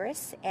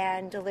Congress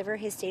and deliver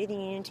his State of the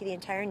Union to the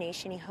entire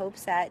nation. He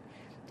hopes that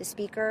the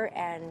Speaker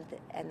and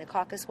the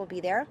caucus will be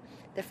there.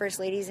 The First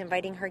Lady is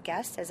inviting her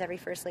guests, as every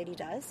First Lady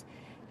does.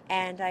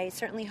 And I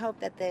certainly hope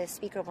that the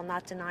Speaker will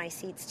not deny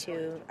seats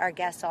to our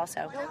guests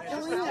also.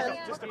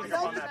 Just to pick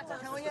up on that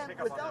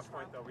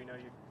point, though, we know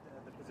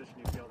the position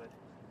you feel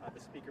that the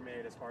Speaker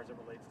made as far as it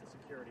relates to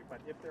security. But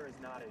if there is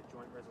not a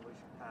joint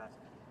resolution passed,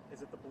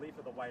 is it the belief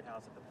of the White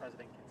House that the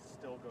President can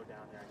still go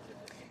down there and give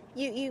this?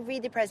 You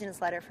read the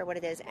President's letter for what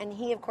it is. And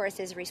he, of course,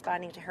 is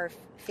responding to her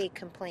fake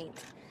complaint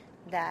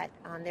that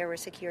there were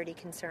security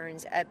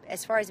concerns.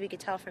 As far as we could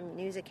tell from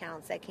news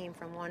accounts, that came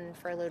from one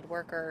furloughed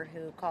worker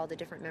who called a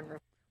different member.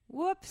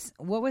 Whoops.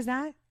 What was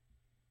that?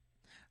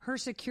 Her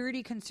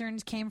security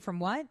concerns came from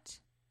what?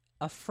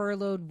 A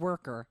furloughed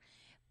worker.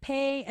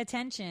 Pay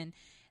attention.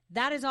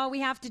 That is all we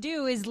have to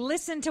do is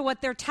listen to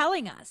what they're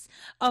telling us.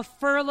 A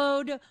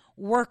furloughed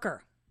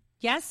worker.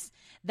 Yes,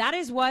 that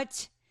is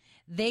what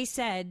they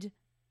said.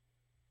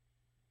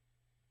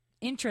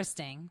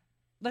 Interesting.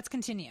 Let's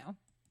continue.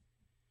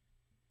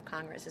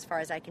 Congress, as far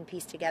as I can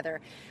piece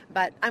together.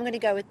 But I'm going to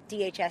go with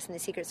DHS and the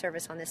Secret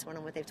Service on this one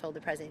and what they've told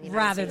the President of the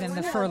United Rather States.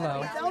 than the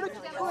furlough. Without a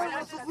current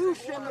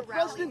resolution, the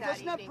President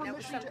doesn't have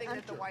permission something to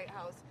that the enter. White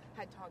House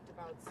had talked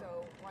about,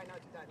 so why not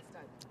do that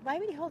instead?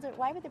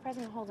 Why would the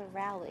President hold a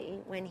rally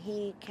when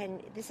he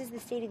can, this is the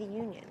State of the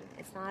Union.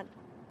 It's not,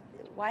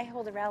 why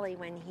hold a rally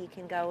when he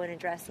can go and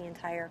address the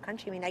entire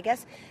country? I mean, I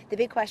guess the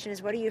big question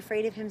is, what are you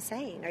afraid of him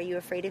saying? Are you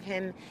afraid of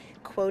him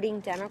quoting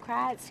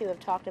Democrats who have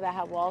talked about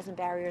how walls and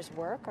barriers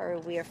work? Or are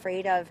we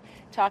afraid of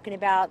talking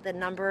about the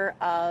number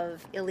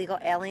of illegal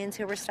aliens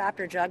who were stopped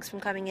or drugs from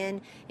coming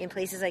in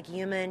places like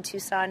Yuma and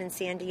Tucson and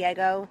San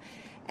Diego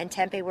and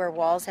Tempe, where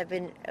walls have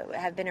been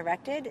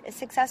erected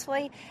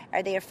successfully?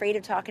 Are they afraid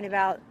of talking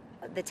about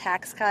the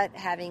tax cut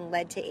having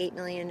led to 8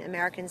 million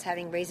Americans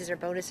having raises or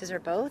bonuses or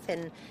both,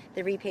 and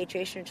the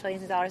repatriation of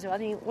trillions of dollars of wealth?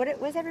 I mean, what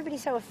was everybody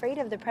so afraid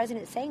of the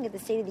President saying at the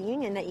State of the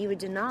Union that you would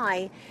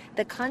deny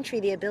the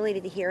country the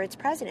ability to hear its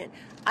president?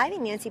 I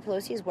think Nancy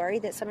Pelosi is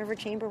worried that some of her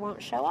chamber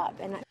won't show up.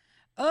 And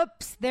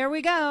Oops, there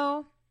we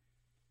go.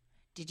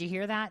 Did you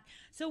hear that?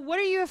 So what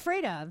are you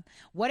afraid of?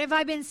 What have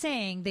I been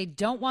saying? They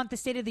don't want the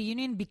State of the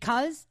Union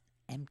because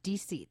empty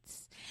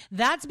seats.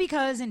 That's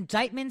because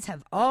indictments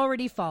have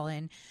already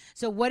fallen.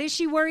 So what is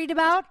she worried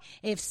about?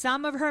 If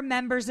some of her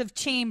members of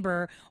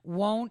chamber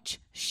won't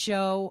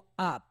show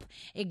up.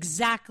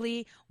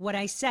 Exactly what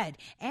I said.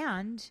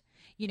 And,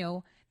 you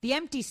know, the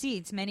empty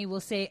seats, many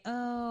will say,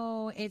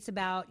 oh, it's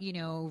about, you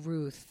know,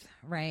 Ruth,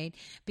 right?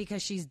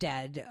 Because she's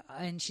dead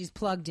and she's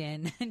plugged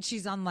in and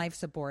she's on life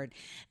support.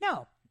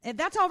 No.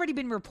 That's already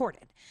been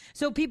reported.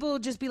 So people will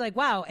just be like,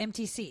 wow,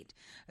 empty seat.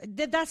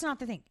 That's not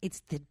the thing.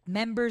 It's the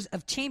members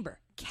of chamber.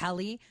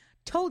 Kelly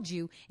told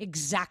you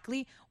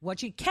exactly what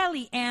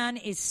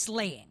Kellyanne is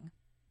slaying.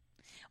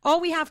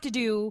 All we have to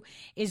do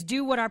is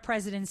do what our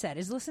president said,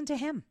 is listen to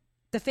him.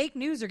 The fake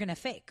news are going to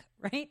fake,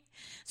 right?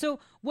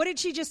 So what did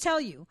she just tell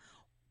you?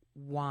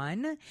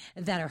 One,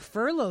 that a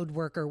furloughed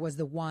worker was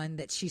the one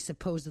that she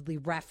supposedly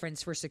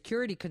referenced for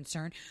security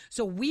concern.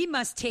 So we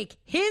must take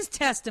his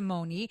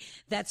testimony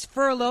that's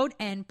furloughed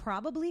and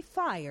probably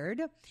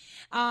fired,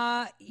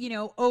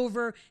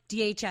 over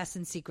DHS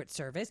and Secret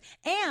Service.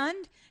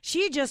 And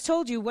she just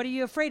told you, what are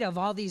you afraid of?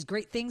 All these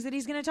great things that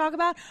he's going to talk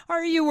about? Or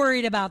are you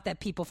worried about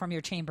that people from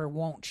your chamber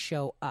won't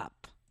show up?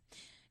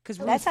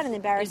 That's not an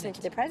embarrassment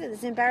to the president.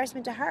 It's an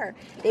embarrassment to her.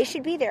 They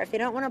should be there. If they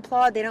don't want to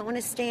applaud, they don't want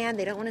to stand,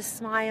 they don't want to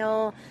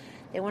smile,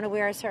 they want to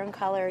wear a certain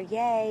color,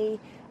 yay.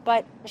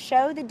 But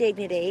show the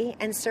dignity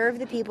and serve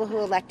the people who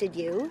elected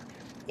you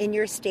in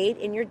your state,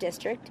 in your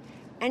district,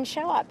 and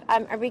show up.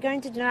 Are we going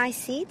to deny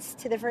seats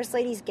to the First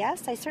Lady's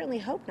guests? I certainly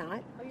hope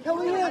not.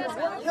 Kellyanne,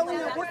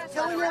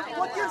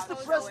 what gives the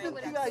president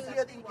the idea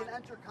that he can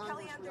enter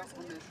Congress without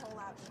permission?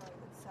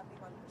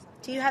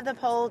 Do you have the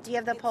poll? Do you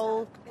have the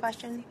poll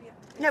question?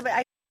 No,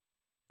 but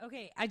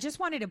Okay, I just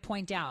wanted to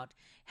point out,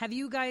 have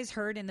you guys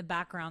heard in the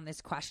background this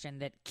question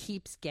that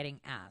keeps getting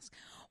asked?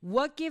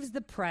 What gives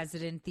the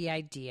president the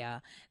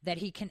idea that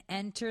he can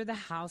enter the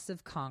House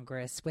of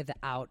Congress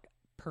without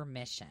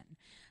permission?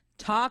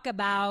 Talk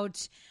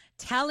about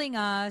telling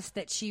us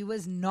that she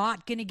was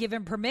not going to give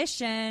him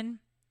permission.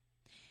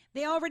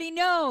 They already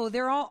know.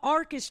 They're all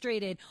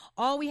orchestrated.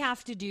 All we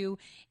have to do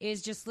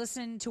is just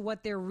listen to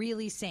what they're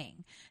really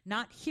saying.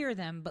 Not hear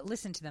them, but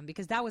listen to them.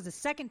 Because that was the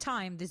second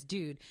time this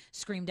dude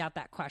screamed out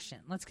that question.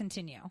 Let's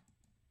continue.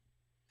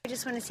 I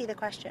just want to see the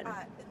question.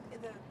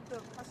 The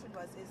question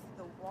was, is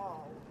the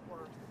wall or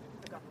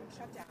the government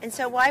shutdown? And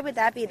so why would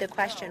that be the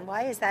question?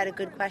 Why is that a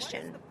good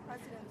question?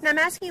 And I'm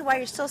asking you why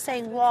you're still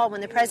saying wall when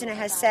the president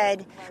has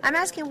said, I'm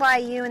asking why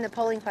you in the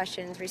polling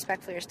questions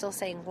respectfully are still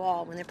saying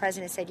wall when the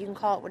president said you can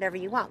call it whatever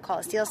you want. Call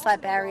it steel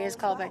slab barriers,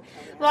 call it.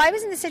 Well, I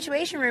was in the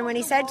Situation Room when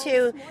he said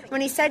to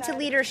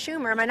Leader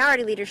Schumer,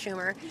 Minority Leader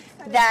Schumer,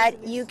 that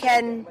you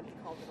can,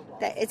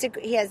 that's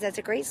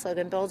a great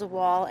slogan, build a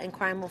wall and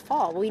crime will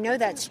fall. Well, we know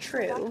that's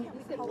true.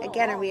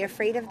 Again, are we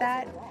afraid of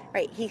that?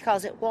 Right, he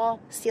calls it wall,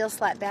 steel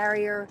slab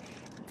barrier,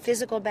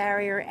 physical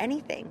barrier,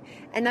 anything.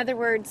 In other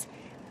words,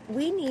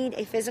 we need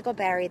a physical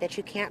barrier that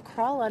you can't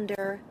crawl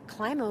under,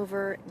 climb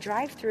over,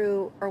 drive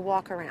through, or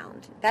walk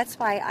around. That's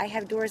why I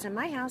have doors in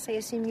my house. I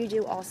assume you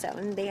do also,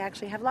 and they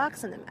actually have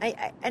locks on them.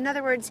 In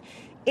other words,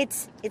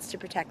 it's to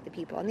protect the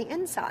people on the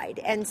inside.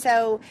 And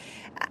so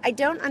I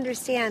don't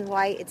understand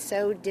why it's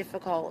so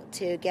difficult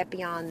to get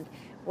beyond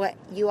what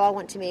you all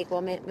want to make.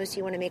 Well, most of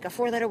you want to make a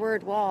 4-letter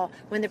word wall,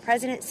 when the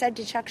president said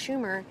to Chuck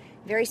Schumer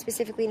very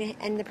specifically,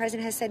 and the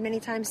president has said many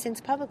times since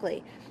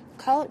publicly,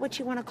 call it what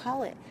you want to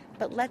call it,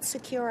 but let's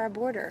secure our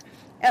border.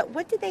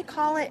 What did they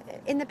call it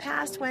in the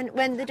past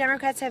when the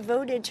Democrats have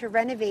voted to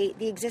renovate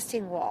the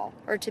existing wall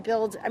or to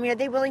build? I mean, are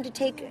they willing to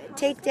take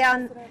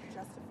down?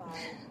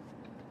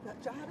 How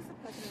does the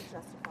president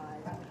justify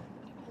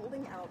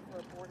holding out for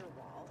a border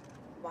wall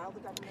while the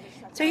government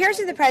is shut So down? here's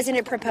what the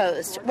president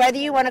proposed. Whether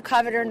you want to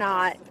cover it or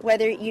not,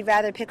 whether you'd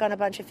rather pick on a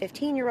bunch of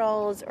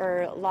 15-year-olds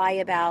or lie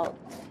about,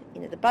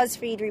 the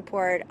BuzzFeed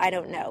report, I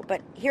don't know.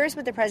 But here's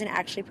what the president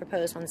actually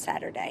proposed on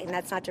Saturday, and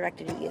that's not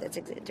directed at you. That's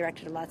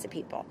directed to lots of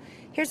people.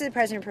 Here's what the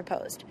president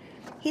proposed.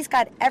 He's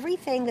got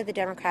everything that the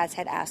Democrats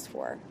had asked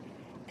for,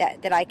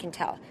 that I can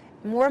tell.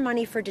 More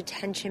money for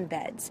detention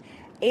beds.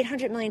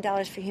 $800 million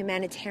for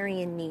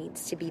humanitarian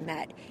needs to be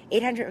met.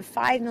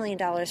 $805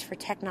 million for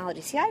technology.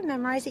 See, I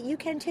memorized it. You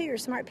can too. You're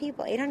smart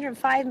people.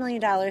 $805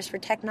 million for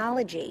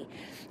technology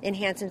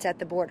enhancements at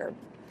the border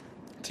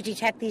to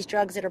detect these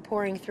drugs that are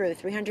pouring through.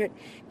 300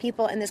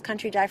 people in this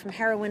country die from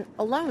heroin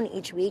alone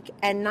each week,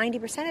 and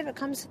 90% of it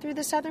comes through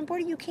the southern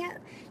border. You can't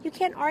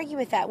argue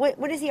with that.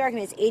 What is the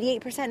argument?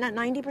 It's 88%, not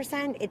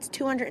 90%. It's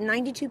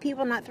 292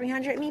 people, not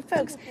 300. I mean,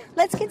 folks,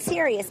 let's get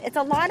serious. It's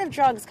a lot of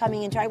drugs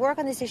coming into. I work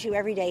on this issue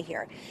every day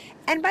here.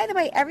 And by the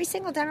way, every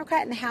single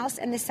Democrat in the House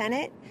and the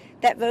Senate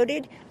that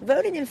voted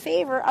in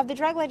favor of the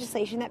drug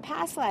legislation that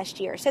passed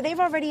last year. So they've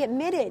already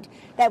admitted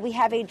that we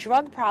have a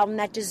drug problem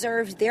that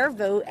deserves their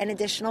vote and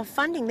additional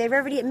funding. They've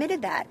already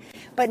admitted that.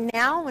 But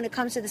now when it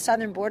comes to the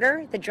southern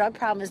border, the drug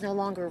problem is no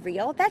longer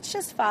real. That's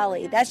just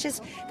folly. That's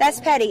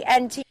petty.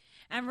 And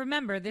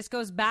remember, this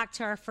goes back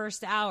to our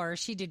first hour.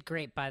 She did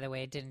great, by the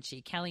way, didn't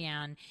she?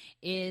 Kellyanne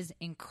is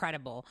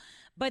incredible.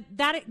 But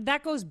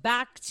that goes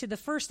back to the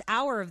first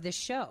hour of this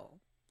show,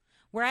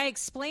 where I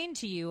explained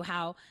to you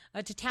how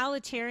a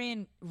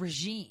totalitarian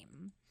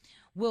regime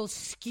will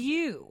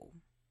skew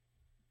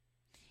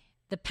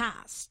the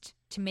past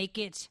to make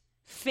it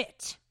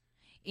fit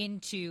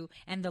into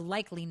and the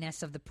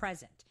likeliness of the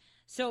present.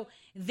 So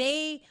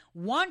they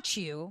want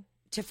you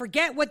to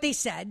forget what they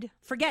said,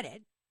 forget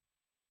it.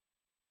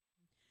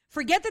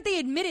 Forget that they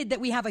admitted that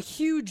we have a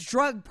huge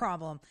drug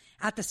problem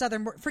at the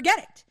southern border. Forget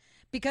it.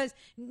 Because,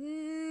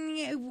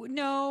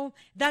 no,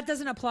 that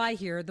doesn't apply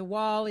here. The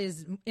wall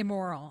is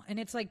immoral. And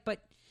it's like,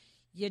 but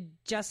you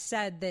just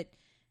said that,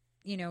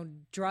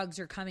 drugs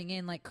are coming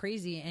in like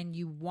crazy and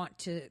you want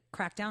to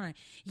crack down on it.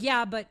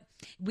 Yeah, but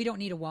we don't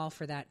need a wall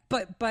for that.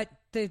 But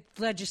the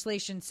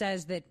legislation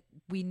says that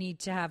we need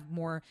to have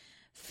more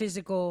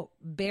physical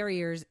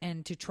barriers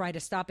and to try to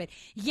stop it.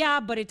 Yeah,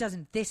 but it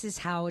doesn't. This is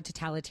how a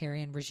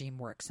totalitarian regime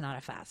works, not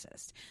a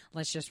fascist.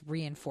 Let's just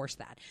reinforce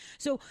that.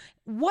 So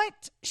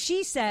what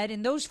she said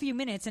in those few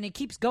minutes, and it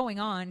keeps going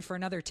on for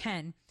another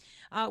 10,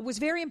 was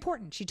very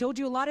important. She told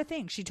you a lot of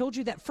things. She told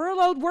you that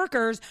furloughed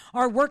workers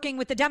are working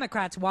with the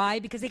Democrats. Why?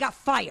 Because they got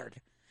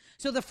fired.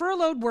 So the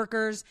furloughed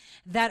workers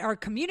that are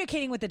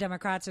communicating with the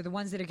Democrats are the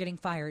ones that are getting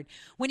fired.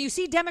 When you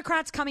see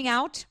Democrats coming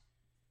out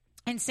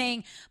and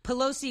saying,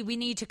 Pelosi, we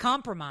need to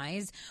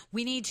compromise,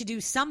 we need to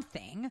do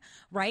something,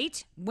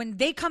 right? When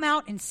they come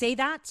out and say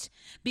that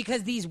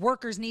because these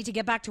workers need to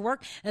get back to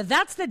work,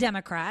 that's the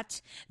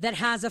Democrat that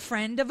has a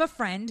friend of a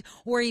friend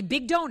or a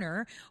big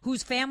donor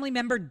whose family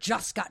member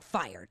just got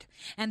fired.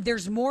 And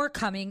there's more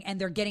coming and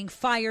they're getting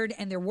fired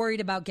and they're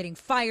worried about getting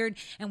fired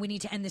and we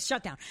need to end this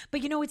shutdown.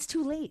 But it's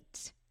too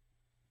late.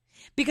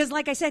 Because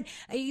like I said,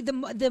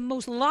 the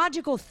most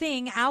logical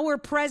thing our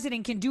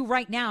president can do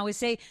right now is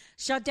say,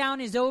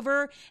 shutdown is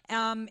over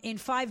in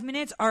 5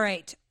 minutes. All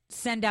right,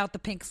 send out the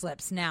pink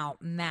slips now,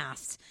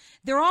 mass.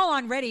 They're all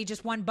on ready,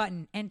 just one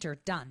button, enter,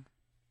 done.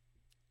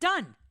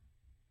 Done.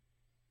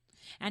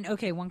 And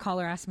okay, one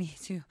caller asked me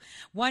to,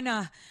 one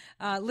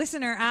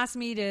listener asked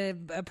me to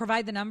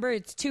provide the number.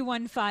 It's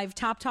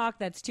 215-TOP-TALK.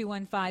 That's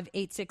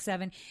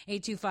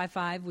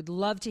 215-867-8255. Would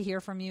love to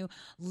hear from you.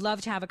 Love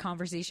to have a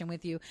conversation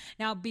with you.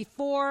 Now,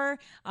 before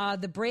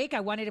the break, I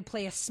wanted to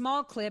play a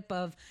small clip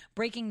of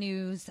breaking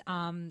news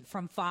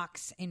from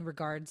Fox in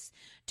regards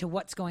to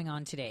what's going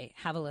on today.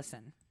 Have a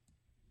listen.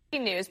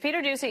 News.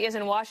 Peter Doocy is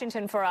in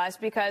Washington for us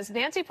because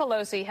Nancy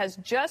Pelosi has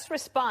just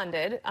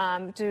responded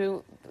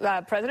to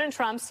President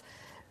Trump's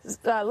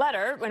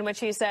letter in which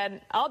he said,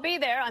 I'll be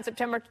there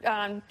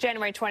on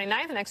January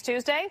 29th, next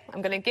Tuesday.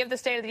 I'm going to give the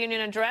State of the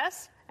Union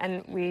address,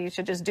 and we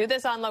should just do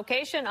this on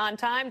location, on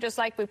time, just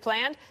like we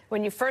planned.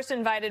 When you first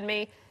invited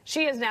me,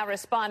 she has now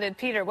responded.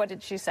 Peter, what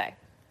did she say?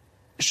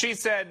 She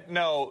said,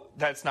 no,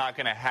 that's not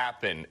going to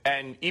happen.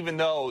 And even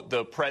though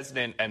the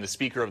president and the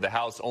Speaker of the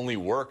House only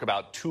work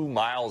about 2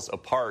 miles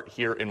apart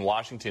here in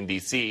Washington,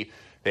 D.C.,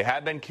 they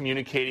have been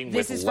communicating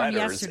with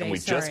letters, and we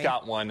just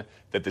got one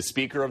that the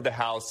Speaker of the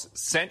House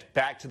sent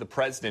back to the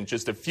president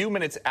just a few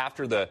minutes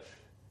after the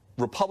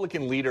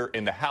Republican leader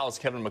in the House,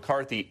 Kevin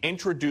McCarthy,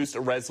 introduced a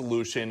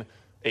resolution,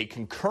 a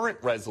concurrent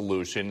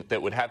resolution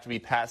that would have to be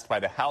passed by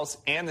the House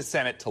and the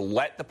Senate to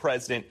let the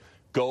president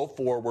go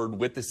forward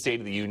with the State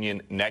of the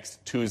Union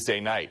next Tuesday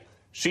night.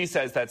 She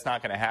says that's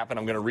not going to happen.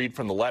 I'm going to read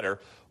from the letter.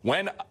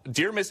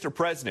 Dear Mr.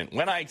 President,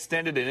 when I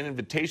extended an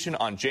invitation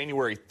on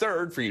January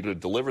 3rd for you to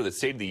deliver the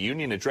State of the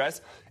Union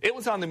address, it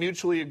was on the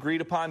mutually agreed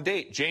upon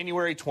date,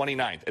 January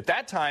 29th. At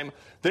that time,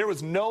 there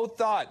was no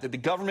thought that the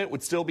government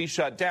would still be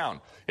shut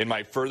down. In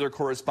my further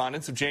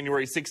correspondence of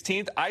January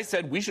 16th, I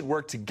said we should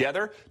work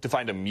together to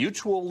find a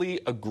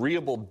mutually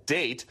agreeable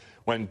date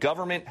when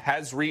government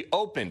has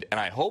reopened, and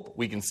I hope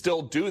we can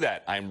still do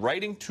that. I'm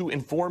writing to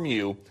inform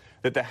you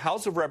that the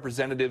House of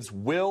Representatives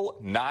will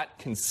not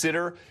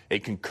consider a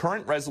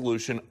concurrent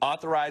resolution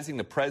authorizing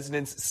the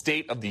president's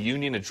State of the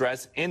Union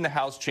address in the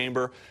House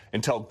chamber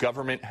until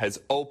government has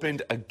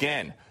opened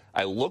again.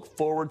 I look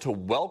forward to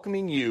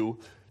welcoming you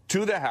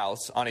to the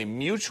House on a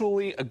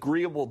mutually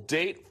agreeable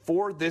date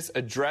for this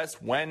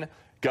address when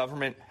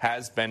government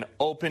has been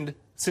opened.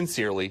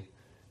 Sincerely,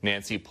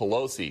 Nancy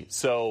Pelosi.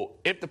 So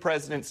if the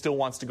president still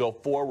wants to go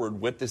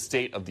forward with the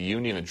State of the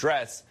Union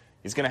address,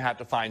 he's going to have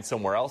to find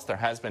somewhere else. There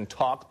has been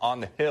talk on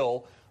the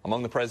Hill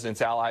among the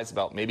president's allies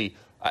about maybe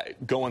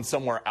going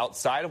somewhere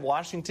outside of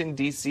Washington,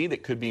 D.C.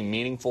 that could be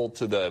meaningful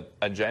to the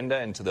agenda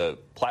and to the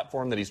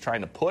platform that he's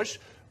trying to push.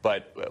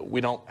 But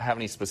we don't have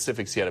any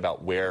specifics yet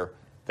about where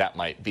that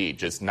might be,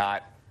 just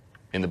not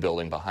in the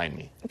building behind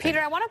me. Peter,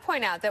 I want to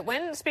point out that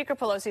when Speaker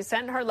Pelosi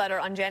sent her letter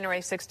on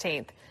January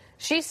 16th,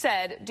 she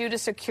said due to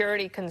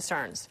security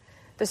concerns.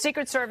 The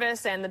Secret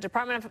Service and the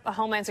Department of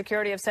Homeland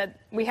Security have said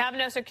we have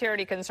no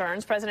security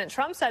concerns. President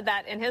Trump said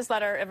that in his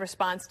letter of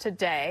response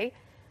today,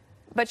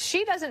 but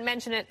she doesn't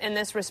mention it in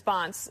this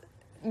response.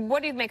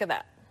 What do you make of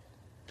that?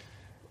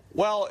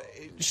 Well,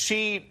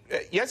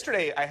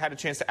 yesterday I had a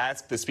chance to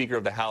ask the Speaker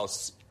of the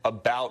House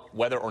about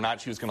whether or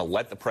not she was going to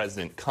let the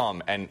president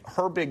come. And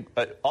her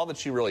all that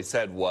she really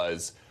said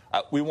was,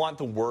 we want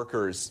the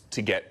workers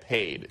to get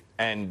paid.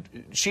 And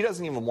she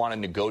doesn't even want to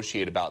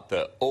negotiate about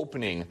the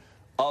opening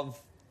of,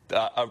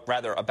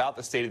 about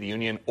the State of the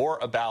Union or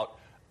about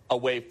a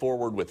way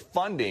forward with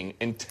funding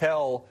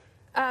until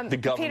the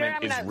government Peter,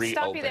 I'm is going to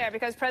reopened. stop you there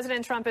because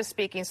President Trump is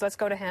speaking. So let's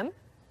go to him.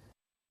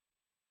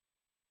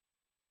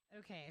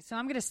 Okay, so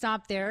I'm going to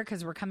stop there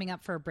because we're coming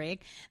up for a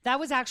break. That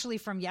was actually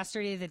from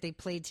yesterday that they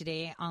played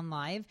today on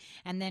live.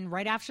 And then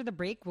right after the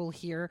break, we'll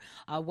hear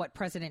what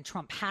President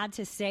Trump had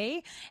to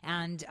say.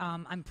 And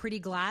I'm pretty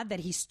glad that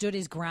he stood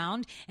his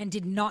ground and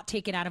did not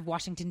take it out of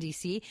Washington,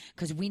 D.C.,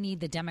 because we need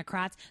the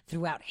Democrats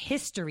throughout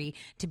history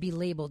to be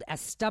labeled as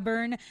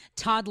stubborn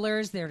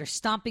toddlers. They're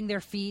stomping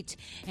their feet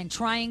and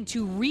trying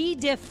to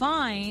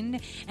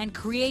redefine and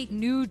create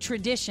new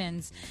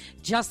traditions,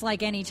 just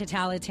like any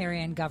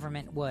totalitarian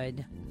government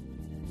would.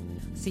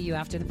 See you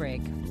after the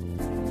break.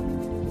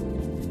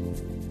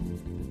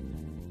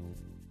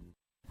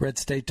 Red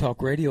State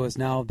Talk Radio is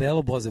now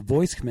available as a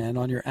voice command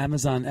on your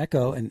Amazon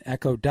Echo and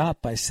Echo Dot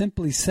by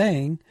simply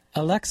saying,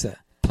 Alexa,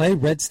 play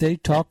Red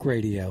State Talk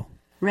Radio.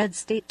 Red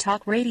State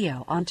Talk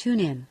Radio on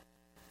TuneIn.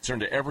 Concern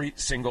to every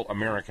single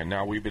American.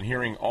 Now, we've been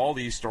hearing all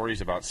these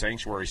stories about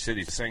sanctuary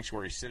cities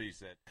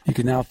that... You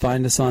can now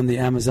find us on the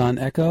Amazon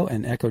Echo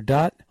and Echo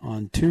Dot,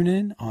 on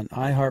TuneIn, on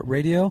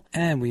iHeartRadio,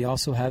 and we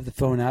also have the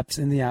phone apps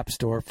in the App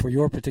Store for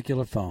your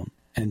particular phone.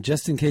 And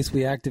just in case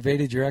we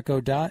activated your Echo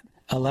Dot,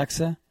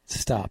 Alexa,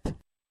 stop.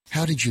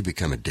 How did you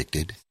become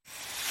addicted?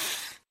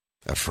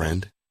 A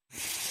friend?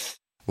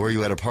 Were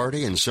you at a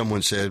party and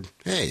someone said,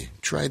 hey,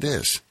 try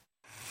this?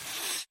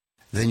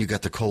 Then you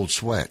got the cold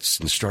sweats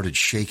and started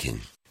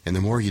shaking. And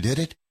the more you did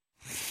it,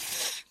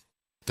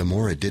 the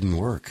more it didn't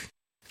work.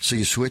 So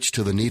you switched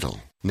to the needle.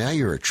 Now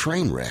you're a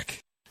train wreck.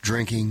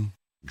 Drinking,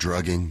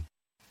 drugging,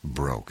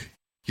 broke.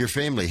 Your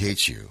family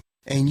hates you,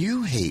 and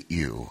you hate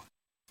you.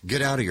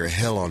 Get out of your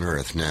hell on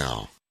earth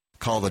now.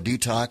 Call the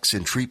Detox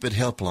and Treatment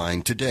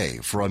Helpline today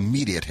for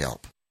immediate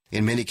help.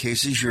 In many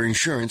cases, your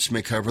insurance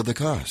may cover the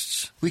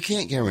costs. We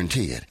can't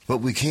guarantee it, but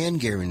we can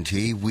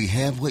guarantee we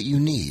have what you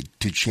need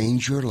to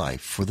change your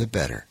life for the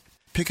better.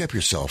 Pick up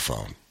your cell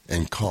phone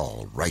and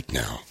call right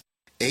now.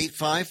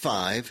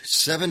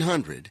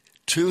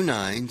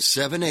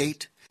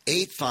 855-700-2978.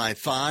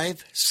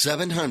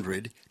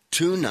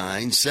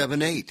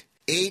 855-700-2978.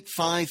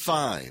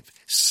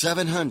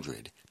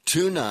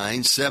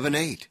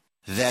 855-700-2978.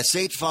 That's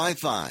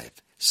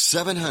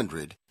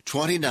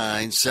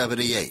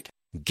 855-700-2978.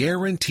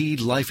 Guaranteed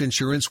life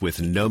insurance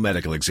with no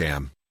medical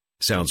exam.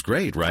 Sounds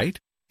great, right?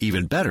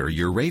 Even better,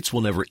 your rates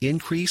will never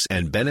increase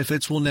and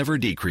benefits will never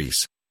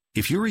decrease.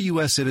 If you're a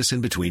U.S.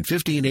 citizen between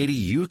 50 and 80,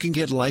 you can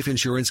get life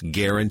insurance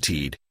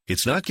guaranteed.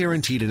 It's not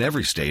guaranteed in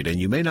every state, and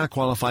you may not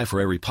qualify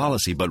for every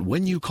policy, but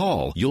when you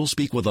call, you'll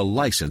speak with a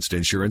licensed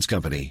insurance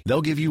company.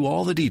 They'll give you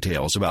all the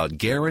details about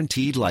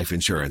guaranteed life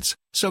insurance.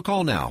 So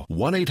call now,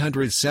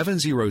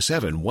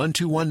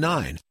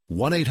 1-800-707-1219,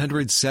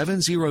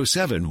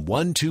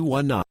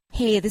 1-800-707-1219.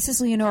 Hey, this is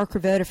Leonora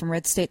Cravota from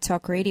Red State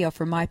Talk Radio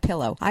for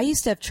MyPillow. I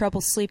used to have trouble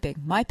sleeping.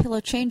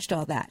 MyPillow changed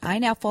all that. I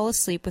now fall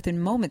asleep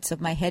within moments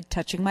of my head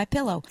touching my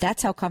pillow.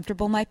 That's how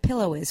comfortable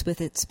MyPillow is with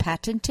its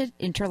patented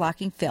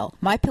interlocking fill.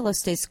 MyPillow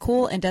stays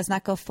cool and does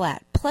not go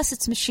flat. Plus,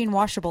 it's machine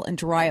washable and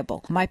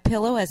dryable.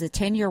 MyPillow has a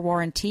 10-year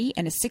warranty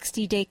and a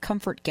 60-day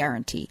comfort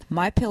guarantee.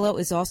 MyPillow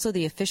is also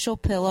the official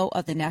pillow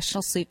of the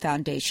National Sleep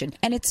Foundation,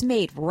 and it's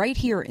made right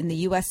here in the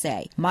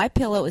USA.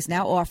 MyPillow is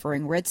now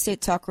offering Red State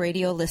Talk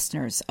Radio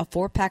listeners a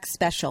 4-pack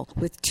special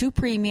with 2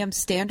 premium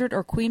standard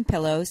or queen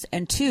pillows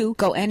and 2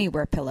 go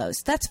anywhere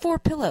pillows. That's 4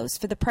 pillows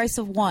for the price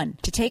of 1.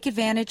 To take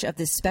advantage of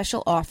this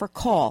special offer,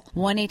 call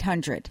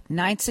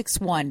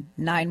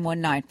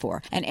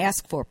 1-800-961-9194 and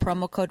ask for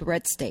promo code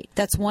RedState.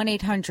 That's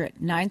 1-800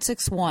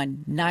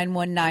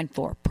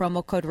 1-800-961-9194.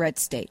 Promo code Red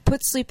State.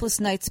 Put sleepless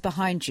nights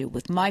behind you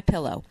with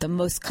MyPillow, the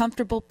most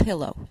comfortable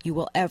pillow you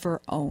will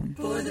ever own.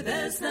 For the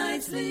best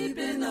night's sleep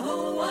in the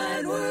whole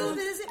wide world,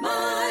 visit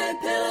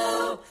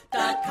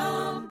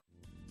MyPillow.com.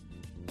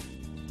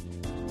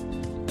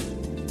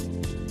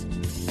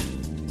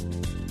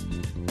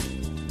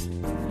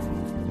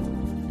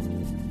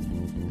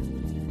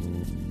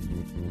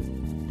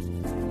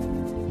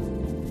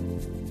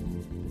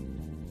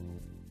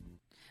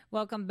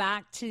 Welcome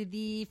back to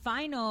the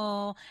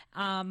final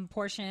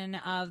portion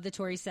of the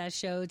Tori Says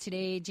Show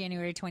today,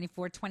 January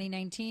 24,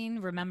 2019.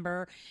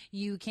 Remember,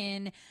 you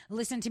can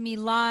listen to me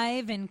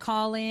live and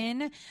call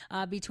in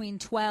between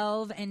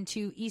 12 and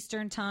 2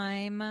 Eastern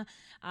Time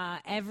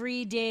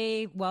every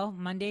day, well,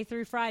 Monday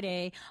through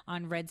Friday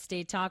on Red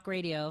State Talk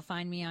Radio.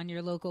 Find me on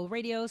your local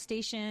radio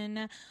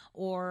station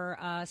or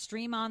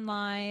stream on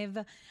live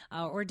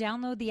or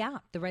download the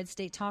app, the Red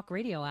State Talk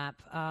Radio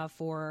app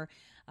for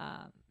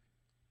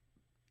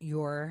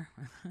your,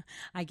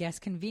 I guess,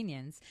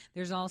 convenience.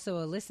 There's also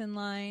a listen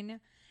line.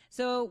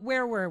 So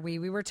where were we?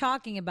 We were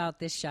talking about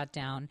this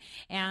shutdown.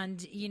 And,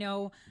 you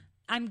know,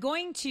 I'm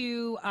going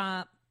to,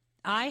 I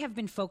have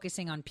been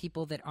focusing on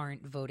people that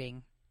aren't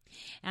voting.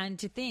 And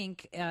to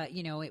think,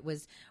 you know, it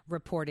was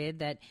reported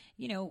that,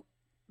 you know,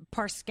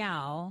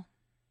 Pascal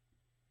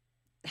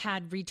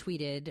had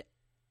retweeted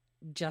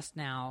just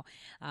now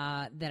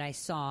that I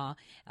saw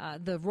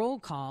the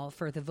roll call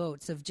for the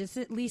votes of just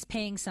at least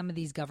paying some of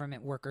these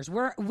government workers,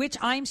 which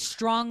I'm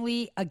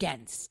strongly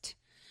against.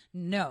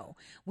 No,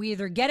 we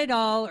either get it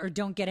all or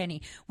don't get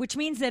any, which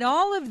means that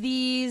all of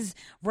these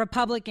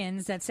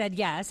Republicans that said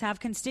yes have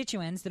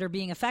constituents that are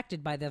being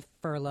affected by the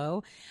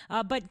furlough.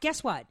 But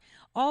guess what?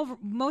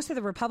 Most of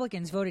the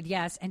Republicans voted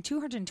yes, and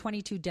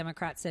 222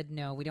 Democrats said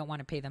no, we don't want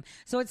to pay them.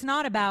 So it's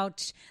not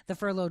about the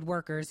furloughed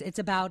workers. It's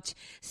about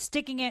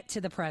sticking it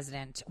to the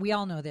president. We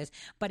all know this.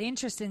 But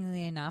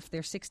interestingly enough,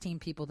 there's 16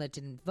 people that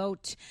didn't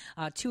vote.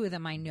 2 of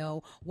them I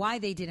know why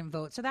they didn't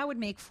vote. So that would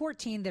make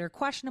 14 that are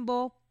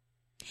questionable.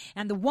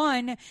 And the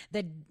one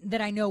that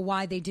I know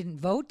why they didn't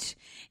vote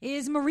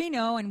is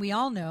Marino, and we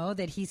all know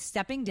that he's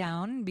stepping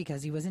down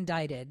because he was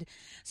indicted.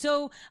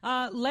 So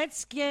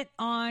let's get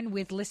on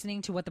with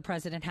listening to what the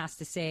president has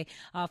to say.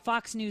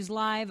 Fox News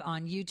Live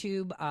on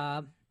YouTube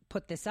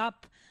put this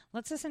up.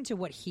 Let's listen to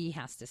what he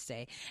has to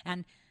say.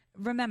 And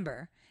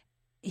remember,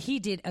 he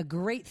did a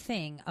great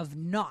thing of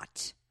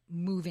not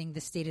moving the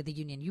State of the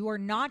Union. You are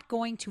not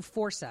going to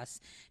force us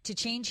to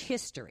change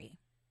history.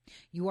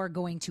 You are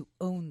going to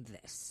own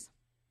this.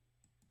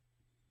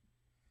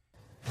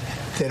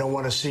 They don't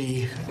want to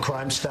see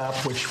crime stop,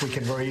 which we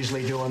can very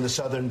easily do on the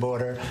southern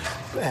border.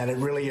 And it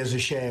really is a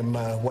shame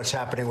what's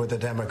happening with the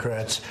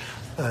Democrats.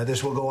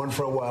 This will go on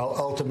for a while.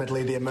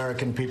 Ultimately, the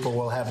American people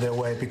will have their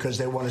way because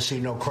they want to see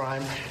no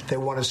crime. They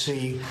want to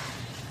see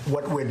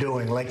what we're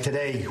doing. Like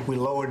today, we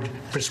lowered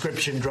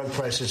prescription drug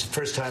prices,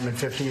 first time in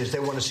 50 years. They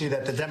want to see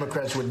that. The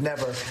Democrats would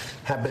never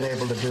have been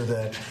able to do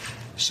that.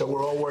 So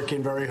we're all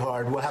working very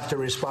hard. We'll have to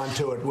respond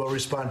to it. We'll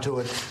respond to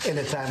it in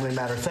a timely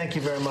manner. Thank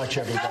you very much,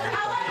 everybody.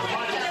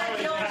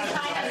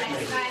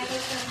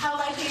 How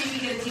likely are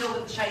you going to deal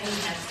with the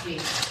Chinese next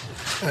week?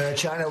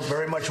 China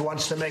very much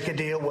wants to make a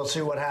deal. We'll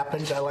see what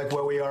happens. I like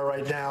where we are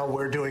right now.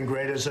 We're doing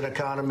great as an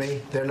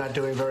economy. They're not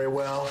doing very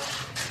well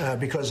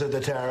because of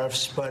the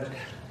tariffs. But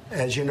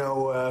as you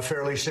know,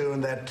 fairly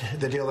soon that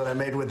the deal that I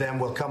made with them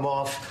will come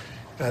off.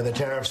 The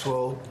tariffs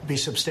will be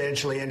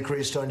substantially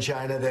increased on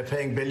China. They're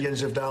paying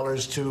billions of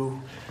dollars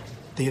to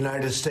the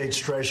United States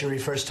Treasury.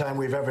 First time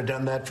we've ever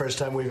done that. First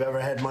time we've ever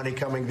had money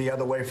coming the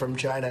other way from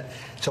China.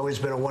 It's always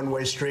been a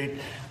one-way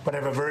street. But I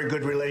have a very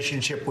good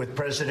relationship with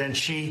President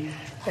Xi,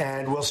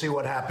 and we'll see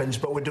what happens.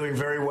 But we're doing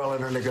very well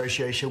in our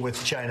negotiation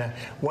with China.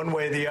 One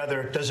way or the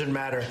other, doesn't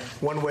matter.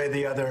 One way or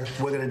the other,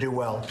 we're going to do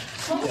well.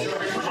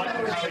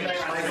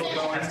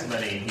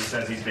 Testimony, he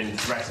says he's been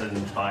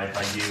threatened by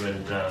you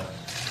and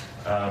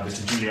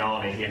Mr.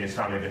 Giuliani. He and his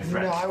family have been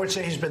threatened. No, I would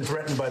say he's been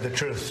threatened by the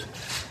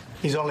truth.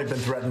 He's only been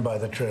threatened by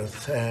the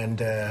truth, and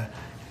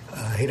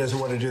he doesn't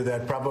want to do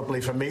that probably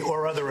from me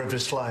or other of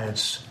his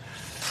clients.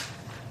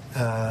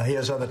 He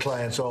has other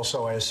clients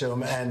also, I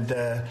assume,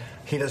 and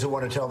he doesn't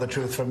want to tell the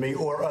truth from me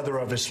or other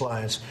of his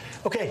clients.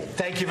 Okay,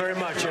 thank you very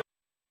much.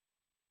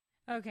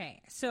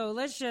 Okay, so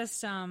let's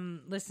just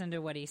listen to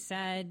what he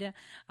said.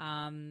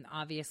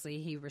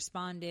 Obviously, he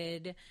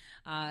responded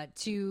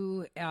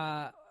to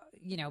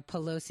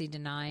Pelosi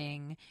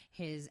denying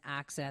his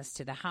access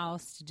to the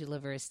House to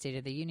deliver his State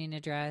of the Union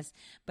address.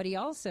 But he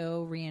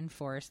also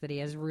reinforced that he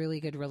has really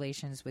good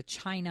relations with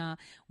China,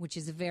 which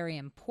is very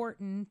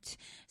important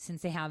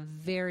since they have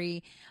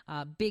very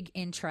big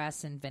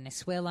interests in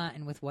Venezuela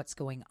and with what's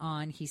going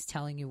on. He's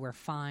telling you we're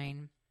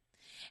fine.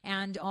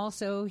 And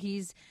also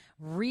he's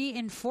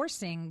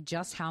reinforcing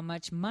just how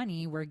much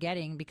money we're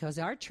getting because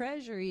our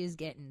treasury is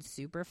getting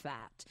super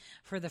fat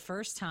for the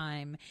first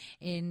time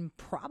in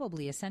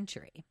probably a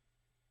century.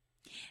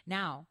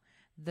 Now,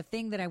 the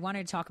thing that I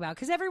wanted to talk about,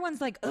 because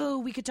everyone's like, oh,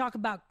 we could talk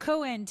about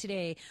Cohen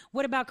today.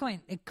 What about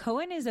Cohen?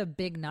 Cohen is a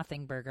big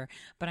nothing burger,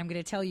 but I'm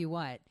going to tell you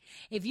what.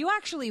 If you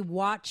actually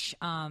watch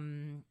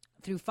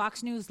through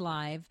Fox News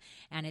Live,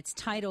 and it's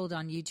titled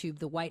on YouTube,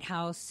 The White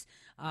House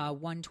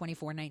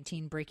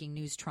 1/24/19 Breaking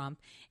News Trump.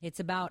 It's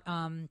about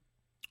on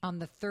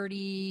the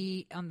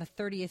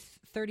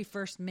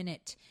 31st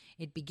minute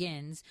it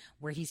begins,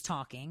 where he's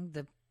talking,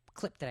 the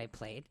clip that I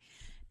played.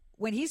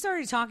 When he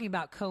started talking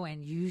about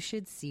Cohen, you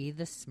should see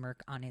the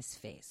smirk on his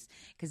face,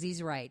 because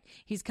he's right.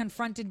 He's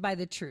confronted by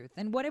the truth.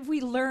 And what have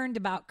we learned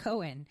about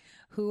Cohen?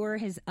 Who are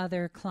his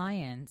other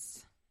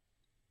clients?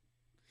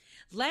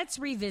 Let's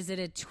revisit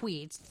a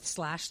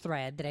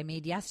tweet/thread that I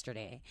made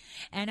yesterday.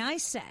 And I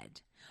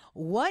said,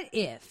 what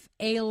if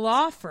a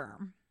law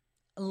firm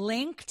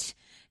linked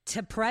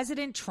to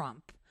President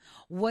Trump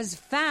was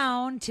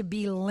found to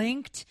be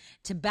linked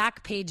to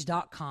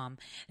Backpage.com?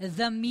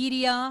 The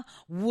media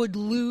would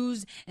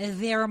lose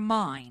their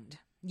mind.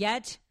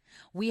 Yet,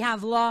 we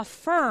have law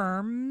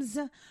firms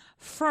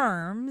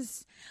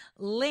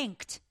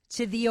linked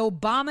to the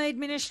Obama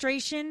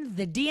administration,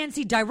 the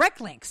DNC,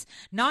 direct links,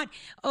 not,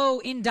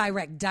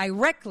 indirect,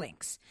 direct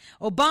links.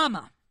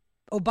 Obama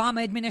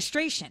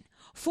administration,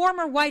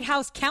 former White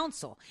House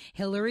counsel,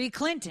 Hillary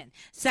Clinton,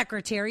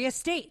 Secretary of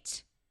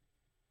State,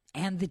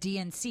 and the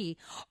DNC,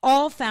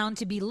 all found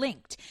to be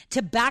linked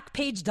to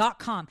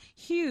Backpage.com.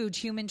 Huge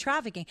human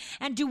trafficking.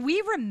 And do we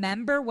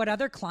remember what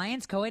other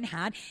clients Cohen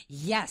had?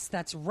 Yes,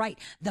 that's right.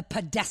 The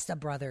Podesta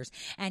brothers.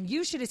 And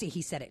you should have seen,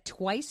 he said it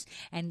twice,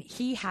 and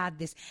he had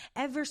this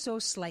ever so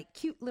slight,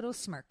 cute little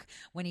smirk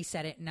when he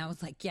said it. And I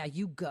was like, yeah,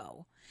 you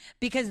go.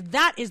 Because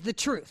that is the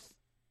truth.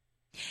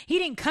 He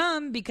didn't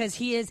come because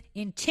he is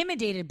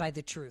intimidated by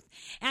the truth.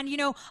 And,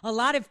 a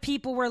lot of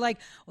people were like,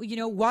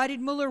 why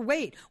did Mueller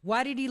wait?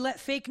 Why did he let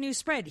fake news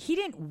spread? He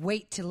didn't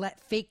wait to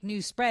let fake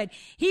news spread.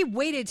 He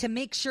waited to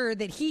make sure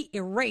that he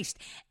erased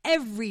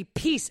every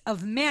piece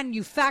of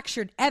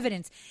manufactured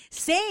evidence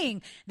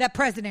saying that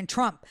President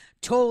Trump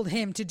told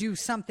him to do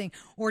something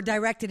or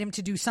directed him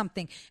to do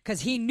something,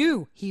 because he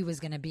knew he was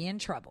going to be in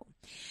trouble.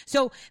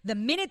 So the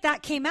minute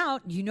that came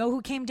out, you know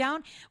who came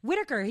down?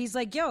 Whitaker. He's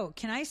like, yo,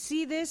 can I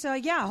see this?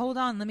 Yeah, hold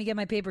on. Let me get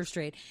my papers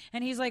straight.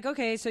 And he's like,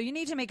 okay, so you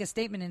need to make a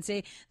statement and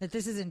say that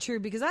this isn't true,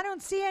 because I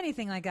don't see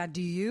anything like that.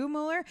 Do you,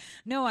 Mueller?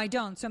 No, I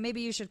don't. So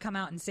maybe you should come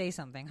out and say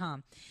something, huh?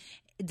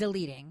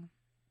 Deleting.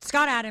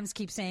 Scott Adams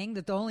keeps saying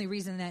that the only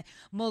reason that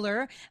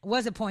Mueller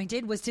was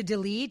appointed was to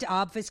delete,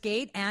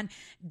 obfuscate, and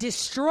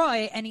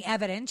destroy any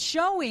evidence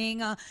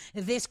showing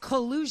this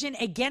collusion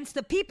against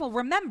the people.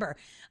 Remember,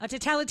 a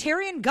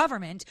totalitarian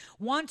government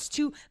wants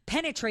to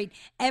penetrate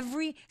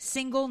every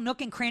single nook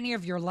and cranny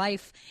of your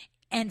life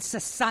and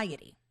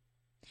society.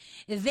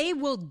 They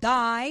will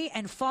die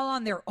and fall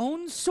on their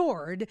own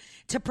sword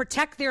to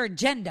protect their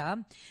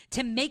agenda,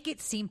 to make it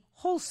seem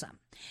wholesome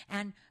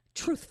and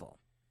truthful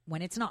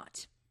when it's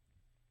not.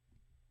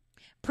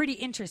 Pretty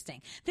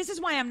interesting. This is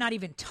why I'm not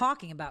even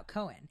talking about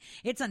Cohen.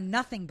 It's a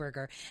nothing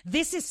burger.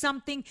 This is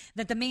something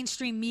that the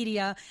mainstream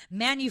media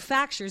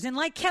manufactures. And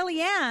like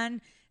Kellyanne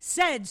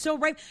said, so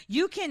right,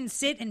 you can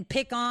sit and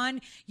pick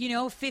on,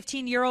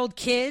 15-year-old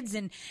kids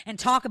and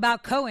talk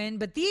about Cohen,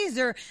 but these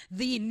are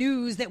the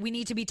news that we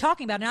need to be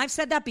talking about. And I've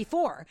said that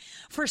before.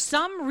 For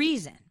some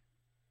reason,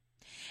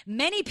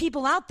 many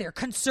people out there,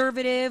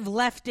 conservative,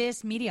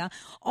 leftist media,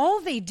 all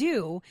they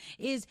do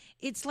is,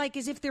 it's like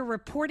as if they're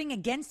reporting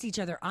against each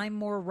other. I'm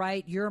more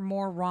right, you're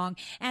more wrong,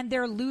 and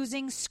they're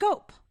losing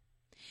scope.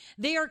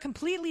 They are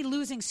completely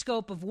losing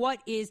scope of what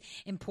is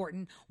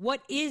important,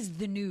 what is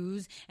the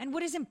news, and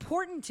what is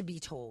important to be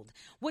told.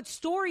 What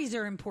stories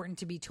are important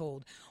to be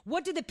told?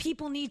 What do the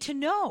people need to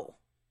know?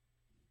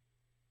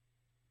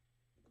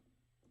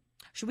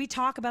 Should we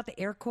talk about the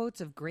air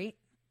quotes of great?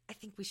 I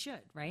think we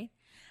should, right?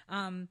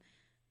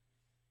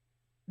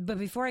 But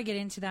before I get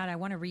into that, I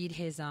want to read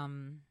his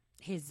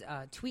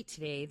tweet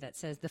today that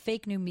says, the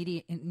fake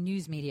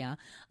news media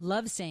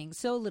loves saying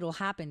so little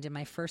happened in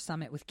my first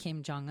summit with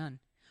Kim Jong-un.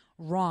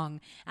 Wrong.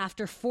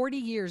 After 40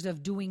 years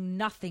of doing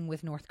nothing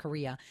with North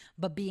Korea,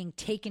 but being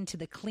taken to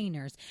the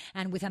cleaners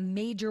and with a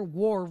major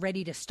war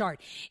ready to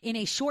start, in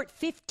a short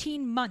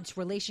 15 months,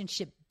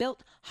 relationship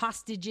built,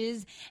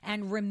 hostages,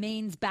 and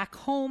remains back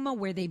home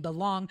where they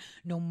belong.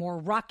 No more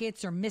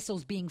rockets or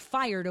missiles being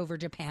fired over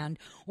Japan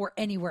or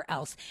anywhere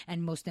else.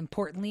 And most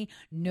importantly,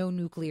 no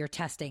nuclear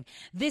testing.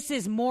 This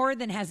is more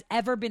than has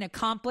ever been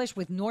accomplished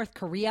with North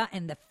Korea,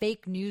 and the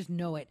fake news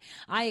know it.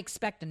 I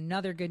expect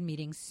another good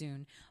meeting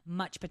soon.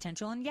 Much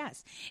potential. And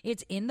yes,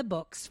 it's in the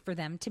books for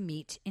them to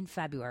meet in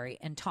February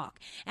and talk.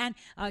 And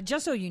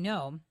just so you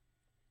know,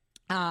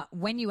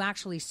 when you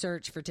actually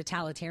search for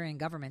totalitarian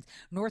governments,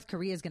 North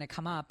Korea is going to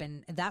come up,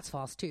 and that's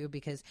false too,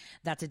 because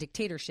that's a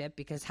dictatorship.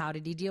 Because how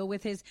did he deal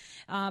with his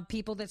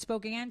people that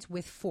spoke against?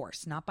 With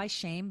force, not by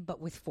shame, but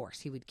with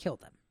force. He would kill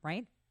them,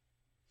 right?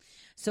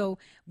 So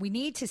we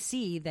need to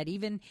see that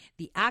even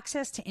the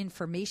access to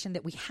information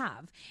that we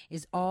have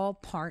is all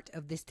part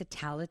of this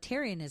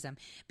totalitarianism.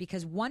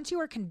 Because once you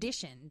are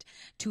conditioned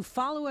to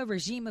follow a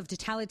regime of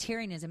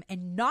totalitarianism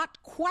and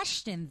not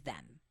question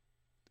them,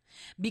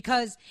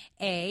 because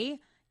A,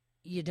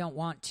 you don't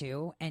want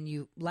to and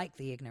you like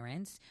the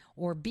ignorance,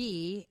 or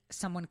B,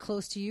 someone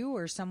close to you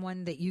or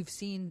someone that you've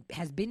seen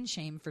has been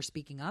shamed for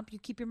speaking up, you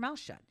keep your mouth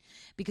shut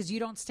because you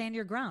don't stand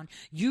your ground.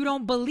 You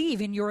don't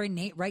believe in your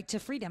innate right to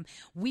freedom.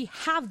 We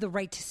have the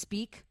right to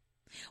speak.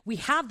 We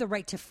have the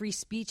right to free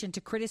speech and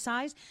to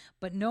criticize,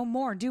 but no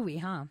more, do we,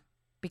 huh?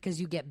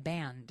 Because you get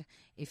banned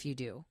if you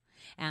do.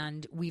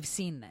 And we've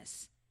seen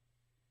this.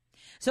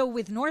 So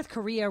with North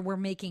Korea, we're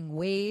making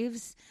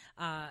waves.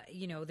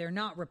 They're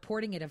not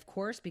reporting it, of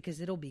course, because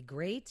it'll be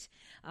great.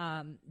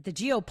 The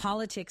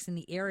geopolitics in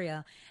the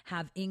area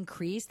have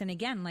increased. And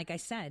again, like I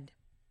said,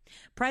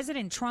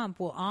 President Trump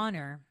will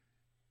honor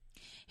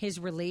his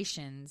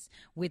relations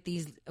with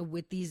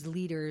these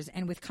leaders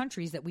and with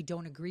countries that we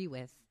don't agree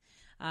with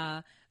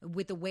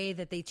the way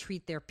that they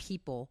treat their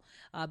people,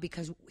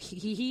 because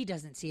he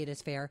doesn't see it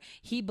as fair.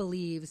 He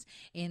believes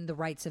in the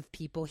rights of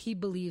people. He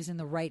believes in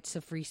the rights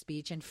of free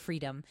speech and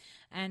freedom,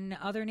 and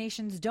other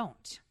nations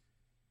don't.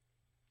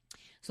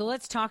 So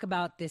let's talk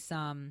about this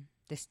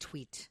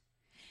tweet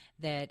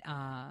that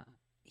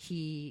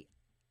he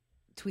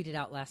tweeted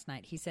out last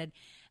night. He said,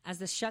 as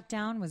the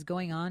shutdown was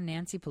going on,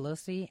 Nancy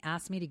Pelosi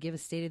asked me to give a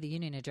State of the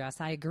Union address.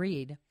 I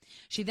agreed.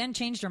 She then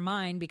changed her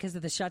mind because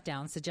of the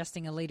shutdown,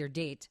 suggesting a later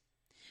date.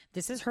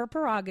 This is her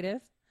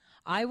prerogative.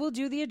 I will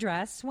do the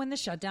address when the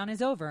shutdown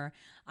is over.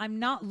 I'm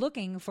not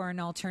looking for an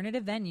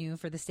alternative venue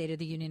for the State of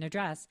the Union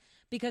address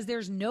because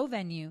there's no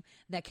venue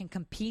that can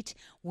compete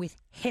with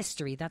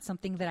history. That's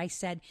something that I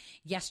said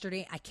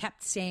yesterday. I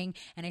kept saying,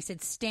 and I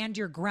said, stand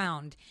your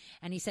ground.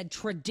 And he said,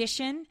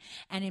 tradition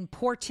and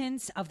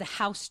importance of the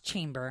House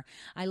chamber.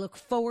 I look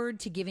forward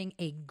to giving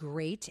a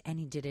great, and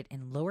he did it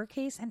in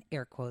lowercase and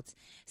air quotes,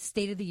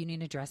 State of the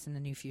Union address in the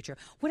new future.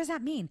 What does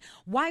that mean?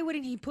 Why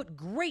wouldn't he put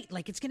great?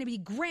 Like it's going to be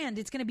grand.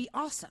 It's going to be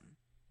awesome.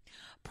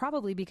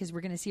 Probably because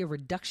we're going to see a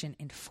reduction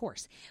in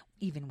force,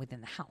 even within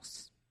the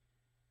House.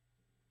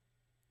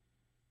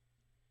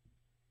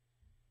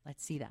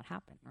 Let's see that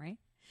happen, right?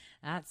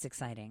 That's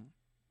exciting.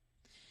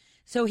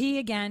 So he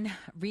again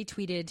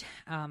retweeted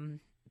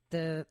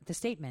the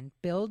statement,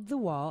 build the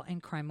wall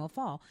and crime will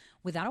fall.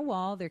 Without a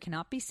wall, there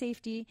cannot be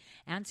safety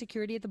and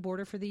security at the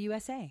border for the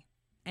USA.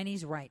 And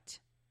he's right.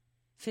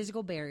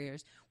 Physical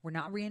barriers. We're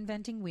not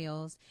reinventing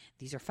wheels.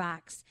 These are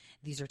facts.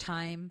 These are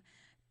time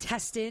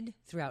tested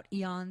throughout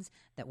eons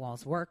that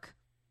walls work.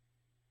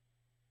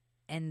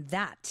 And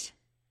that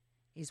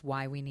is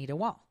why we need a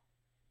wall.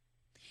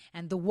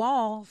 And the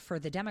wall for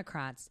the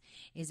Democrats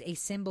is a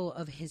symbol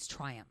of his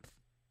triumph.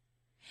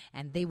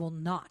 And they will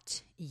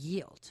not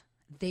yield.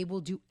 They will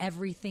do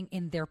everything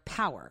in their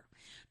power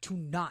to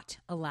not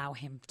allow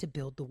him to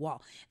build the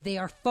wall. They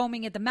are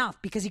foaming at the mouth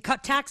because he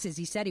cut taxes.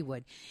 He said he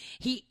would.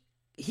 He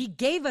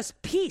gave us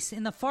peace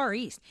in the Far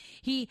East.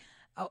 He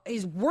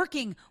is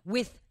working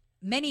with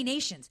many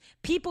nations.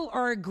 People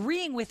are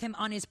agreeing with him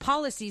on his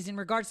policies in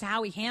regards to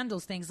how he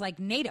handles things like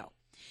NATO.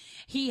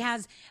 He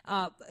has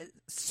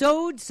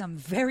sowed some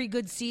very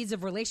good seeds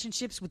of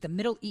relationships with the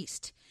Middle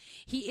East.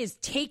 He is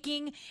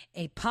taking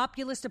a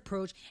populist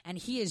approach, and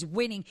he is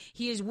winning.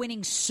 He is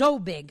winning so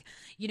big.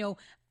 You know,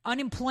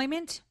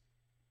 unemployment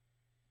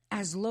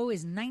as low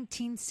as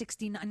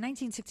 1969.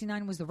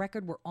 1969 was the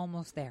record. We're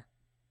almost there.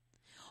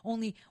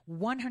 Only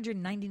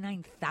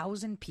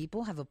 199,000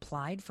 people have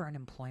applied for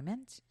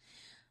unemployment.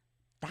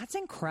 That's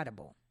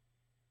incredible.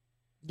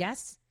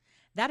 Yes,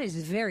 that is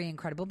very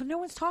incredible, but no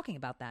one's talking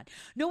about that.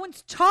 No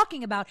one's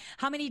talking about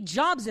how many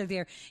jobs are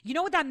there. You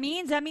know what that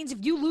means? That means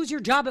if you lose your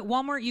job at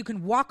Walmart, you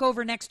can walk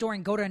over next door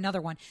and go to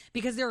another one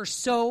because there are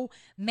so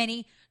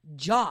many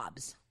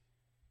jobs.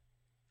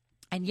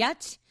 And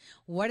yet,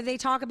 what do they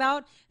talk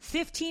about?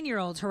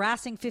 15-year-olds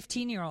harassing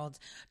 15-year-olds,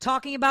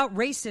 talking about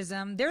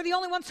racism. They're the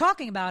only ones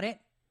talking about it.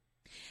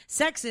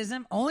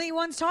 Sexism, only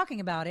ones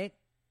talking about it.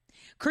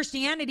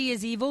 Christianity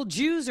is evil.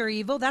 Jews are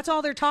evil. That's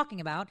all they're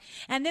talking about.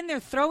 And then they're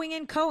throwing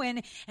in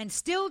Cohen and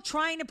still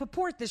trying to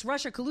purport this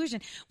Russia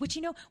collusion, which,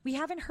 you know, we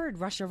haven't heard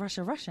Russia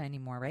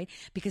anymore, right?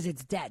 Because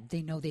it's dead.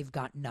 They know they've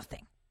got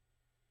nothing.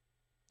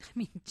 I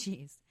mean,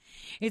 geez.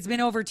 It's been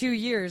over 2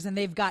 years and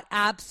they've got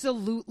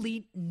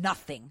absolutely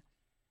nothing.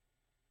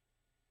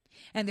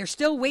 And they're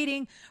still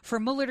waiting for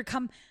Mueller to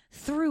come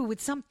through with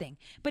something.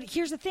 But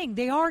here's the thing.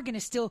 They are going to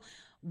still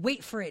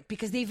wait for it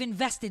because they've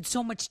invested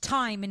so much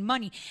time and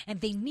money and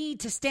they need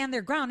to stand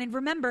their ground. And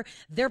remember,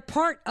 they're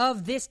part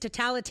of this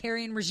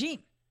totalitarian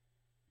regime.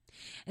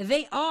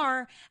 They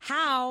are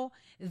how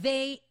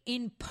they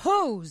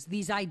impose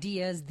these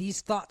ideas,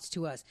 these thoughts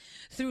to us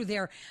through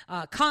their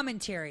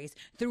commentaries,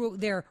 through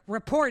their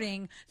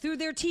reporting, through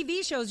their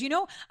TV shows. You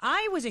know,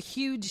 I was a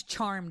huge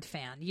Charmed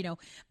fan, you know,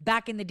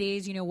 back in the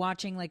days, you know,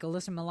 watching like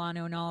Alyssa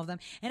Milano and all of them.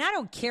 And I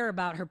don't care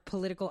about her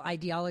political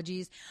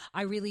ideologies.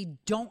 I really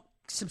don't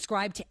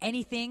subscribe to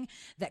anything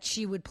that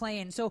she would play.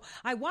 And so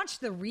I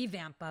watched the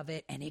revamp of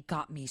it, and it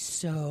got me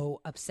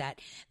so upset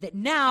that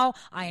now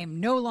I am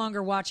no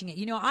longer watching it.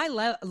 You know, I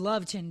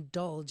love to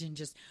indulge in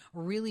just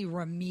really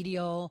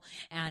remedial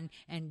and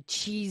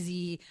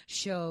cheesy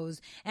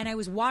shows. And I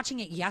was watching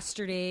it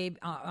yesterday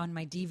on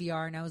my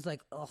DVR, and I was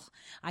like, ugh.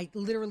 I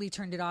literally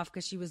turned it off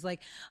because she was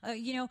like,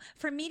 you know,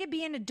 for me to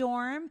be in a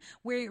dorm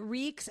where it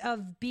reeks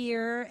of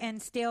beer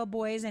and stale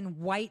boys and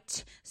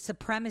white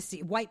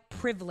supremacy, white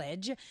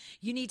privilege,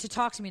 you need to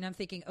talk to me. And I'm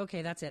thinking,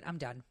 okay, that's it. I'm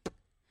done.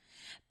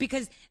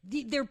 Because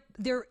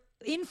they're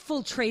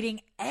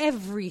infiltrating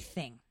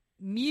everything.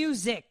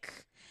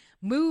 Music,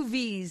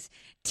 movies,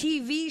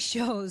 TV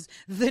shows,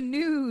 the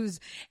news,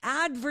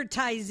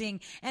 advertising.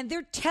 And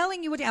they're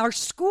telling you what our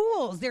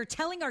schools, they're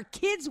telling our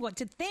kids what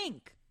to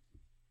think.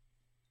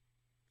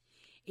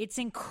 It's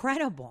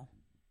incredible.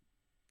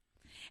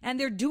 And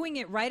they're doing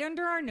it right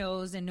under our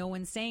nose and no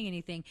one's saying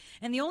anything.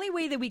 And the only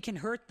way that we can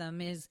hurt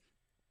them is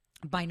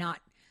by not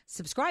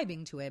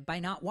subscribing to it, by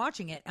not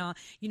watching it.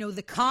 You know,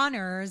 The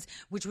Conners,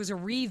 which was a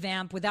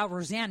revamp without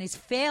Roseanne, is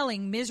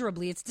failing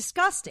miserably. It's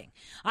disgusting.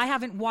 I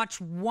haven't watched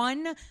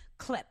one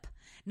clip.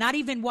 Not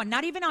even one.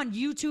 Not even on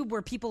YouTube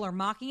where people are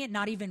mocking it.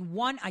 Not even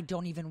one. I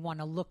don't even want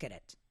to look at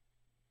it.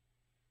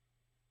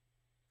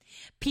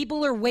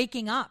 People are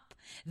waking up.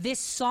 This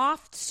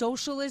soft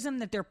socialism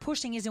that they're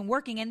pushing isn't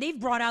working, and they've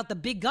brought out the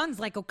big guns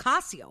like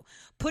Ocasio,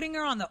 putting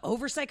her on the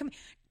oversight committee.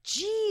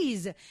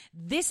 Jeez,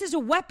 this is a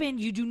weapon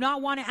you do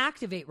not want to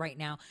activate right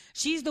now.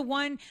 She's the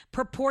one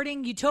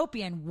purporting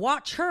utopia, and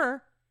watch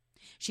her.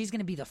 She's going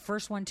to be the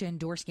first one to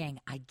endorse Yang.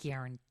 I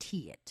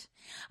guarantee it.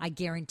 I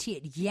guarantee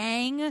it.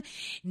 Yang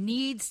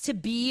needs to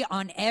be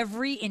on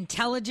every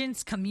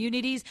intelligence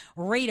community's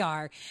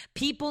radar.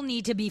 People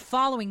need to be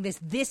following this.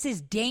 This is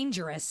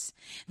dangerous.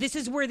 This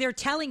is where they're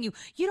telling you,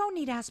 you don't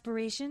need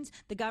aspirations.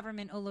 The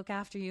government will look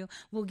after you.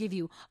 We'll give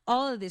you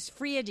all of this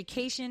free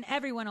education.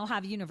 Everyone will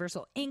have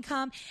universal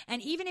income.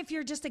 And even if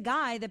you're just a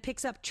guy that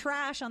picks up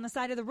trash on the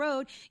side of the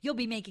road, you'll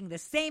be making the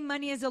same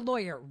money as a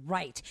lawyer.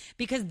 Right.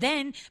 Because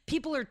then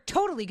people are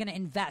totally going to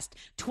invest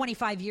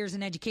 25 years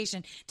in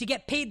education to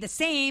get paid the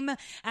same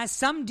as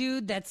some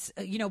dude that's,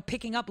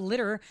 picking up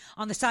litter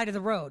on the side of the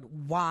road.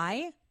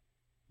 Why?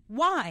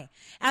 Why?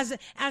 As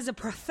a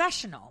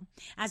professional,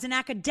 as an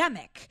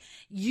academic,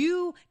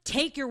 you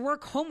take your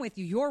work home with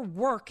you. Your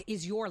work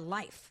is your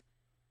life.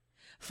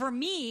 For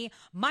me,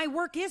 my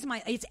work is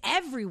it's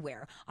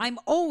everywhere. I'm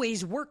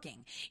always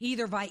working,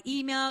 either by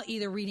email,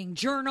 either reading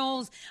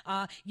journals,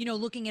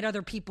 looking at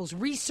other people's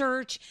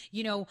research,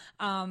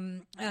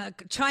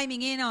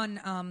 chiming in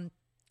on,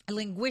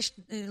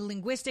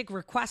 linguistic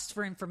requests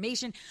for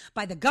information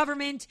by the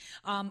government,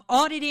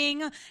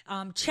 auditing,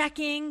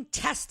 checking,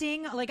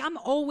 testing. Like, I'm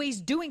always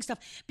doing stuff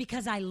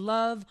because I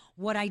love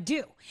what I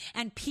do.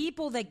 And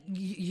people that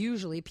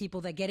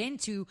get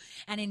into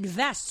and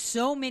invest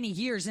so many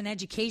years in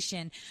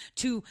education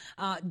to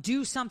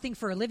do something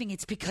for a living,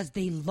 it's because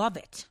they love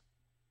it.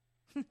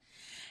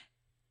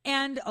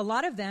 And a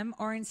lot of them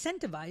are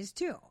incentivized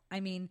too.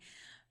 I mean,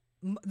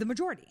 the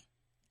majority.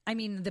 I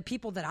mean, the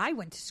people that I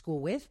went to school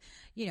with,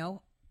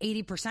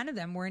 80% of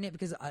them were in it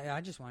because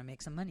I just want to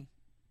make some money.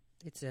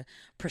 It's a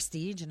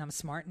prestige and I'm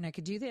smart and I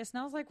could do this. And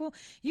I was like, well,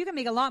 you can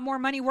make a lot more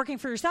money working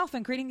for yourself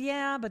and creating.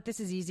 Yeah, but this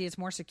is easy. It's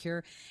more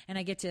secure. And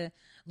I get to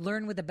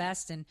learn with the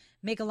best and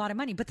make a lot of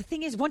money. But the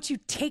thing is, once you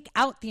take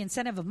out the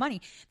incentive of money,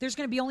 there's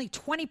going to be only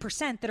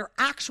 20% that are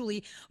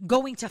actually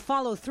going to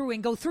follow through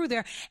and go through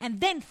there.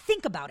 And then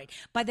think about it.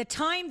 By the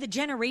time the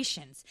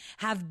generations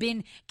have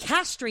been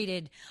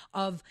castrated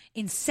of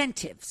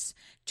incentives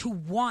to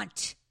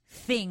want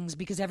things,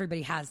 because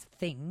everybody has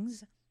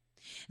things,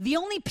 the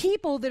only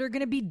people that are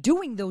going to be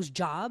doing those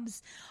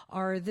jobs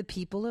are the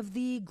people of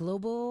the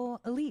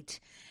global elite,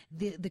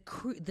 the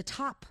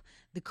top,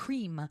 the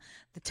cream,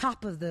 the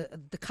top of the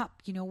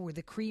cup, where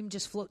the cream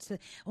just floats.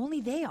 Only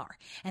they are.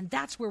 And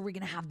that's where we're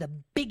going to have the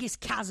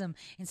biggest chasm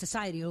in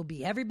society. It'll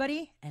be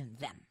everybody and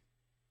them.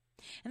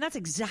 And that's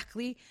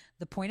exactly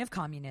the point of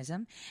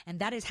communism. And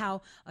that is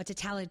how a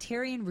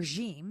totalitarian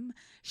regime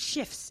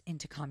shifts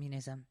into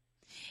communism.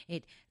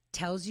 It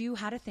tells you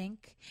how to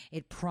think.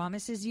 It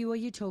promises you a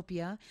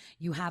utopia.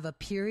 You have a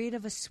period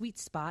of a sweet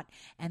spot,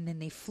 and then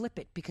they flip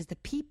it because the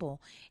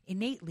people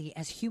innately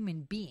as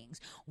human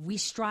beings, we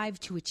strive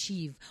to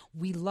achieve.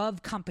 We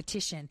love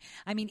competition.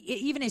 I mean,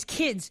 even as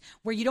kids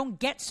where you don't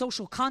get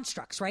social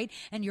constructs, right?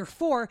 And you're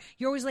 4,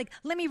 you're always like,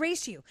 let me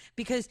race you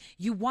because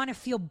you want to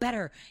feel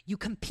better. You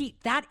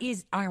compete. That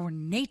is our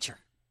nature.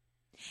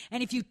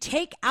 And if you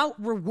take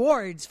out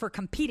rewards for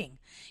competing,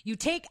 you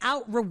take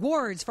out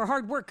rewards for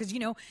hard work, because,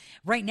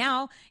 right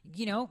now,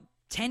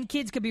 10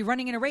 kids could be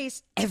running in a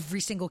race. Every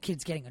single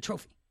kid's getting a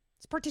trophy.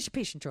 It's a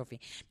participation trophy.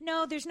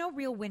 No, there's no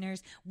real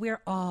winners.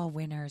 We're all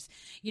winners.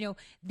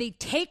 They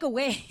take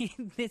away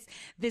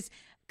this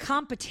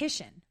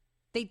competition.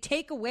 They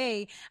take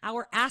away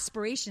our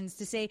aspirations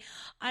to say,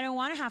 I don't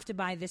want to have to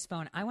buy this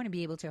phone. I want to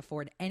be able to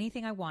afford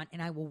anything I want,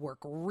 and I will work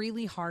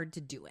really hard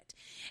to do it.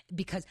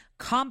 Because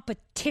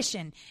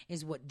competition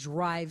is what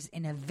drives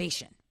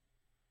innovation.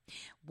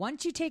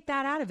 Once you take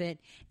that out of it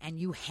and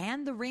you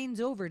hand the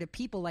reins over to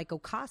people like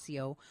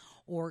Ocasio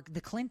or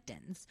the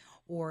Clintons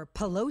or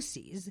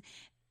Pelosi's,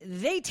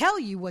 they tell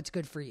you what's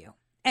good for you.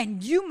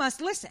 And you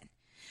must listen.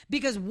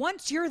 Because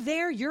once you're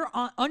there, you're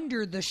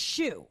under the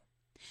shoe.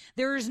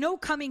 There is no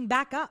coming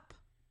back up.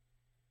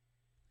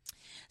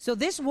 So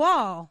this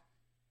wall,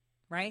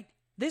 right?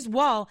 This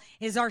wall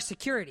is our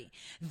security.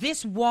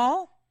 This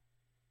wall,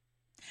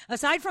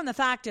 aside from the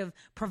fact of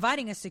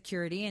providing us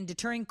security and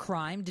deterring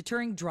crime,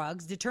 deterring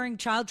drugs, deterring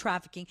child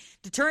trafficking,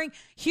 deterring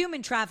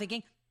human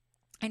trafficking,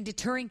 and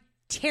deterring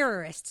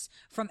terrorists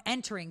from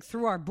entering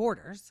through our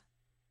borders,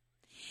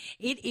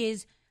 it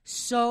is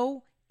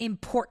so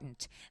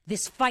important,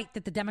 this fight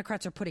that the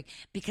Democrats are putting,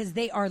 because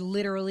they are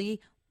literally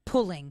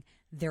pulling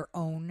their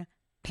own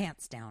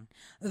pants down.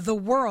 The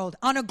world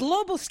on a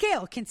global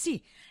scale can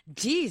see,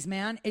 geez,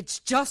 man, it's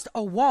just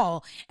a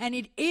wall and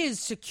it is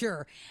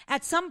secure.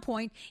 At some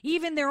point,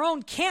 even their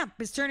own camp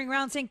is turning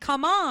around saying,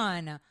 come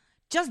on,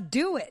 just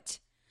do it.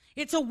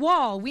 It's a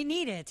wall. We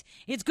need it.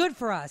 It's good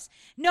for us.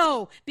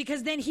 No,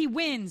 because then he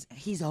wins.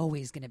 He's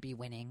always going to be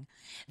winning.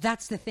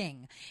 That's the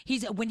thing.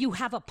 When you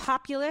have a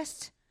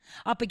populist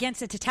up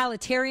against a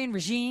totalitarian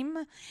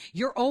regime,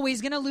 you're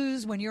always going to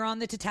lose when you're on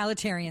the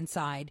totalitarian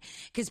side,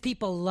 because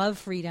people love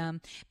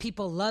freedom,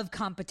 people love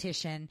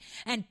competition,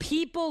 and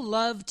people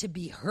love to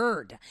be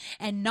heard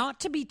and not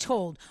to be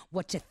told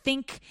what to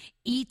think,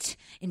 eat,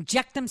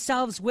 inject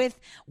themselves with,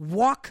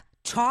 walk,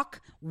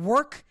 talk,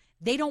 work.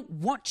 They don't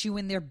want you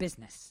in their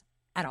business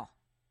at all.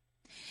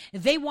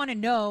 They want to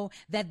know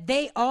that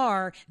they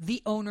are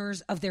the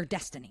owners of their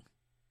destiny.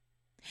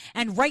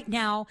 And right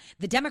now,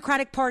 the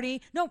Democratic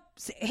Party,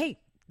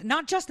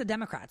 not just the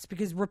Democrats,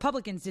 because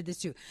Republicans did this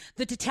too.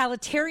 The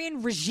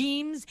totalitarian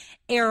regime's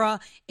era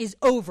is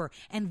over.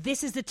 And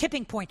this is the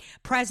tipping point.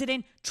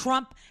 President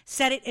Trump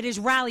said it at his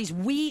rallies.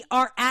 We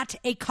are at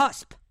a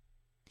cusp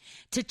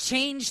to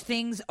change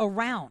things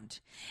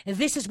around.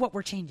 This is what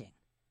we're changing.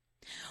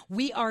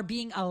 We are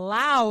being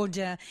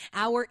allowed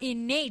our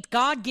innate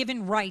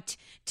God-given right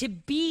to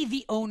be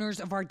the owners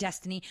of our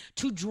destiny,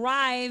 to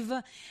drive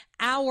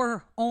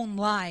our own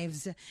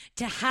lives,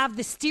 to have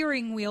the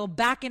steering wheel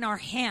back in our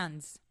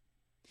hands.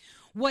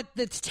 What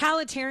the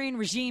totalitarian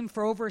regime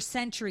for over a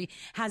century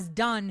has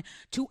done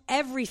to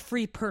every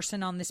free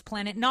person on this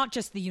planet, not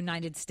just the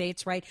United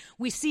States, right?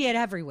 We see it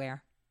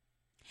everywhere.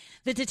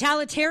 The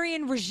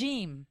totalitarian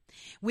regime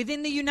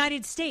within the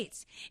United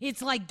States,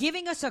 it's like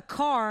giving us a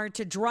car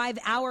to drive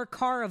our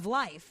car of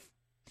life.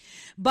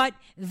 But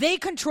they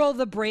control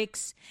the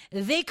brakes.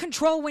 They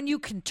control when you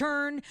can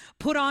turn,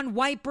 put on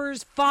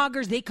wipers,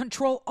 foggers. They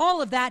control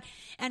all of that.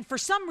 And for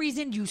some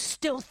reason, you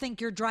still think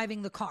you're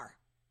driving the car.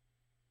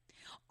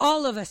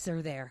 All of us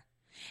are there.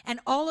 And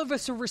all of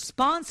us are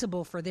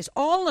responsible for this.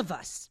 All of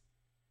us.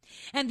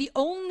 And the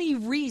only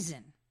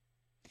reason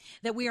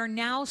that we are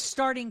now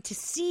starting to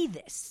see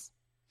this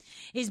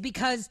is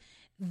because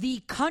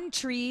the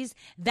countries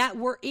that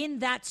were in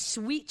that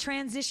sweet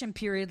transition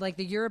period, like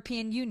the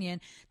European Union,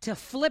 to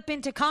flip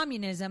into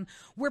communism,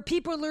 where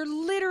people are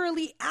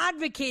literally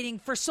advocating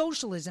for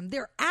socialism,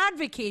 they're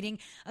advocating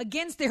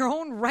against their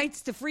own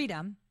rights to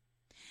freedom,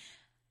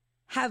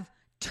 have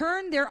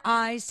turned their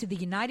eyes to the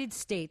United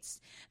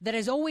States that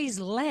has always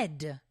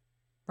led,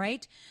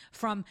 right,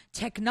 from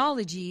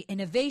technology,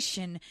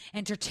 innovation,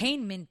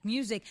 entertainment,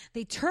 music.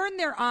 They turn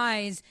their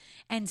eyes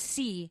and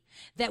see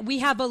that we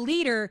have a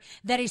leader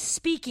that is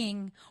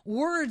speaking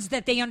words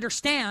that they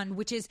understand,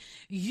 which is,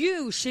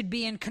 you should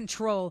be in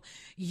control.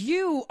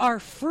 You are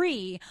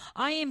free.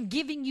 I am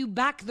giving you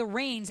back the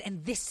reins,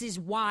 and this is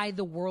why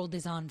the world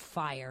is on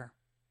fire.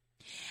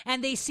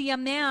 And they see a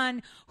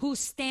man who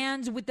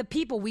stands with the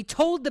people. We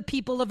told the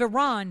people of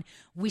Iran,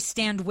 we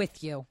stand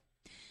with you.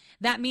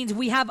 That means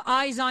we have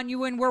eyes on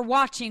you and we're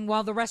watching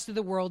while the rest of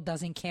the world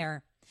doesn't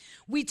care.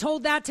 We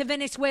told that to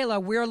Venezuela.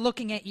 We're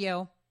looking at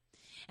you.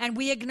 And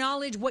we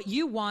acknowledge what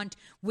you want,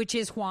 which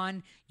is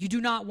Juan. You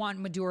do not want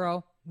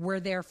Maduro. We're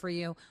there for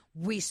you.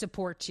 We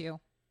support you.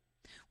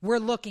 We're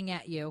looking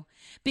at you.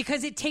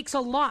 Because it takes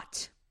a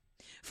lot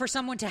for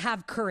someone to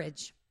have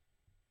courage.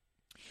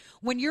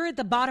 When you're at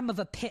the bottom of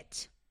a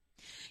pit,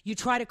 you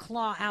try to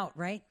claw out,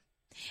 right?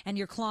 And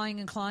you're clawing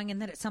and clawing,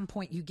 and then at some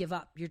point you give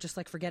up. You're just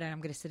like, forget it,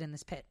 I'm going to sit in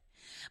this pit.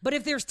 But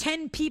if there's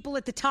 10 people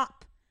at the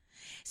top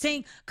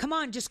saying, come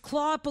on, just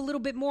claw up a little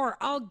bit more.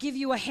 I'll give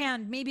you a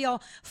hand. Maybe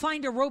I'll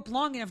find a rope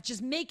long enough.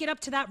 Just make it up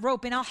to that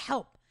rope and I'll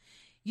help.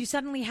 You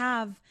suddenly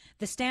have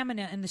the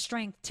stamina and the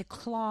strength to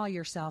claw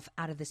yourself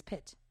out of this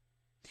pit.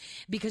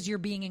 Because you're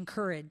being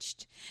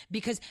encouraged.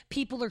 Because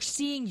people are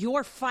seeing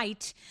your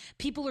fight.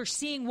 People are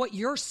seeing what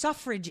your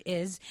suffrage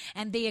is,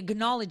 and they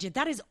acknowledge it.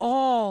 That is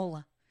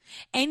all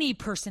any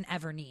person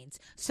ever needs.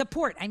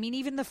 Support. I mean,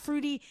 even the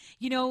fruity,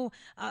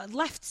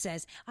 left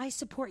says, I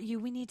support you.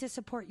 We need to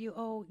support you.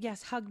 Oh,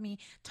 yes, hug me,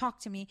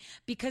 talk to me.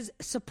 Because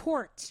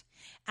support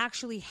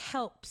actually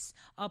helps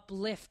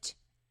uplift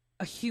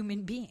a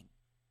human being.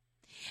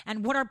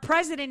 And what our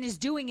president is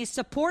doing is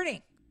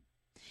supporting.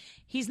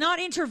 He's not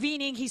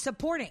intervening, he's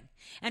supporting.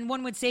 And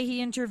one would say he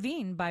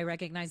intervened by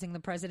recognizing the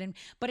president,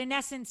 but in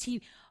essence,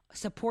 he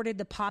supported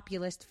the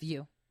populist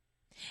view.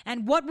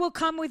 And what will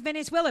come with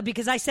Venezuela?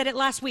 Because I said it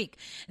last week.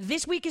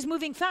 This week is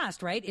moving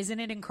fast, right? Isn't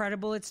it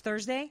incredible? It's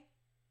Thursday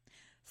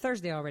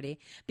already,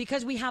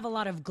 because we have a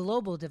lot of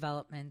global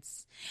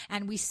developments.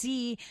 And we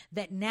see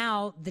that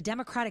now the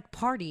Democratic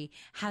Party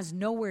has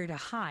nowhere to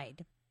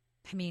hide.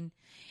 I mean,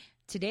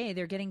 today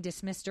they're getting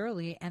dismissed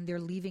early and they're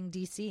leaving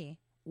D.C.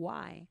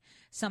 Why?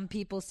 Some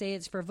people say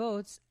it's for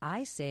votes.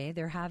 I say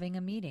they're having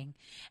a meeting.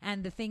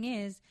 And the thing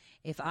is,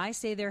 if I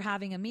say they're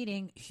having a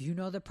meeting, you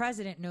know the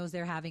president knows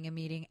they're having a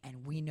meeting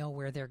and we know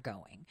where they're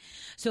going.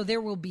 So there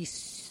will be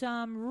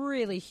some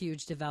really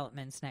huge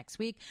developments next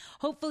week.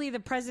 Hopefully the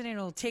president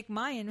will take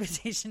my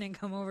invitation and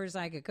come over so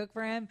I could cook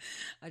for him.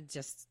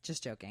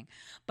 Just joking.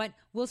 But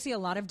we'll see a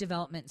lot of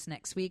developments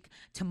next week.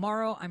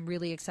 Tomorrow, I'm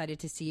really excited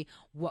to see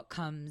what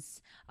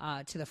comes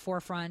to the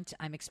forefront.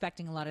 I'm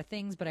expecting a lot of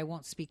things, but I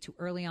won't speak too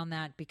early on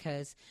that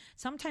because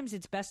sometimes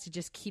it's best to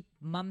just keep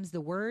mum's the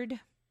word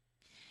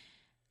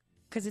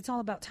because it's all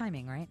about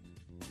timing, right?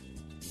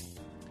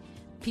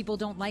 People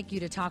don't like you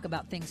to talk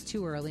about things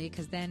too early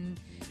because then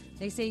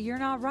they say you're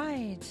not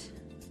right.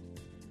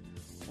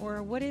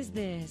 Or what is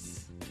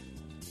this?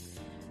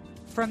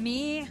 From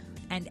me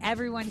and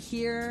everyone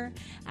here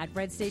at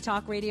Red State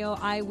Talk Radio,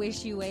 I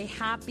wish you a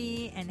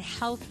happy and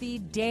healthy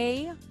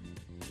day.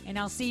 And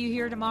I'll see you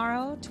here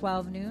tomorrow,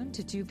 12 noon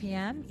to 2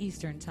 p.m.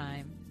 Eastern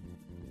Time.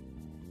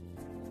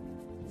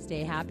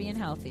 Stay happy and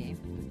healthy.